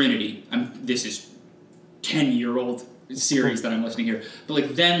 issues of Trinity. This is 10-year-old series that I'm listening here, but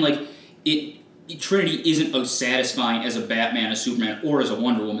like then like Trinity isn't as satisfying as a Batman, a Superman, or as a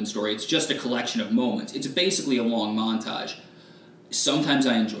Wonder Woman story. It's just a collection of moments. It's basically a long montage. Sometimes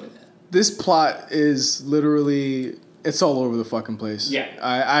I enjoy that. This plot is literally, it's all over the fucking place. Yeah.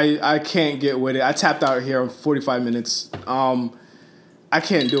 I can't get with it. I tapped out here in 45 minutes. I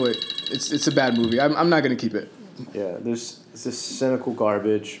can't do it. It's a bad movie. I'm not going to keep it. Yeah, it's this cynical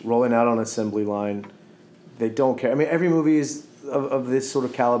garbage rolling out on an assembly line. They don't care. I mean, every movie is of this sort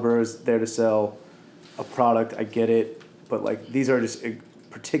of caliber is there to sell a product. I get it, but like these are just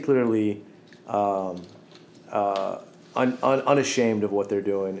particularly unashamed of what they're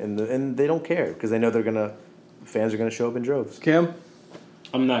doing, and they don't care because they know fans are gonna show up in droves. Cam,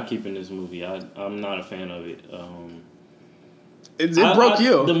 I'm not keeping this movie. I'm not a fan of it. It broke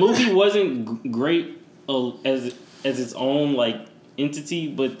you. The movie wasn't great as its own like entity,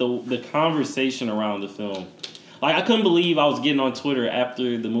 but the conversation around the film. Like, I couldn't believe I was getting on Twitter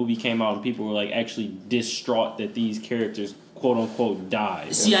after the movie came out and people were, like, actually distraught that these characters, quote-unquote,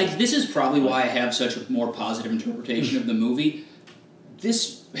 died. See, this is probably why I have such a more positive interpretation of the movie.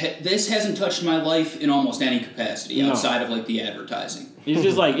 This hasn't touched my life in almost any capacity outside of, like, the advertising. It's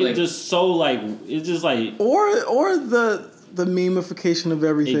just, like, it's just so, like, it's just, like... Or the memification of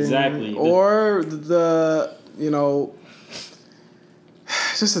everything. Exactly. Or the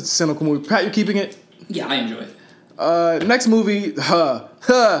it's just a cynical movie. Pat, you keeping it? Yeah, I enjoy it. Next movie,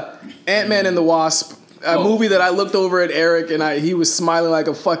 Ant-Man and the Wasp. A movie that I looked over at Eric and he was smiling like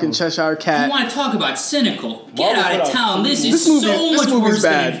a fucking Cheshire cat. You want to talk about cynical? Get out of town. This is so much worse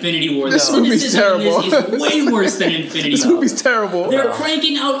than Infinity War. This movie's terrible. This is way worse than Infinity War. This movie's terrible. They're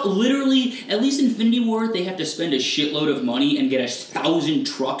cranking out literally, at least Infinity War, they have to spend a shitload of money and get 1,000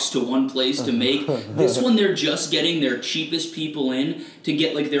 trucks to one place to make. This one, they're just getting their cheapest people in to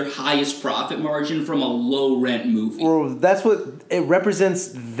get like their highest profit margin from a low rent movie. Well, that's what it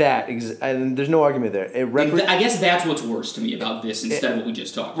represents. And there's no argument there. I guess that's what's worse to me about this instead of what we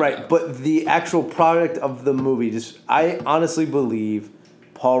just talked about. Right, but the actual product of the movie, I honestly believe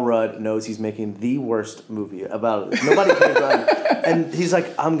Paul Rudd knows he's making the worst movie about it. Nobody cares about it. And he's like,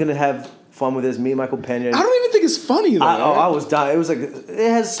 I'm going to have fun with this. Me and Michael Pena. I don't even think it's funny, though. I was dying. It was like,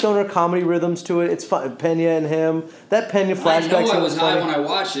 it has stoner comedy rhythms to it. It's fun. Pena and him. That Pena flashback. I know I was high when I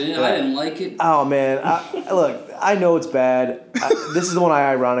watched it. Yeah. I didn't like it. Oh, man. Look, I know it's bad. This is the one I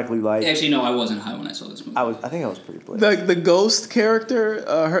ironically like. Actually, no, I wasn't high when I saw this movie. I think I was pretty blatant. The Ghost character,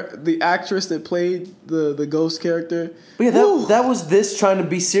 the actress that played the Ghost character. But yeah, that was this trying to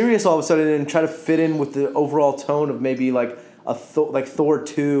be serious all of a sudden and try to fit in with the overall tone of maybe like like Thor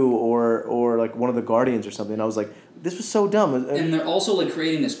 2 or like one of the Guardians or something. And I was like, this was so dumb. And they're also like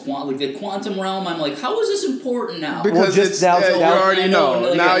creating this the quantum realm. I'm like, how is this important now? Because you already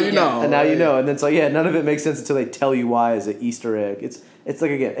know. Now you know. And now you know. And then it's like, none of it makes sense until they tell you why as an Easter egg. It's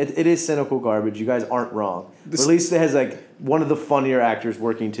like, again, it is cynical garbage. You guys aren't wrong. But at least it has like one of the funnier actors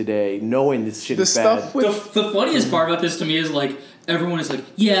working today knowing this shit is bad. The funniest part about this to me is like, everyone is like,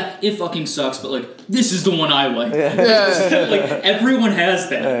 yeah, it fucking sucks, but like, this is the one I like. Yeah. Like, everyone has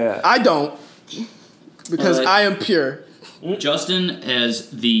that. Yeah. I don't. Because I am pure. Justin has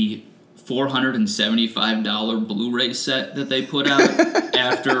the $475 Blu-ray set that they put out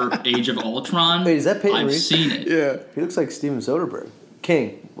after Age of Ultron. Wait, is that Peyton Reed? I've seen it. Yeah. He looks like Steven Soderbergh.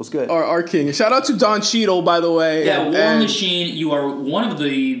 King. What's good? Our king. Shout out to Don Cheadle, by the way. Yeah, War Machine, you are one of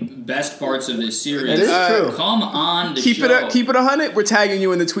the best parts of this series. It is true. Come on the keep show. Keep it 100. We're tagging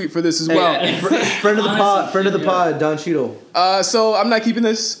you in the tweet for this as well. Friend of the pod, Don Cheadle. So I'm not keeping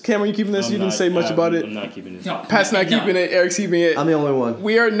this. Cameron, you keeping this? You didn't say much about it. I'm not keeping this. No, Pat's not keeping it. Eric's keeping it. I'm the only one.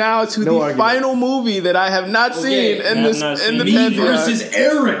 We are now to the final movie that I have not seen in the Me Pantheon. versus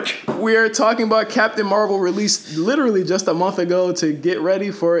Eric. We are talking about Captain Marvel, released literally just a month ago, to get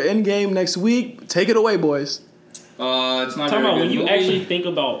ready for Endgame next week. Take it away, boys. It's not Talking about when you actually think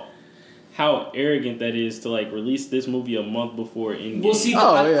about how arrogant that is to like release this movie a month before Endgame. Well, see,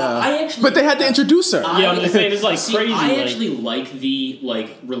 I actually, but they had to introduce her. I'm just saying it's like crazy. I actually like the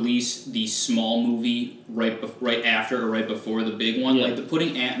release the small movie right after or right before the big one. Yeah. Like the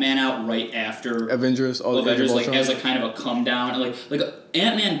putting Ant-Man out right after Avengers, like as a kind of a come down. Like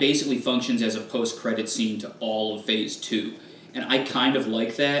Ant-Man basically functions as a post-credit scene to all of Phase 2, and I kind of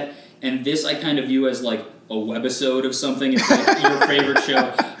like that. And this I kind of view as like a webisode of something. It's like your favorite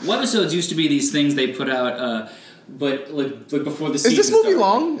show. Webisodes used to be these things they put out, but like before the season. Is this movie started.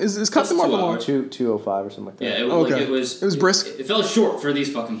 long? Is Captain Marvel long? 2:05 or something like that. Yeah, it was brisk. It fell short for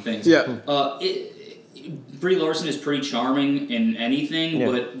these fucking things. Yeah. Brie Larson is pretty charming in anything,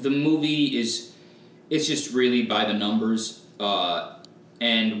 but the movie it's just really by the numbers.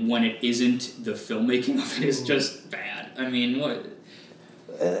 And when it isn't, the filmmaking of it is just bad. I mean, what?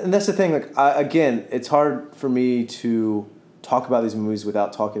 And that's the thing. Like, again, it's hard for me to talk about these movies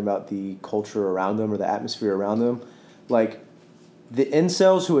without talking about the culture around them or the atmosphere around them. Like, the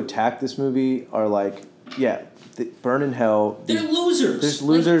incels who attack this movie are like, burn in hell. They're losers. There's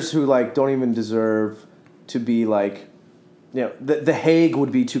losers who like don't even deserve to be like, the Hague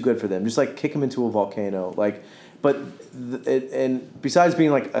would be too good for them. Just like kick them into a volcano. Like, but and besides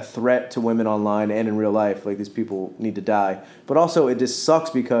being like a threat to women online and in real life, like these people need to die. But also it just sucks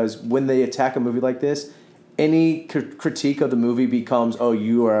because when they attack a movie like this, any critique of the movie becomes, oh,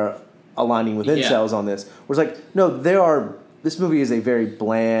 you are aligning with incels on this. Whereas like, no, this movie is a very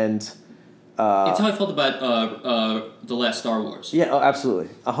bland. It's how I felt about the last Star Wars. Yeah, absolutely,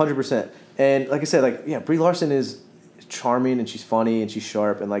 100%. And like I said, like Brie Larson is charming and she's funny and she's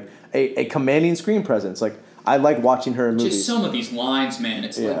sharp and like a commanding screen presence. Like I like watching her in movies. Just some of these lines, man.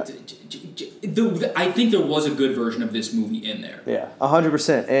 It's like I think there was a good version of this movie in there. Yeah,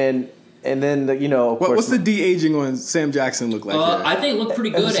 100%. And then of course, what's the de-aging on Sam Jackson look like? I think it looked pretty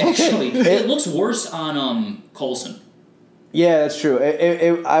good actually. It looks worse on Coulson. Yeah, that's true.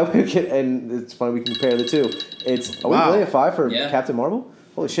 I would get, and it's funny we can compare the two. Are we really a 5 for Captain Marvel?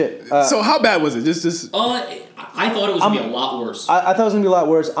 Holy shit! So how bad was it? Just. I thought it was gonna be a lot worse. I thought it was gonna be a lot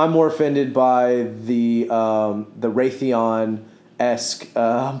worse. I'm more offended by the Raytheon-esque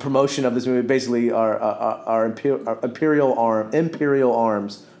promotion of this movie. Basically, our Imperial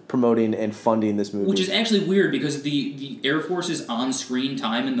Arms promoting and funding this movie, which is actually weird because the Air Force's on-screen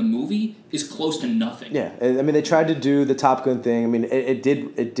time in the movie is close to nothing. Yeah, I mean they tried to do the Top Gun thing. I mean it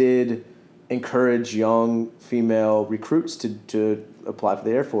did encourage young female recruits to apply for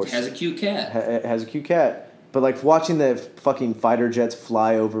the Air Force. It has a cute cat. It has a cute cat. But like watching the fucking fighter jets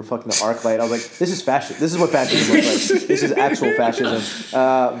fly over fucking the arc light, I was like, this is fascism. This is what fascism looks like. This is actual fascism.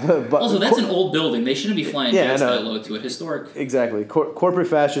 But also, that's an old building. They shouldn't be flying jets that low to it. Historic. Exactly. Corporate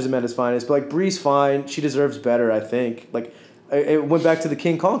fascism at its finest. But like Brie's fine. She deserves better, I think. Like it went back to the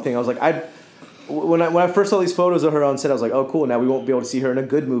King Kong thing. I was like, when I first saw these photos of her on set, I was like, oh cool. Now we won't be able to see her in a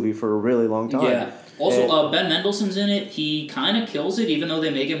good movie for a really long time. Yeah. Also, Ben Mendelsohn's in it. He kind of kills it, even though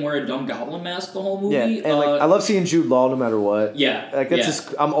they make him wear a dumb goblin mask the whole movie. Yeah, and I love seeing Jude Law no matter what. Yeah, like that's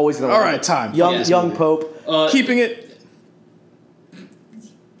just I'm always gonna. All right, time. Young Pope. Keeping it.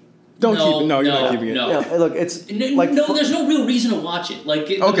 Don't keep it. No, you're not keeping it. No, look, it's like there's no real reason to watch it. Like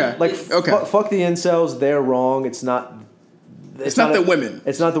fuck the incels. They're wrong. It's not. It's not the women.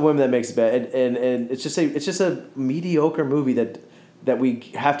 It's not the women that makes it bad, and it's just a mediocre movie that we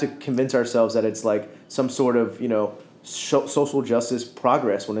have to convince ourselves that it's like some sort of social justice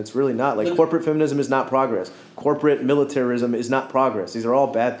progress when it's really not. Like corporate feminism is not progress. Corporate militarism is not progress. These are all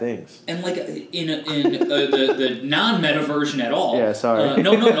bad things. And like in the non-meta version at all. Yeah, sorry.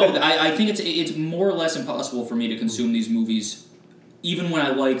 No. I think it's more or less impossible for me to consume these movies, even when I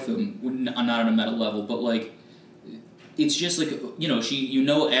like them, not on a meta level. But like, it's just like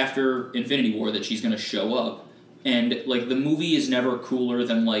after Infinity War that she's going to show up. And, like, the movie is never cooler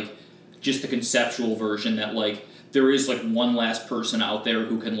than, like, just the conceptual version that, like, there is, like, one last person out there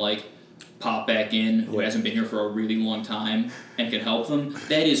who can, like, pop back in, who hasn't been here for a really long time, and can help them.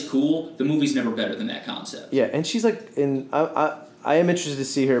 That is cool. The movie's never better than that concept. Yeah, and she's, like, I am interested to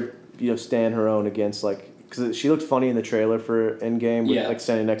see her, stand her own against, like, because she looked funny in the trailer for Endgame, with, like,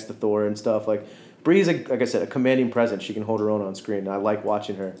 standing next to Thor and stuff. Like, Bree is, like I said, a commanding presence. She can hold her own on screen. I like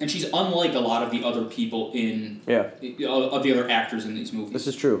watching her. And she's unlike a lot of the other people of the other actors in these movies. This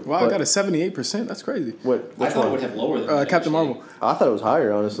is true. Wow, I got a 78%. That's crazy. I thought it would have lower than that. Captain Marvel. I thought it was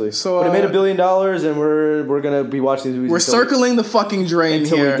higher, honestly. So, but it made $1 billion, and we're gonna be watching these movies. We're circling the fucking drain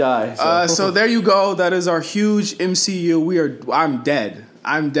until here. We die. So there you go. That is our huge MCU. I'm dead.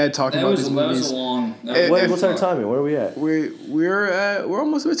 I'm dead talking about these movies. That was a long. What's our timing? Where are we at? We're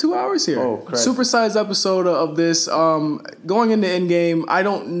almost at 2 hours here. Oh, Christ. Supersized episode of this. Going into Endgame, I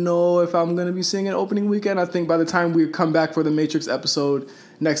don't know if I'm gonna be seeing it opening weekend. I think by the time we come back for the Matrix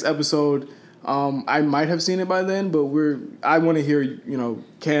next episode, I might have seen it by then. But I want to hear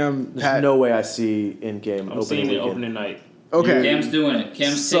Cam. There's Pat. No way I see Endgame. I'm seeing it opening night. Okay. Cam's doing it.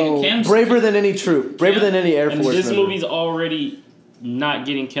 Cam's braver than any troop. Braver than any Air Force. And this member. movie's already not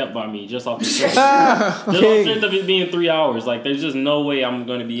getting kept by me just off the strength. Just off the strength of it being 3 hours. Like, there's just no way I'm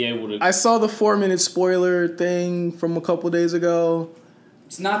going to be able to. I saw the 4-minute spoiler thing from a couple days ago.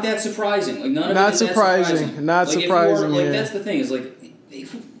 It's not that surprising. Like none of not it is surprising. that surprising. Not surprising. Like that's the thing. Is like,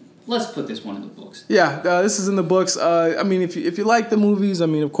 let's put this one in the books. Yeah, this is in the books. I mean, if you like the movies,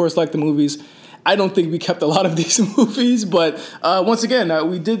 of course, like the movies. I don't think we kept a lot of these movies, but once again,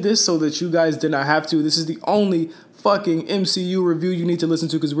 we did this so that you guys did not have to. This is the only fucking MCU review you need to listen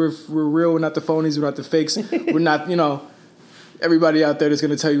to because we're real. We're not the phonies. We're not the fakes. We're not, everybody out there that's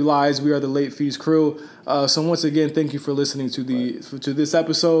going to tell you lies. We are the Late Fees crew. So once again, thank you for listening to this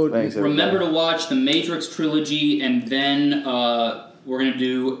episode. Thanks, remember to watch the Matrix trilogy, and then we're going to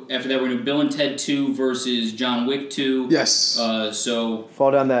do, after that, we're going to do Bill and Ted 2 versus John Wick 2. Yes. So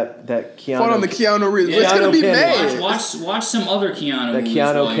fall down that Keanu. Fall down the Keanu Reeves. Yeah, it's going to be made. Watch some other Keanu. That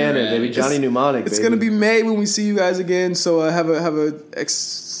Keanu canon, baby. Johnny Mnemonic. It's going to be made when we see you guys again. So have a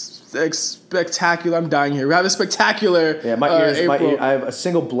spectacular. I'm dying here. We have a spectacular. Yeah, my ears. I have a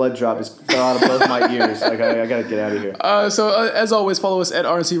single blood drop is out of both my ears. Like I gotta get out of here. So as always, follow us at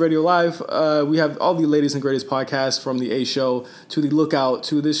RNC Radio Live. We have all the latest and greatest podcasts from the A Show to the Lookout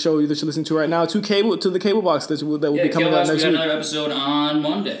to this show that you're listening to right now to the cable box that will be coming out next week. We got another episode on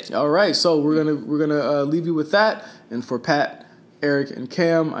Monday. All right, so we're gonna leave you with that. And for Pat, Eric, and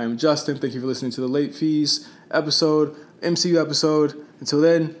Cam, I am Justin. Thank you for listening to the Late Fees episode, MCU episode. Until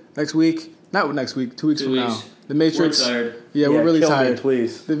then, next week. Not next week. 2 weeks from now. The Matrix. We're tired. Yeah, we're really tired. Me,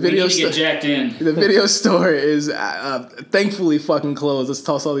 please. The video we need to get jacked in. The video store is thankfully fucking closed. Let's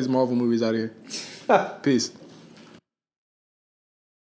toss all these Marvel movies out of here. Peace.